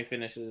on how he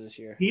finishes this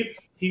year. He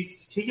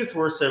gets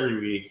worse every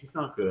week. He's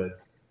not good.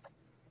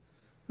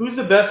 Who's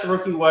the best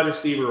rookie wide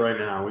receiver right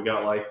now? We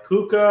got like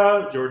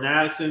Puka, Jordan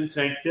Addison,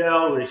 Tank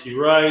Dell, Rashee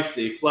Rice,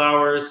 Zay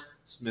Flowers,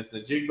 Smith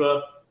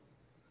Najigba.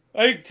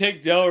 I think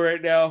Tank Dell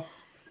right now.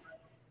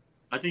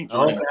 I think I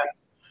like Jordan that.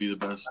 would be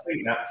the best.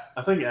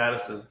 I think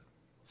Addison.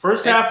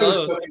 First That's half,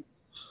 it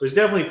was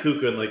definitely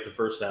Puka in like the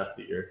first half of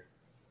the year.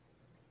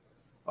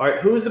 All right,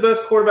 who's the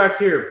best quarterback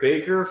here?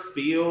 Baker,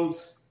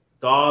 Fields,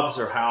 Dobbs,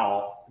 or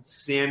Howell? It's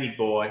Sammy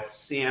boy,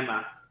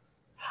 Samma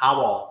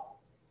Howell.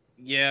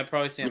 Yeah,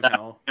 probably Sam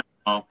Howell.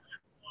 Oh,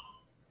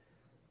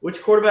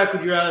 Which quarterback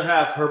would you rather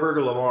have, Herbert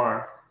or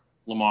Lamar?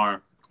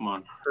 Lamar, come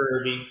on.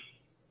 Herbie.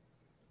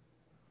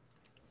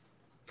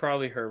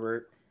 Probably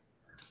Herbert.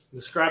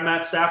 Describe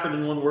Matt Stafford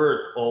in one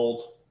word.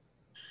 Old.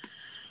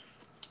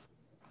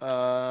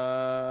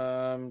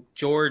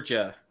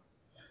 Georgia.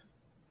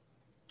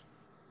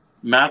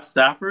 Matt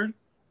Stafford,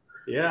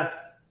 Yeah.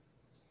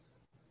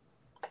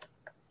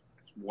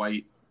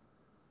 white.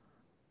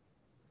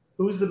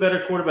 Who's the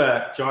better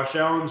quarterback? Josh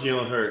Allen,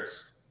 Jalen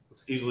Hurts.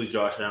 It's easily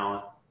Josh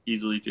Allen.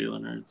 Easily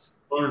Jalen Hurts.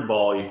 Learn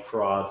ball, you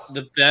frauds.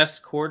 The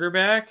best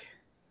quarterback?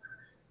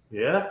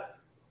 Yeah.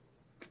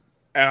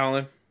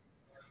 Allen.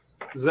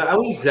 At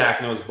least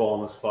Zach knows ball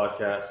in this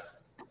podcast.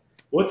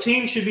 What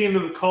team should be in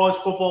the college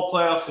football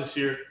playoffs this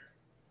year?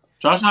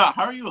 Josh, how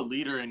are you a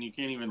leader and you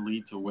can't even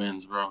lead to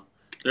wins, bro?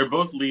 They're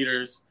both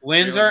leaders.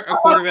 Wins They're- aren't a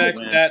quarterback's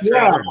stat,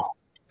 Yeah. Trevor.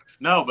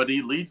 No, but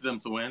he leads them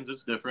to wins.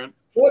 It's different.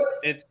 What?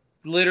 It's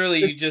literally,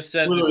 you just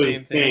said the Literally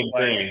same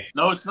thing.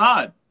 No, it's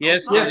not. No, Yes,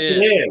 it's not. Yes, it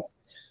is.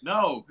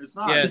 No, it's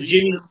not. Yes. Leading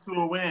Jimmy- them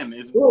to a win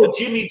is Well,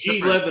 Jimmy G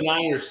different. led the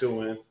Niners to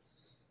win.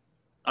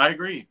 I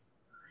agree.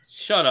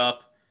 Shut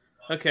up.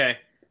 Okay.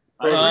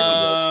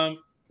 I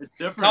agree. It's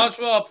different. College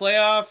football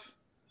playoff,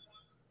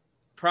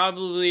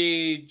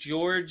 probably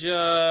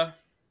Georgia,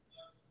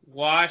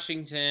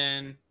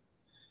 Washington,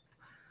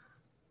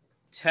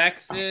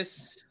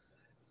 Texas,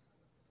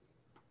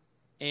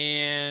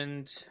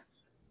 and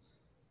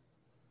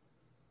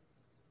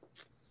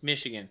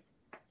Michigan.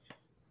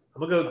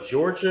 I'm going to go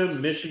Georgia,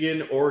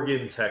 Michigan,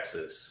 Oregon,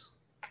 Texas.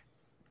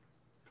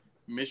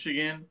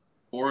 Michigan,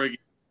 Oregon.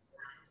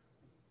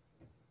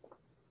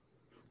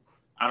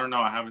 I don't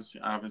know. I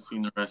haven't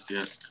seen the rest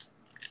yet.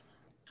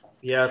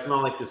 Yeah, it's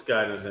not like this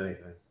guy knows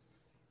anything.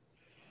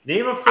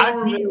 Name a I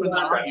former beat you middle in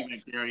that linebacker.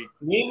 argument, Gary.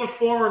 Name a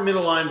former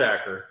middle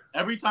linebacker.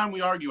 Every time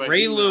we argue, I Ray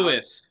beat you.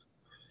 Lewis.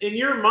 In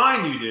your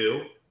mind, you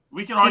do.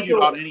 We can argue Nico-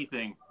 about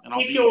anything, and I'll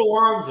beat Nico you.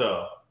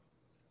 Alonso.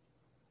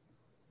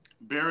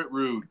 Barrett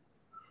Rude.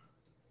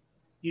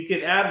 You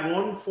could add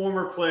one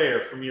former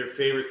player from your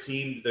favorite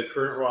team to the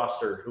current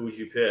roster. Who would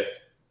you pick?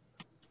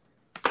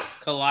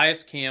 Calais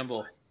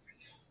Campbell.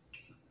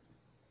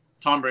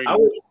 Tom Brady.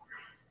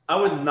 I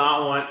would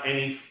not want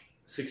any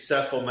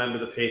successful member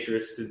of the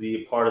Patriots to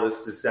be a part of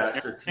this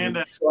disaster team.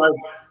 Hernandez. So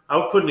I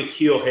would put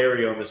N'Keal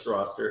Harry on this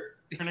roster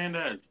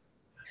Hernandez.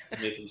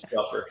 and make him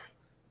suffer.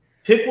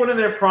 Pick one in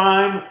their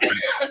prime.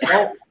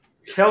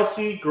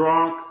 Kelsey,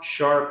 Gronk,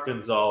 Sharp,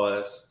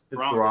 Gonzalez.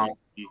 It's Gronk.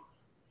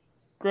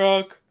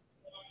 Gronk.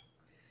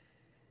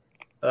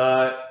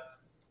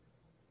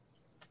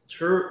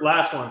 True.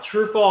 Last one.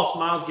 True or false?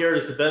 Myles Garrett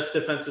is the best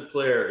defensive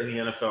player in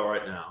the NFL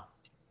right now.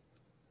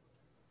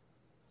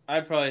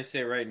 I'd probably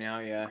say right now,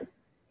 yeah.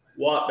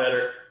 Watt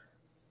better.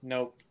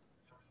 Nope.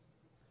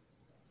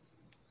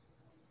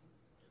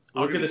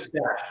 Look at the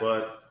stats,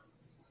 bud.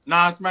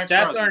 Nah, it's Max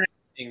Stats Crosby. aren't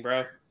everything,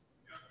 bro.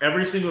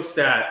 Every single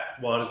stat,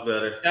 Watt is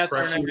better. Stats aren't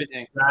Pressure,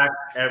 everything. back,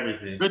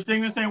 everything. Good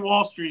thing this ain't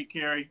Wall Street,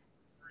 Carrie.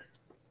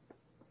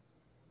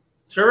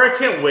 Trevor, I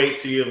can't wait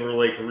till you have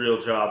a real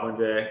job one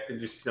day. I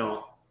just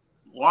don't.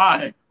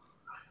 Why?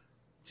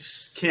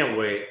 Just can't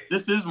wait.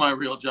 This is my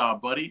real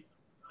job, buddy.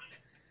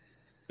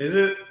 Is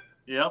it?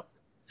 Yep.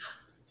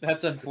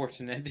 That's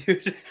unfortunate,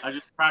 dude. I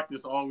just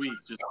practice all week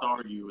just to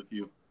argue with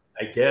you.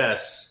 I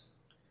guess.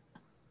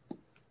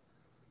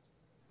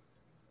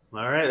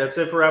 All right, that's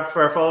it for Rapid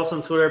Fire. Follow us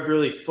on Twitter at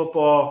Beerly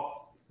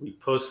Football. We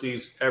post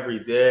these every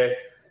day,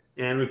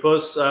 and we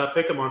post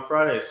pick 'em on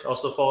Fridays.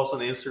 Also follow us on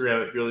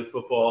Instagram at Beerly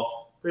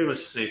Football. Pretty much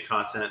the same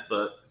content,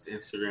 but it's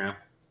Instagram.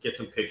 Get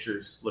some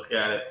pictures, look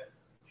at it,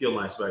 feel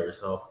nice about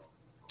yourself.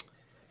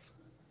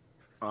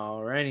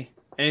 Alrighty.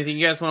 Anything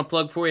you guys want to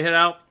plug before we head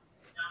out?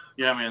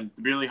 Yeah, man.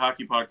 The Beerly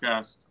Hockey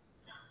Podcast.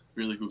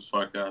 Beerly Hoops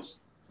Podcast.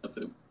 That's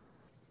it.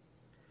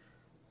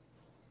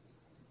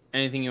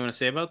 Anything you want to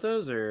say about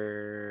those,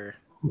 or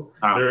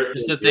They're-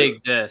 just that they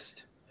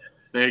exist?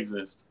 They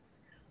exist.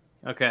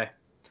 Okay.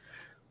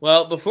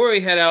 Well, before we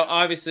head out,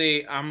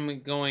 obviously, I'm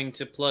going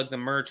to plug the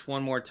merch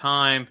one more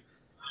time.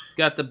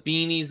 Got the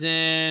beanies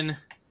in.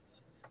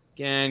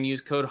 Again,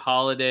 use code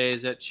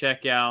HOLIDAYS at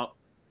checkout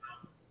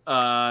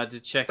to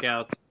check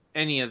out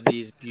any of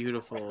these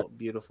beautiful,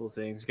 beautiful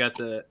things. Got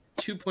the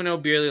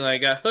 2.0 Beerly line.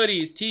 Got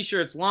hoodies,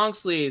 t-shirts, long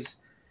sleeves,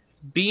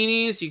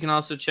 beanies. You can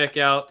also check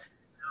out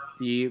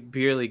the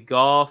Beerly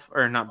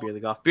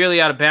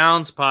Out of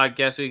Bounds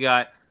podcast. We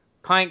got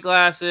pint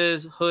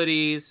glasses,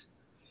 hoodies,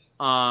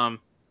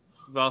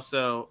 We've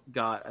also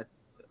got,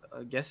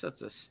 I guess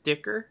that's a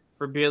sticker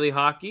for Beerly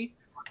Hockey.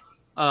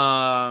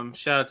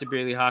 Shout out to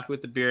Beerly Hockey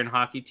with the Beer and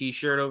Hockey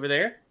t-shirt over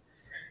there.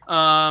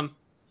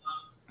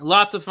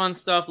 Lots of fun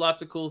stuff,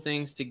 lots of cool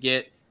things to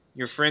get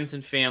your friends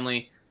and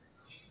family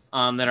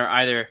that are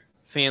either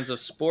fans of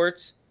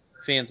sports,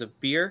 fans of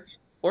beer,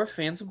 or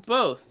fans of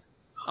both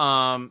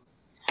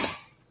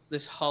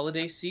this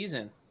holiday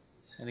season.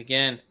 And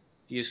again, if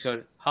you use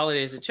code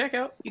HOLIDAYS at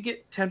checkout, you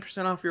get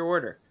 10% off your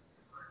order.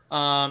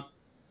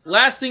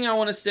 Last thing I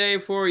want to say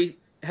before we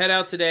head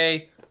out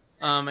today,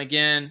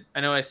 again,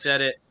 I know I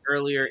said it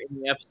earlier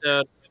in the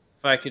episode.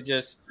 If I could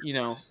just,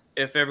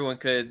 if everyone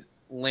could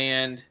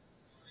lend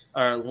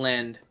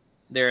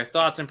their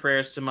thoughts and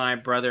prayers to my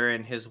brother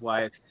and his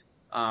wife,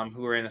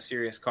 who were in a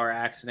serious car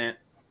accident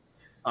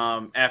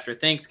after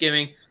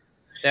Thanksgiving,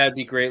 that would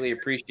be greatly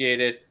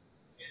appreciated.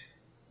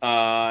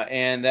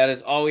 And that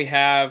is all we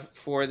have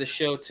for the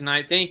show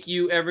tonight. Thank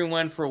you,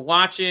 everyone, for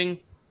watching.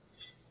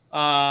 We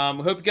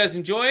hope you guys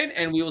enjoyed,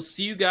 and we will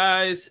see you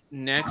guys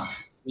next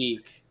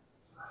week.